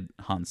they did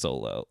Han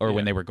Solo, or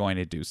when they were going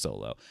to do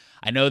Solo.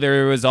 I know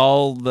there was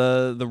all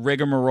the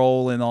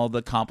rigmarole and all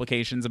the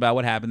complications about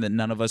what happened that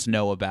none of us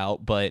know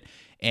about,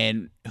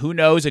 and who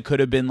knows, it could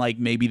have been like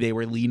maybe they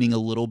were leaning a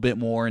little bit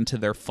more into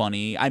their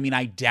funny. I mean,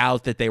 I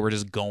doubt that they were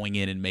just going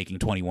in and making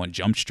 21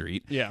 Jump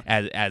Street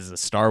as a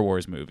Star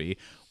Wars movie,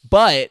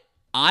 but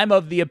I'm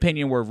of the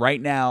opinion where right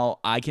now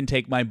I can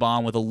take my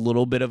Bond with a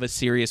little bit of a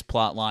serious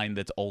plot line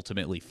that's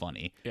ultimately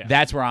funny. Yeah.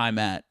 That's where I'm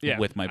at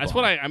with my Bond. That's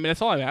what I mean,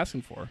 that's all I'm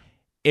asking for.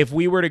 If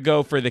we were to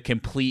go for the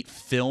complete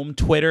film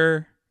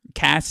Twitter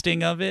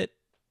casting of it,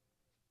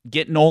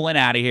 get Nolan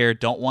out of here.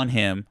 Don't want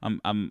him.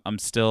 I'm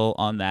still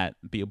on that.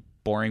 Be a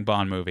boring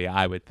Bond movie,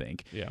 I would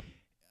think. Yeah.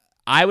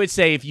 I would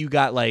say if you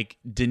got like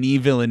Denis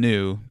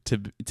Villeneuve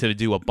to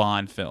do a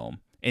Bond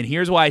film. And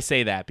here's why I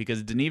say that,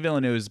 because Denis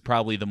Villeneuve is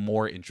probably the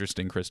more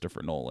interesting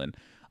Christopher Nolan.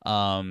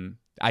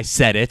 I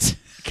said it.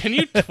 Can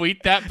you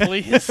tweet that,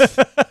 please?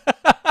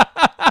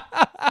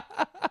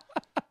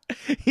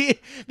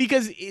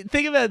 Because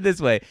think about it this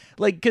way,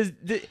 like, because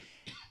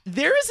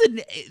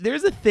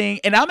there's a thing,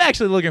 and I'm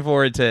actually looking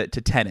forward to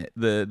Tenet,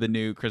 the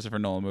new Christopher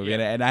Nolan movie,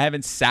 and I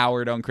haven't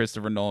soured on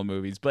Christopher Nolan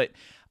movies, but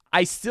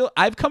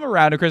I've come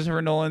around to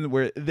Christopher Nolan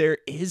where there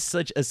is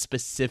such a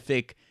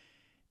specific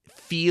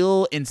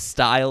feel and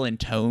style and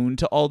tone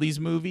to all these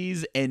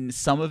movies, and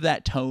some of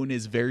that tone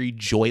is very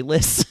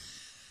joyless.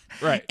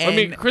 Right. I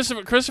mean,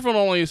 Christopher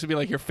Nolan used to be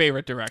like your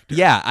favorite director.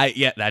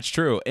 Yeah, that's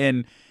true.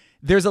 And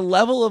there's a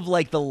level of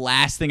like the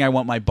last thing I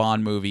want my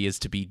Bond movie is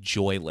to be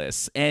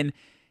joyless. And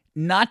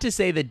not to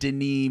say that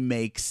Denis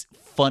makes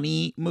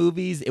funny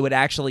movies, it would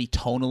actually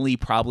tonally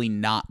probably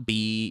not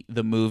be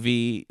the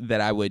movie that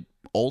I would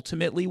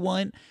ultimately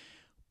want.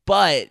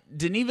 But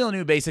Denis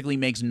Villeneuve basically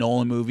makes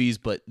Nolan movies,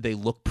 but they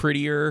look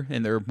prettier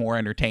and they're more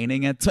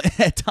entertaining at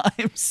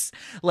times.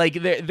 Like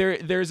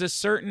there's a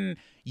certain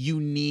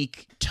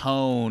unique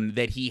tone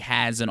that he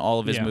has in all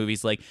of his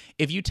movies. Like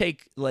if you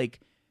take like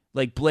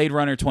Blade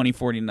Runner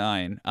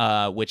 2049,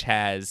 which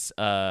has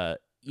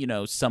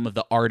some of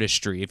the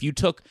artistry. If you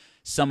took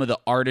some of the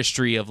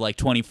artistry of like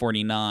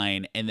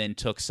 2049 and then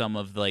took some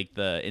of like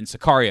in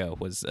Sicario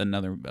was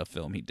another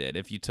film he did.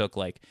 If you took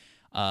like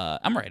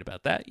I'm right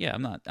about that. Yeah,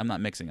 I'm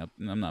not mixing up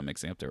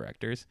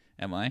directors,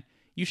 am I?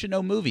 You should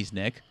know movies,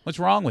 Nick. What's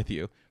wrong with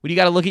you? What do you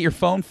got to look at your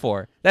phone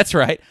for? That's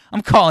right.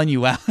 I'm calling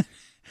you out.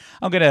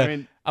 I'm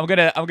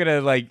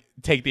gonna like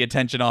take the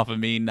attention off of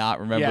me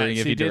not remembering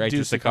if he directed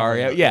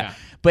Sicario. Yeah.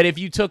 But if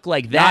you took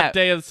like that, not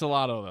Day of the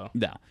Salado though.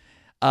 No.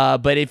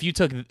 But if you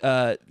took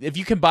if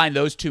you combine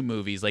those two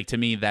movies, like to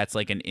me that's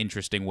like an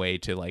interesting way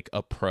to like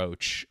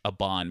approach a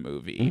Bond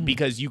movie,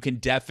 because you can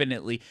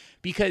definitely,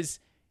 because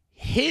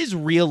his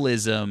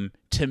realism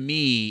to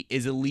me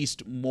is at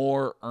least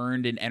more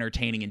earned and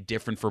entertaining and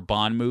different for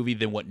Bond movie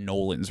than what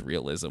Nolan's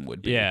realism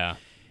would be. Yeah.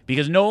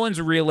 Because Nolan's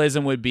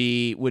realism would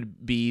be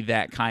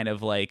that kind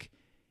of like,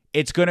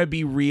 it's going to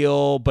be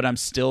real, but I'm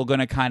still going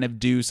to kind of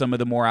do some of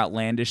the more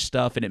outlandish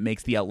stuff, and it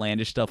makes the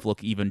outlandish stuff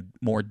look even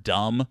more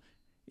dumb,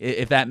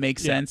 if that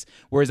makes sense.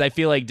 Whereas I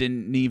feel like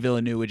Denis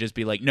Villeneuve would just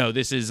be like, no,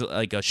 this is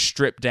like a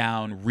stripped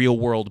down real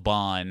world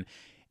Bond.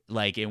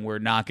 Like, and we're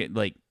not gonna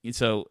like,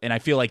 so, and I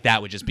feel like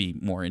that would just be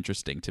more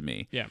interesting to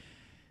me. Yeah.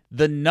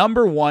 The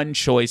number one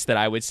choice that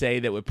I would say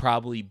that would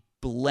probably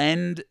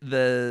blend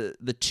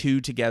the two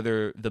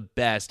together the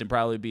best and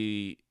probably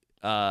be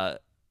the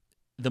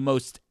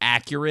most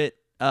accurate,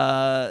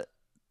 not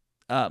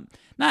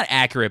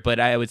accurate, but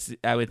I would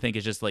think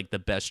it's just like the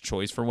best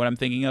choice for what I'm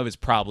thinking of is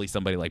probably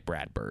somebody like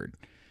Brad Bird.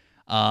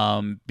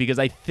 Because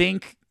I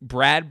think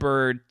Brad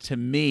Bird to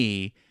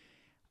me,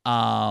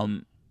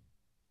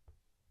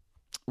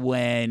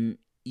 when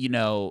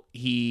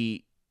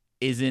he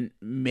isn't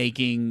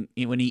making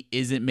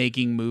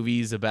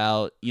movies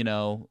about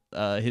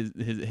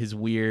his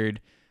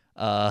weird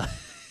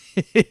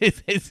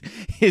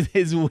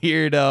his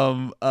weird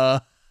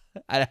how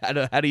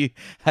do you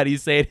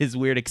say it, his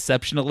weird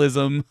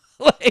exceptionalism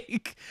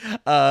like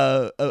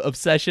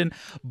obsession,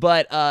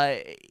 but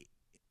I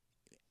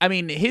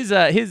mean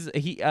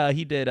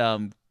he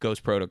did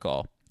Ghost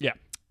Protocol,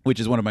 which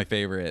is one of my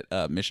favorite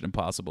Mission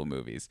Impossible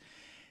movies.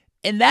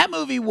 And that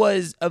movie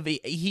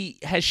he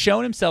has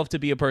shown himself to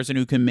be a person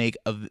who can make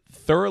a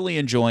thoroughly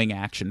enjoying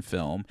action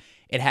film.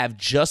 It have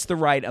just the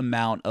right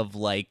amount of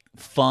like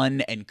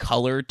fun and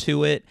color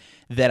to it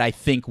that I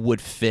think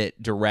would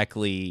fit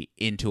directly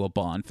into a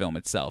Bond film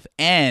itself.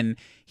 And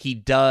he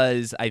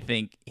does, I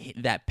think,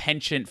 that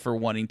penchant for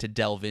wanting to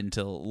delve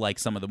into like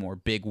some of the more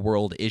big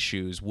world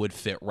issues would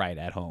fit right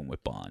at home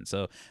with Bond.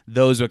 So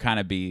those would kind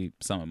of be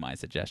some of my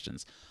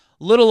suggestions.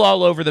 Little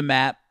all over the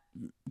map.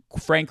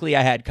 Frankly,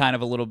 I had kind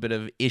of a little bit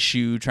of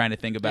issue trying to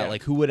think about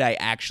like who would I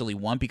actually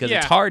want, because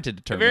it's hard to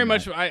determine. Very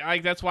much. I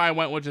that's why I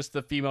went with just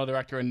the female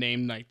director and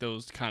named like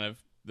those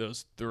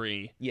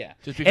three. Yeah,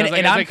 just because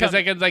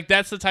like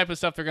that's the type of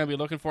stuff they're going to be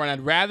looking for, and I'd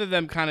rather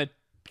them kind of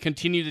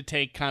continue to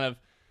take kind of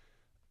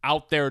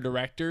out there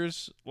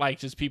directors, like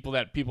just people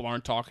that people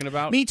aren't talking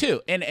about. Me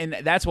too. And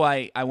that's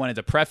why I wanted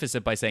to preface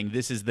it by saying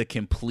this is the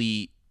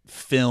complete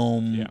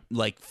film,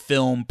 like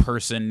film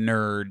person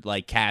nerd,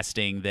 like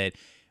casting that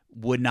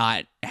would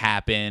not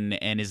happen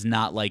and is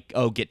not like,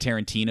 oh, get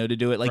Tarantino to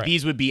do it. Like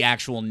these would be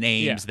actual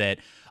names that,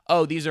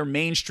 oh, these are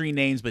mainstream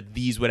names, but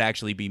these would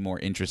actually be more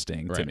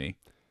interesting to me.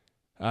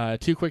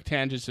 2 quick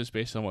tangents just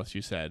based on what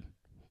you said.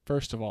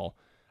 First of all,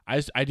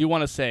 I do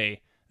want to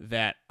say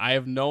that I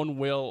have known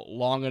Will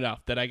long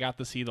enough that I got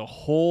to see the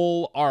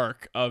whole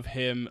arc of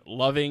him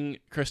loving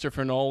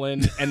Christopher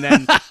Nolan, and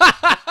then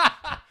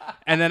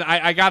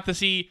I got to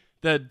see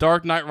the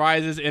Dark Knight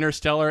Rises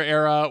Interstellar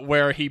era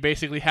where he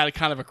basically had a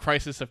kind of a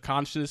crisis of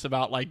conscience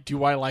about like,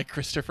 do I like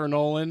Christopher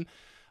Nolan?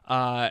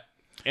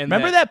 And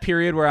remember that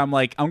period where I'm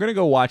like, I'm going to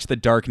go watch The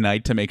Dark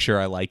Knight to make sure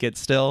I like it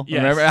still? Yes.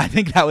 Remember? I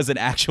think that was an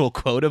actual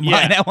quote of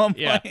mine at one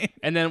point.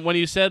 And then when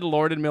you said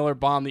Lord and Miller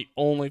Bond, the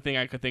only thing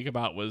I could think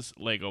about was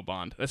Lego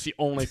Bond. That's the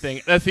only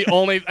thing. That's the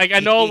only, like, I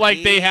know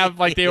like they have,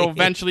 like they will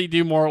eventually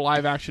do more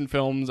live action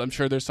films. I'm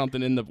sure there's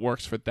something in the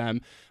works for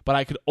them. But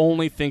I could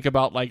only think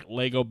about like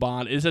Lego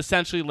Bond. It's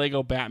essentially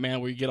Lego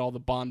Batman where you get all the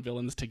Bond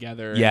villains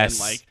together.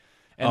 Yes.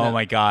 And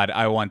my God.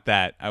 I want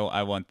that.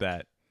 I want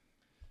that.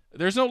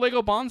 There's no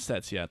Lego Bond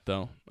sets yet,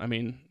 though. I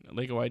mean,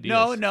 Lego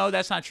Ideas. No,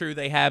 that's not true.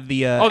 They have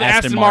the the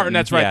Aston Martin.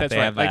 That's right. That's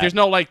right. Like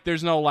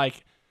there's no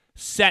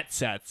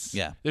sets.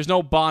 Yeah. There's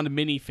no Bond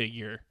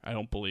minifigure. I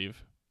don't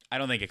believe. I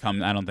don't think it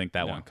comes. I don't think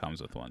that one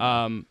comes with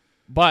one.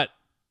 But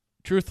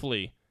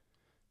truthfully,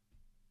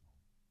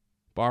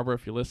 Barbara,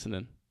 if you're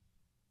listening,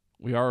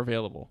 we are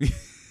available.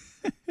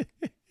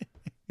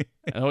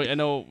 I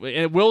know.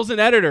 And Will's an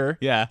editor.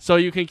 Yeah. So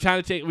you can kind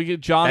of take. We get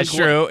John. That's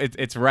true.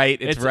 It's right.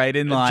 It's right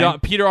in line.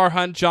 Peter R.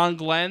 Hunt, John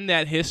Glenn.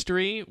 That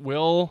history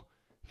will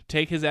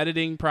take his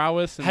editing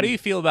prowess. How do you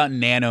feel about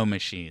nano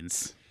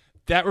machines?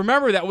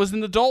 Remember that was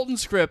in the Dalton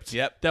script.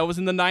 Yep. That was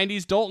in the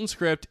 '90s Dalton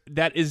script.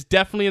 That is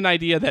definitely an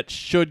idea that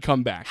should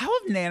come back. How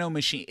have nano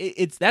machine?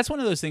 That's one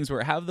of those things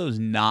where how have those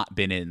not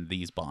been in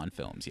these Bond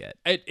films yet?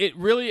 I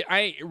really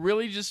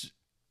just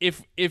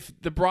if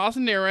the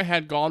Brosnan era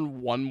had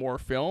gone one more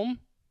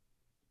film.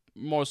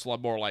 More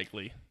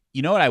likely.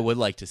 You know what I would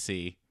like to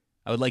see?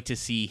 I would like to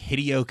see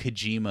Hideo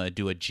Kojima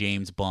do a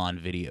James Bond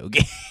video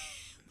game.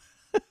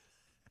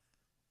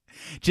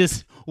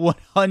 Just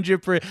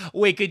 100%.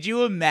 Wait, could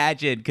you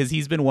imagine? Because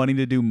he's been wanting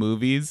to do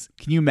movies.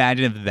 Can you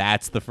imagine if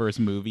that's the first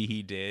movie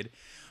he did?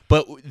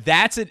 But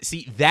that's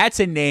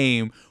a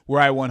name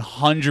where I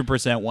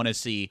 100% want to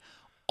see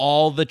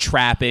all the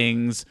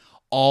trappings,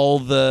 all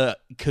the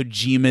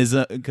Kojima-isms,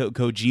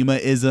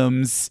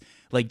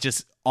 like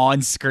just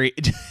on screen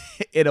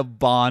in a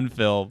Bond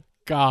film.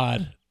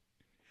 God.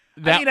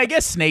 I mean, I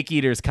guess Snake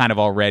Eater's kind of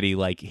already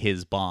like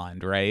his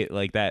Bond, right?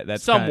 Like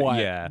that's somewhat.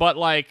 Kinda, yeah. But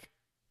like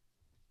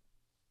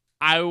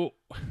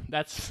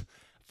that's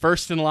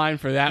first in line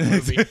for that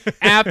movie.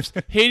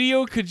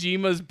 Hideo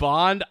Kojima's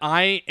Bond,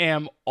 I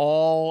am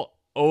all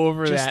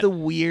over just that. The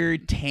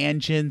weird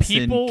tangents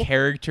and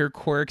character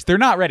quirks. They're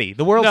not ready.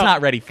 The world's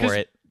not ready for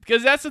it.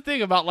 Because that's the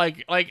thing about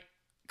like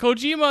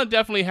Kojima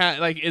definitely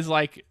is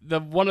like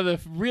one of the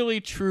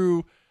really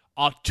true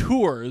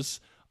auteurs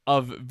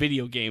of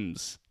video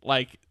games.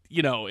 Like,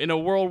 you know, in a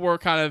world where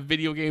kind of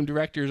video game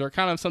directors are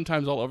kind of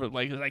sometimes all over,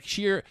 like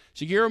Shigeru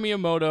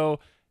Miyamoto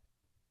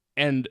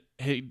and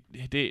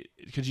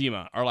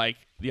Kojima are like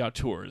the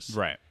auteurs,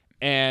 right?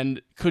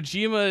 And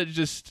Kojima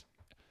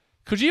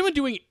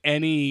doing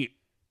any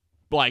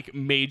like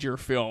major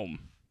film,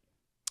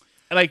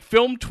 like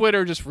film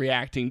Twitter just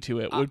reacting to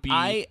it would be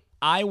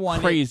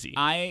crazy.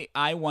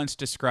 I once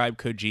described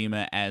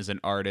Kojima as an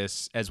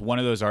artist, as one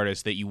of those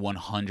artists that you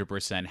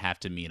 100% have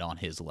to meet on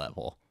his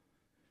level.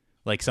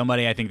 Like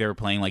somebody, I think they were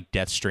playing like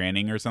Death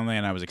Stranding or something,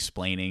 and I was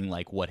explaining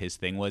like what his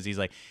thing was. He's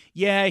like,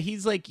 yeah,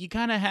 he's like, you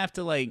kind of have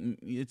to like,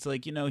 it's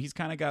like, you know, he's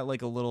kind of got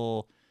like a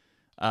little,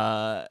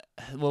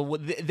 well,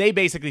 they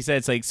basically said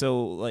it's like,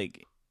 so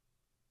like,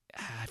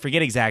 I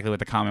forget exactly what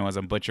the comment was.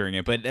 I'm butchering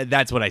it, but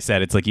that's what I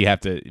said. It's like you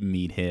have to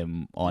meet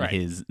him on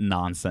his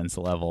nonsense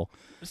level.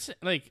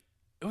 Like,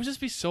 it would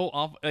just be so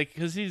off, like,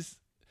 because he's,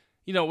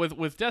 you know,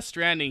 with Death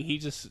Stranding, he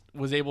just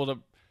was able to,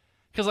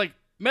 because like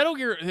Metal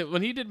Gear,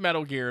 when he did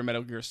Metal Gear and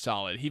Metal Gear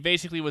Solid, he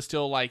basically was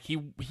still like,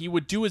 he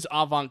would do his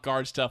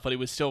avant-garde stuff, but he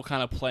was still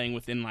kind of playing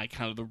within like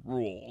kind of the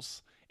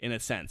rules in a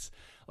sense.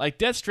 Like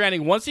Death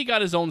Stranding, once he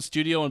got his own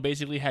studio and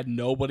basically had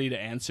nobody to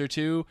answer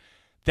to,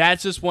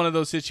 that's just one of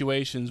those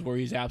situations where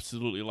he's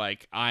absolutely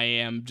like,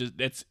 I'm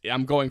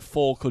going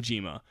full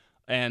Kojima.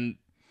 And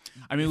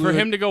I mean, for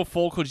him to go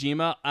full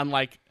Kojima on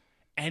like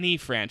any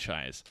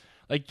franchise,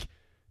 like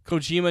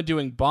Kojima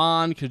doing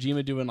Bond,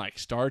 Kojima doing like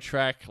Star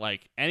Trek,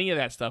 like any of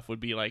that stuff would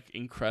be like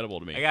incredible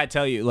to me. I gotta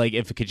tell you, like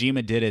if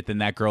Kojima did it, then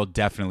that girl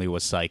definitely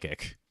was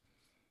psychic.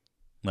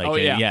 Like,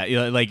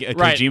 like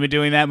Kojima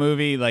doing that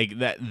movie, like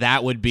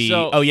that would be.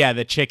 So, oh yeah,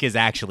 the chick is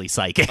actually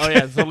psychic. Oh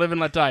yeah, so Live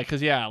and Let Die,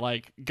 because yeah,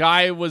 like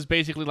Guy was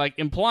basically like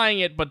implying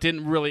it, but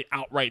didn't really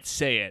outright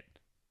say it,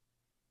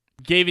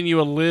 giving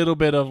you a little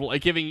bit of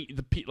like giving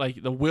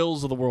the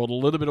wills of the world a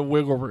little bit of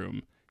wiggle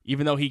room.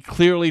 even though he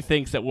clearly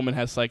thinks that woman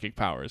has psychic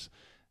powers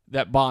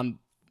that Bond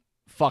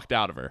fucked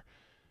out of her.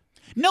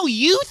 No,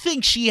 you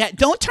think she had.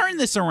 Don't turn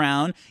this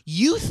around.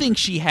 You think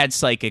she had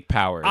psychic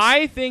powers.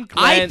 I think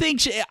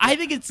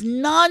it's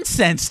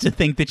nonsense to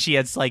think that she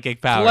had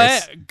psychic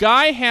powers.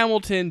 Guy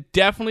Hamilton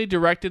definitely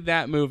directed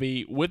that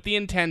movie with the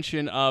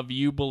intention of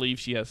you believe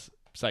she has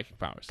psychic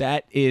powers.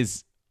 That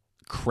is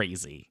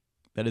crazy.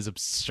 That is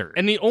absurd.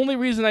 And the only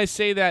reason I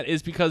say that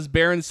is because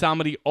Baron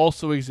Samedi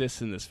also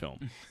exists in this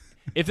film.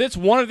 If it's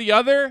one or the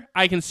other,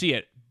 I can see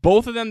it.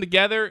 Both of them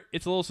together,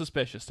 it's a little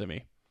suspicious to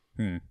me.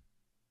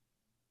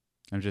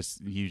 You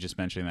just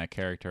mentioning that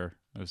character.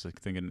 I was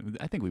like thinking,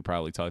 I think we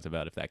probably talked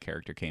about if that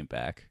character came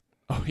back.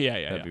 Oh,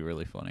 yeah. That'd be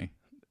really funny.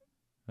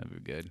 That'd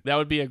be good. That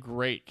would be a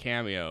great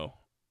cameo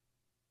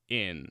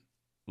in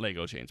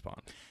Lego James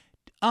Bond.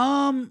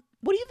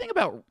 What do you think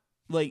about,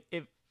 like,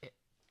 if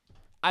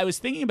I was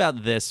thinking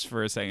about this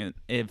for a second,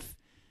 if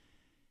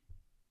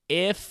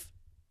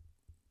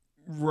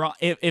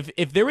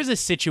there was a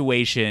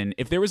situation,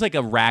 if there was like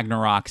a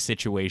Ragnarok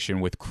situation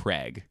with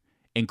Craig,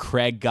 and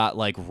Craig got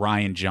like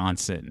Rian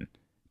Johnson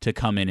to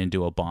come in and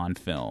do a Bond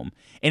film,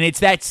 and it's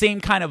that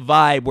same kind of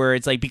vibe where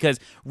it's like, because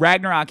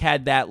Ragnarok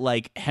had that,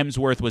 like,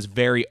 Hemsworth was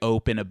very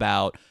open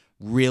about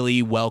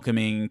really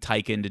welcoming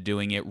Taika into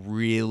doing it,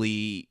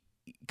 really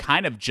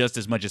kind of just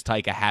as much as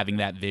Taika having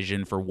that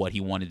vision for what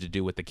he wanted to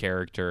do with the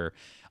character.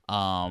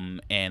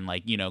 And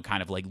like, you know,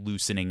 kind of like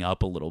loosening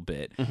up a little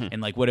bit.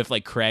 And like, what if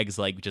like Craig's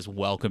like just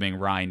welcoming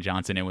Rian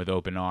Johnson in with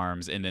open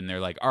arms, and then they're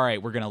like, all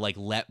right, we're gonna like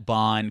let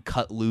Bond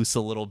cut loose a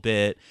little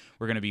bit,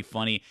 we're gonna be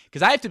funny.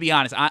 Because I have to be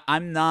honest,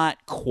 I'm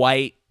not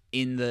quite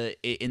in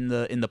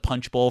the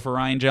punch bowl for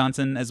Rian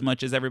Johnson as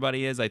much as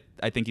everybody is. I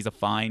think he's a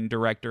fine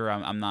director.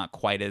 I'm not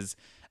quite as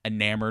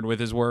enamored with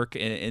his work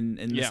in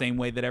the same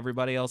way that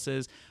everybody else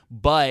is,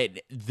 but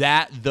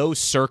those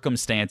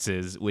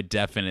circumstances would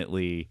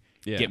definitely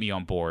get me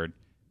on board.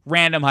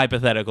 Random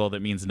hypothetical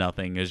that means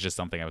nothing is just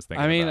something I was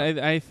thinking about.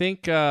 I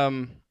think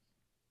a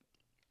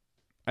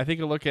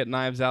look at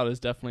Knives Out is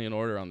definitely in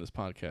order on this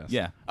podcast.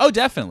 Yeah. Oh,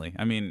 definitely.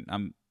 I mean,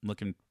 I'm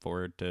looking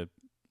forward to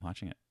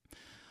watching it.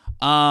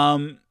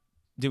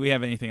 Do we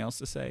have anything else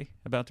to say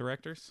about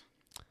directors?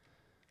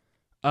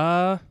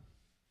 I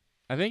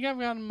think I've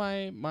gotten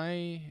my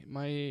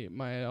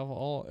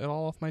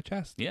all off my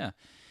chest. Yeah.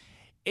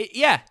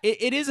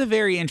 It is a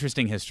very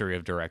interesting history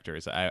of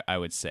directors, I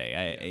would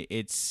say.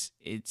 It's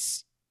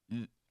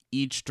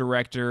each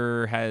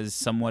director has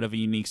somewhat of a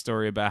unique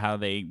story about how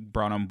they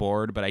brought on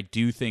board, but I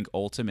do think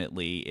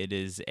ultimately it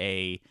is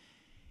a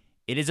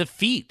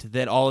feat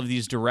that all of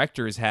these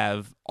directors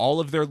have, all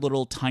of their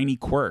little tiny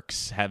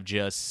quirks have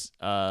just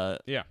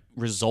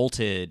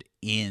resulted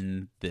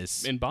in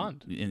this, in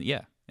Bond.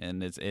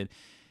 And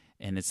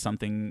it's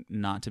something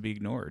not to be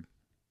ignored.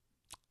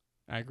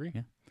 I agree.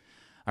 Yeah.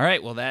 All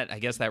right, well, I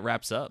guess that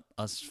wraps up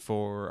us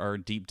for our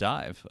deep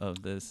dive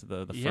of this,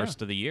 the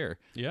first of the year.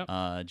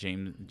 Yeah.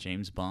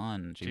 James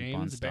Bond,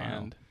 Bond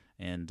style.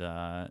 And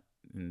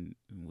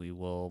we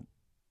will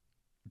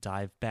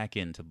dive back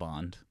into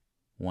Bond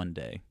one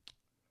day,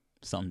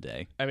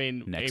 someday. I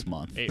mean, next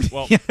month.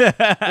 Well,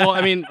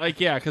 I mean, like,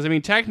 yeah, because I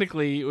mean,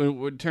 technically,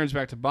 when it turns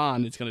back to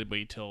Bond, it's going to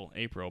be till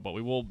April, but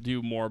we will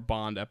do more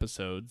Bond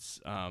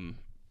episodes.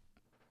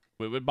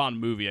 With Bond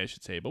movie, I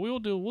should say, but we'll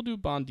do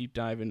Bond deep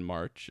dive in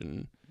March,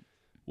 and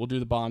we'll do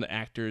the Bond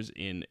actors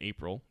in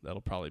April. That'll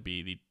probably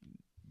be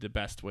the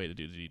best way to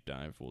do the deep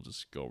dive. We'll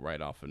just go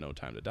right off of No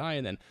Time to Die,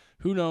 and then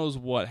who knows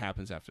what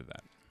happens after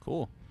that.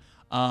 Cool.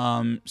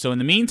 So in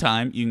the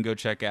meantime, you can go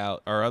check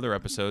out our other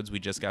episodes.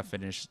 We just got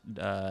finished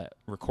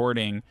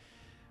recording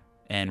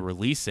and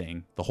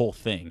releasing the whole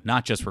thing,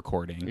 not just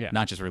recording,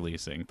 not just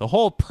releasing, the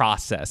whole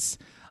process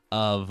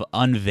of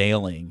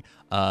unveiling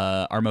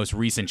our most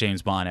recent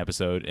James Bond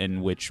episode,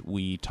 in which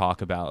we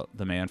talk about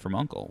The Man from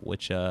U.N.C.L.E.,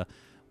 which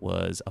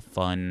was a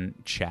fun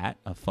chat,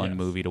 a fun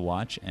movie to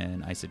watch,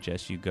 and I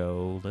suggest you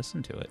go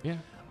listen to it. Yeah.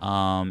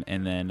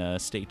 And then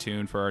stay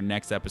tuned for our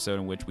next episode,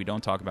 in which we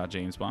don't talk about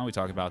James Bond, we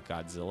talk about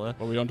Godzilla.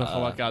 Well, we don't talk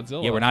about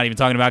Godzilla. Yeah, we're not even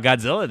talking about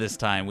Godzilla this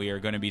time. We are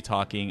going to be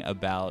talking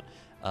about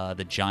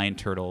the giant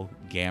turtle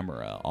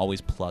Gamera,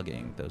 always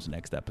plugging those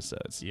next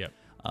episodes. Yep.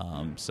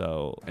 And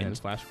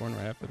Flash Gordon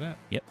right after that.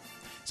 Yep.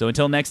 So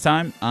until next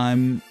time,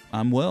 I'm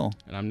Will.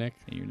 And I'm Nick.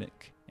 And you're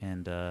Nick.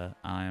 And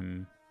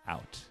I'm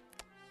out.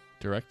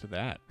 Direct to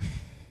that.